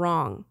done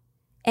wrong.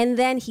 And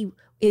then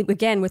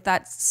again, with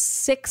that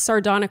sick,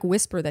 sardonic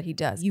whisper that he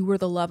does, you were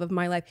the love of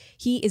my life.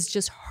 He is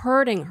just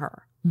hurting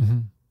her. Mm-hmm.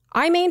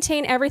 I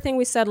maintain everything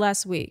we said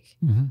last week.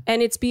 Mm-hmm.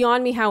 And it's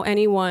beyond me how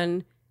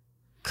anyone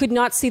could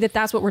not see that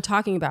that's what we're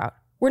talking about.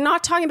 We're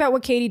not talking about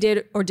what Katie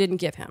did or didn't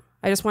give him.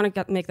 I just want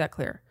to make that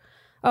clear.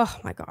 Oh,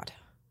 my God.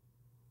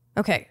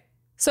 Okay.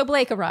 So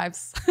Blake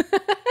arrives.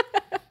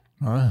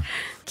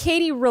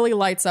 Katie really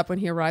lights up when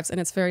he arrives, and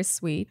it's very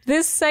sweet.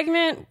 This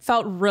segment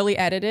felt really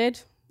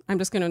edited. I'm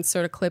just going to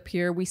insert a clip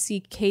here. We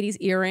see Katie's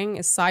earring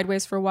is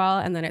sideways for a while,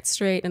 and then it's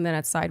straight, and then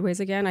it's sideways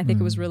again. I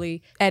think it was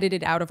really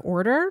edited out of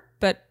order,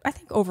 but I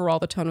think overall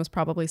the tone was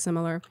probably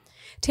similar.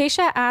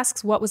 Tayshia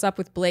asks what was up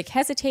with Blake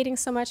hesitating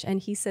so much,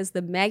 and he says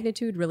the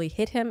magnitude really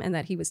hit him and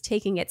that he was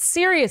taking it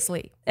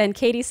seriously. And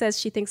Katie says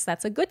she thinks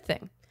that's a good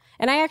thing.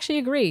 And I actually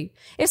agree.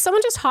 If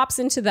someone just hops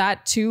into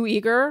that too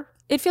eager,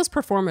 it feels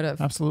performative.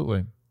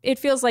 Absolutely. It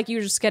feels like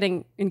you're just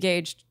getting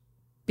engaged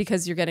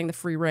because you're getting the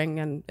free ring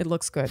and it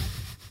looks good.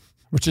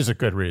 Which is a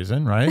good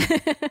reason, right?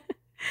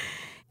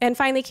 And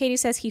finally, Katie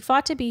says he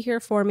fought to be here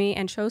for me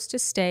and chose to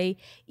stay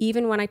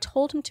even when I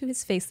told him to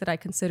his face that I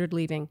considered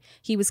leaving.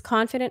 He was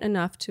confident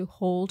enough to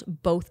hold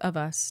both of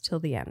us till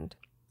the end.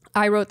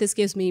 I wrote, this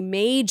gives me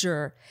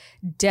major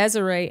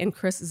Desiree and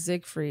Chris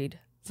Siegfried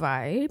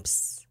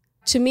vibes.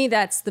 To me,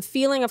 that's the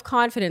feeling of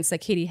confidence that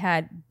Katie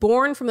had,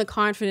 born from the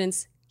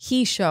confidence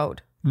he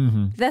showed.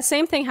 Mm-hmm. That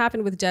same thing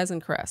happened with Des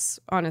and Chris,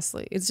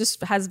 honestly. It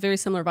just has very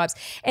similar vibes.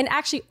 And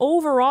actually,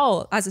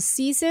 overall, as a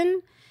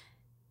season,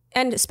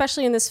 and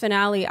especially in this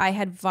finale, I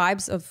had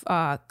vibes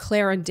of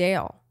Claire and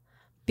Dale.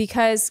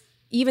 Because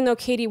even though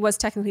Katie was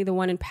technically the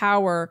one in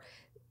power,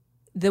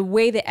 the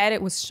way the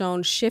edit was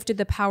shown shifted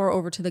the power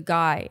over to the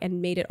guy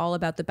and made it all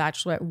about the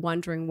Bachelorette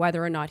wondering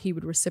whether or not he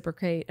would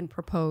reciprocate and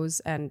propose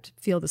and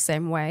feel the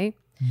same way.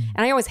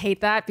 And I always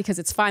hate that because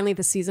it's finally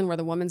the season where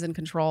the woman's in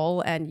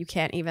control and you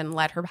can't even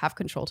let her have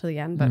control to the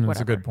end. But whatever.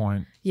 That's a good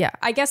point. Yeah,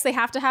 I guess they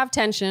have to have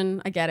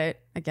tension. I get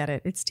it.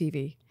 It's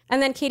TV.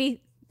 And then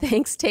Katie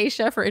thanks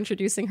Tayshia for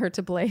introducing her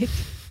to Blake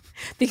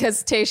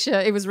because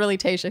it was really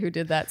Tayshia who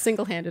did that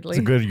single-handedly. It's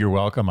a good you're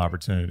welcome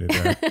opportunity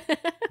there.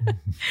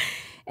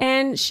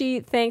 And she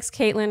thanks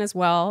Kaitlyn as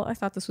well. I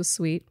thought this was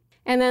sweet.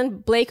 And then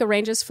Blake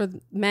arranges for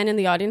men in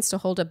the audience to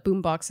hold up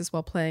boom boxes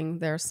while playing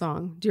their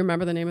song. Do you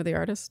remember the name of the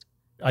artist?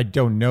 I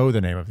don't know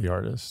the name of the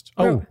artist.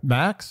 Oh,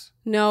 Max?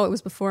 No, it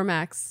was before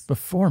Max.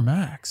 Before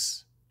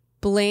Max?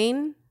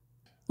 Lane?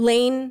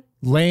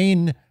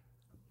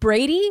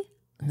 Brady?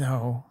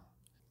 No.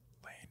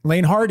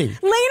 Lane Hardy. Lane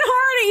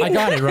Hardy! I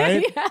got it,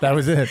 right? Yeah. That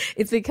was it.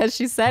 It's because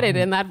she said it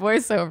in that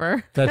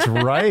voiceover. That's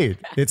right.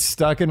 It's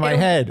stuck in my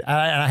head.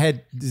 I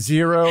had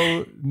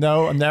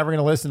no, I'm never going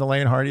to listen to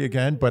Lane Hardy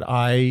again, but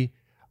I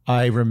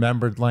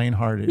remembered Lane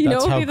Hardy.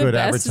 That's how good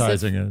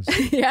advertising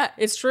is. Yeah,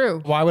 it's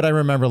true. Why would I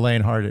remember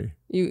Lane Hardy?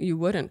 You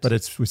wouldn't. But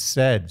it was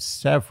said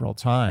several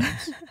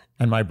times.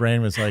 And my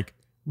brain was like,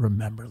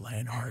 remember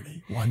Lane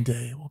Hardy. One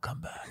day we'll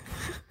come back.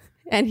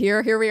 And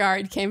here we are.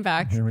 It came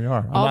back. Here we are.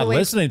 I'm not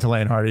listening to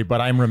Lane Hardy, but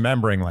I'm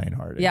remembering Lane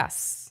Hardy.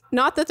 Yes.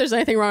 Not that there's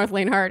anything wrong with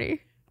Lane Hardy.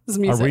 This is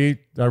music.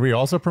 Are we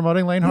also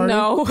promoting Lane Hardy?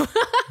 No.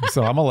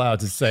 So I'm allowed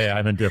to say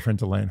I'm indifferent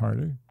to Lane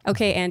Hardy.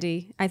 Okay,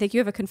 Andy. I think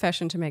you have a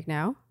confession to make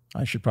now.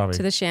 I should probably.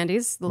 To the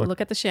Shandies. Look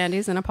at the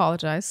Shandies and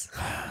apologize.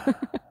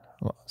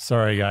 Well,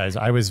 sorry, guys.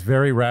 I was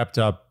very wrapped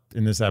up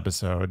in this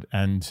episode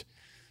and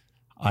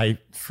I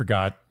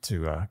forgot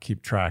to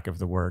keep track of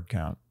the word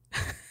count.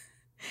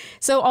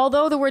 So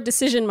although the word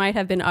decision might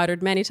have been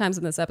uttered many times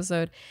in this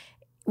episode,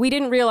 we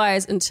didn't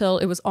realize until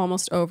it was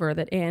almost over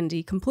that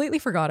Andy completely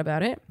forgot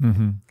about it.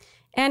 Mm-hmm.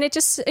 And it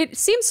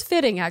seems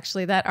fitting,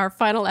 actually, that our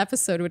final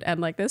episode would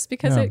end like this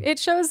because it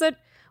shows that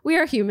we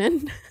are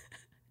human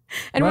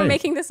and we're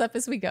making this up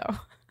as we go.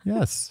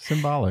 Yes,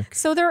 symbolic.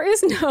 So there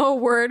is no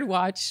Word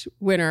Watch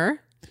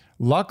winner.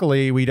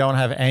 Luckily, we don't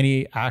have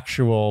any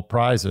actual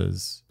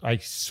prizes. I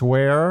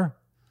swear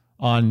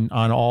on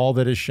all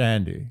that is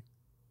Shandy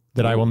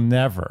that I will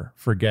never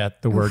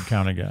forget the word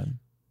count again.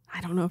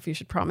 I don't know if you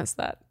should promise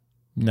that.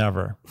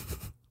 Never.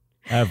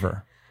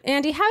 Ever.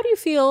 Andy, how do you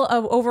feel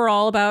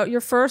overall about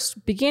your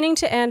first beginning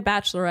to end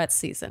Bachelorette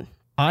season?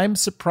 I'm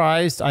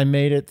surprised I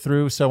made it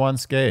through so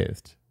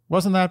unscathed.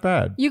 Wasn't that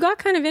bad. You got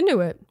kind of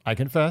into it. I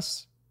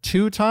confess.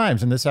 2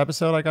 times in this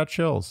episode, I got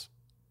chills.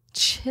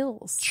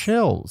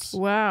 Chills.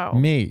 Wow.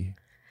 Me.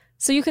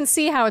 So you can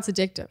see how it's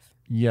addictive.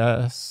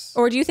 Yes.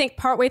 Or do you think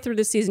partway through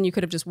the season you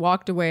could have just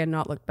walked away and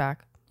not looked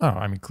back? Oh,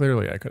 I mean,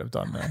 clearly I could have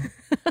done that.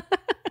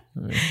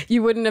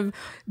 You wouldn't have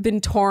been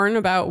torn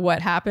about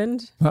what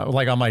happened?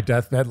 Like on my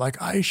deathbed,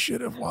 like, I should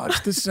have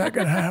watched the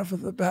second half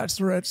of the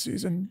Bachelorette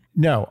season.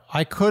 No,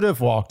 I could have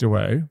walked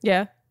away.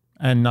 Yeah.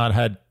 And not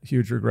had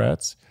huge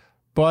regrets.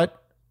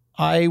 But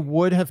I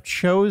would have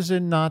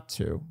chosen not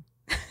to.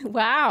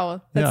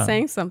 Wow. That's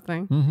saying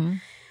something. Mm-hmm.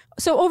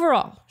 So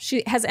overall,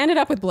 she has ended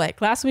up with Blake.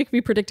 Last week we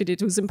predicted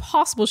it was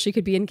impossible she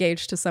could be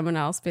engaged to someone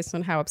else based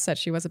on how upset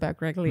she was about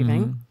Greg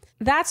leaving. Mm-hmm.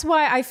 That's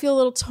why I feel a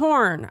little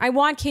torn. I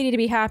want Katie to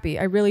be happy.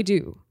 I really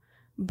do.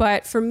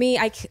 But for me,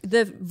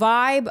 the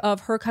vibe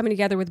of her coming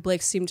together with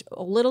Blake seemed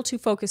a little too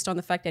focused on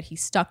the fact that he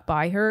stuck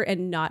by her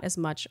and not as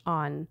much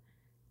on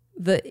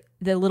the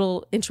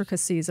little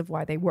intricacies of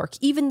why they work,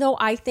 even though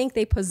I think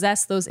they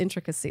possess those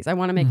intricacies. I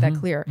want to make that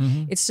clear.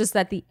 It's just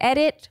that the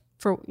edit,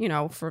 for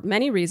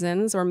many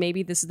reasons, or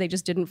maybe they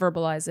just didn't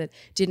verbalize it,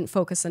 didn't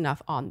focus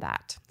enough on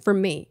that for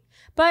me.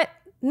 But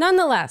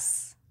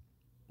nonetheless,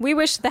 we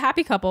wish the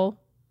happy couple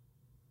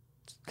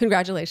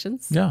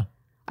congratulations. Yeah.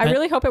 I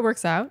really hope it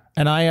works out.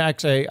 And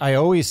I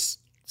always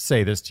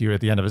say this to you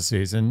at the end of a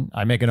season.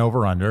 I make an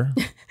over-under.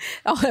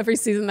 Every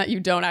season that you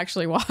don't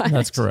actually watch.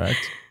 That's correct.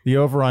 The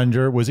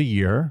over-under was a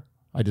year,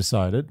 I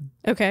decided.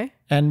 Okay.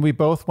 And we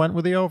both went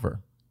with the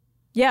over.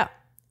 Yeah.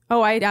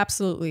 Oh, I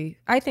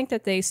think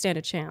that they stand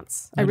a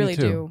chance. I really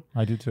do.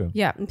 I do too.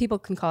 Yeah. And people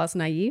can call us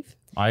naive.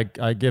 I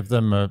give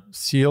them a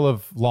seal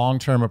of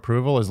long-term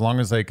approval as long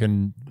as they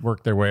can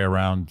work their way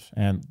around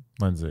Aunt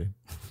Lindsay.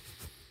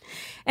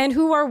 And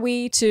who are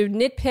we to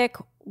nitpick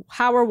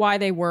how or why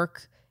they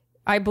work?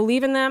 I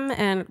believe in them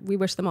and we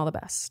wish them all the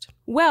best.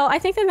 Well, I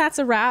think that's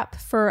a wrap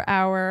for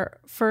our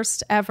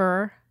first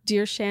ever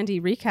Dear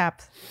Shandy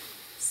recap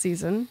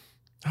season.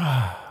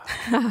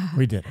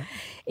 We did it.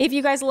 If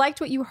you guys liked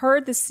what you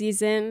heard this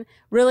season,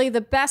 really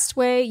the best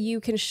way you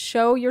can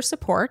show your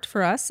support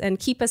for us and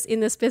keep us in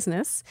this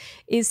business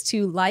is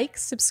to like,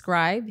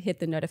 subscribe, hit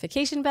the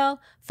notification bell,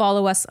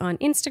 follow us on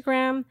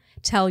Instagram,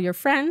 tell your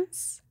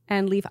friends,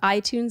 and leave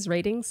iTunes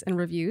ratings and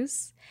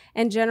reviews,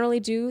 and generally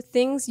do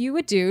things you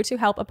would do to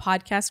help a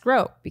podcast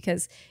grow.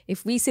 Because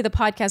if we see the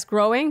podcast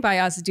growing by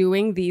us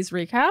doing these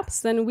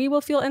recaps, then we will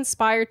feel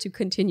inspired to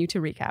continue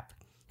to recap.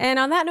 And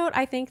on that note,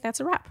 I think that's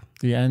a wrap.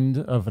 The end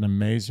of an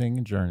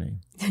amazing journey.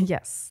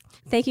 Yes.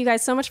 Thank you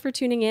guys so much for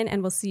tuning in,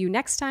 and we'll see you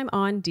next time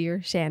on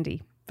Dear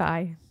Shandy.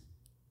 Bye.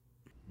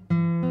 Dear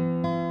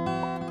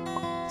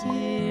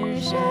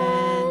Shandy.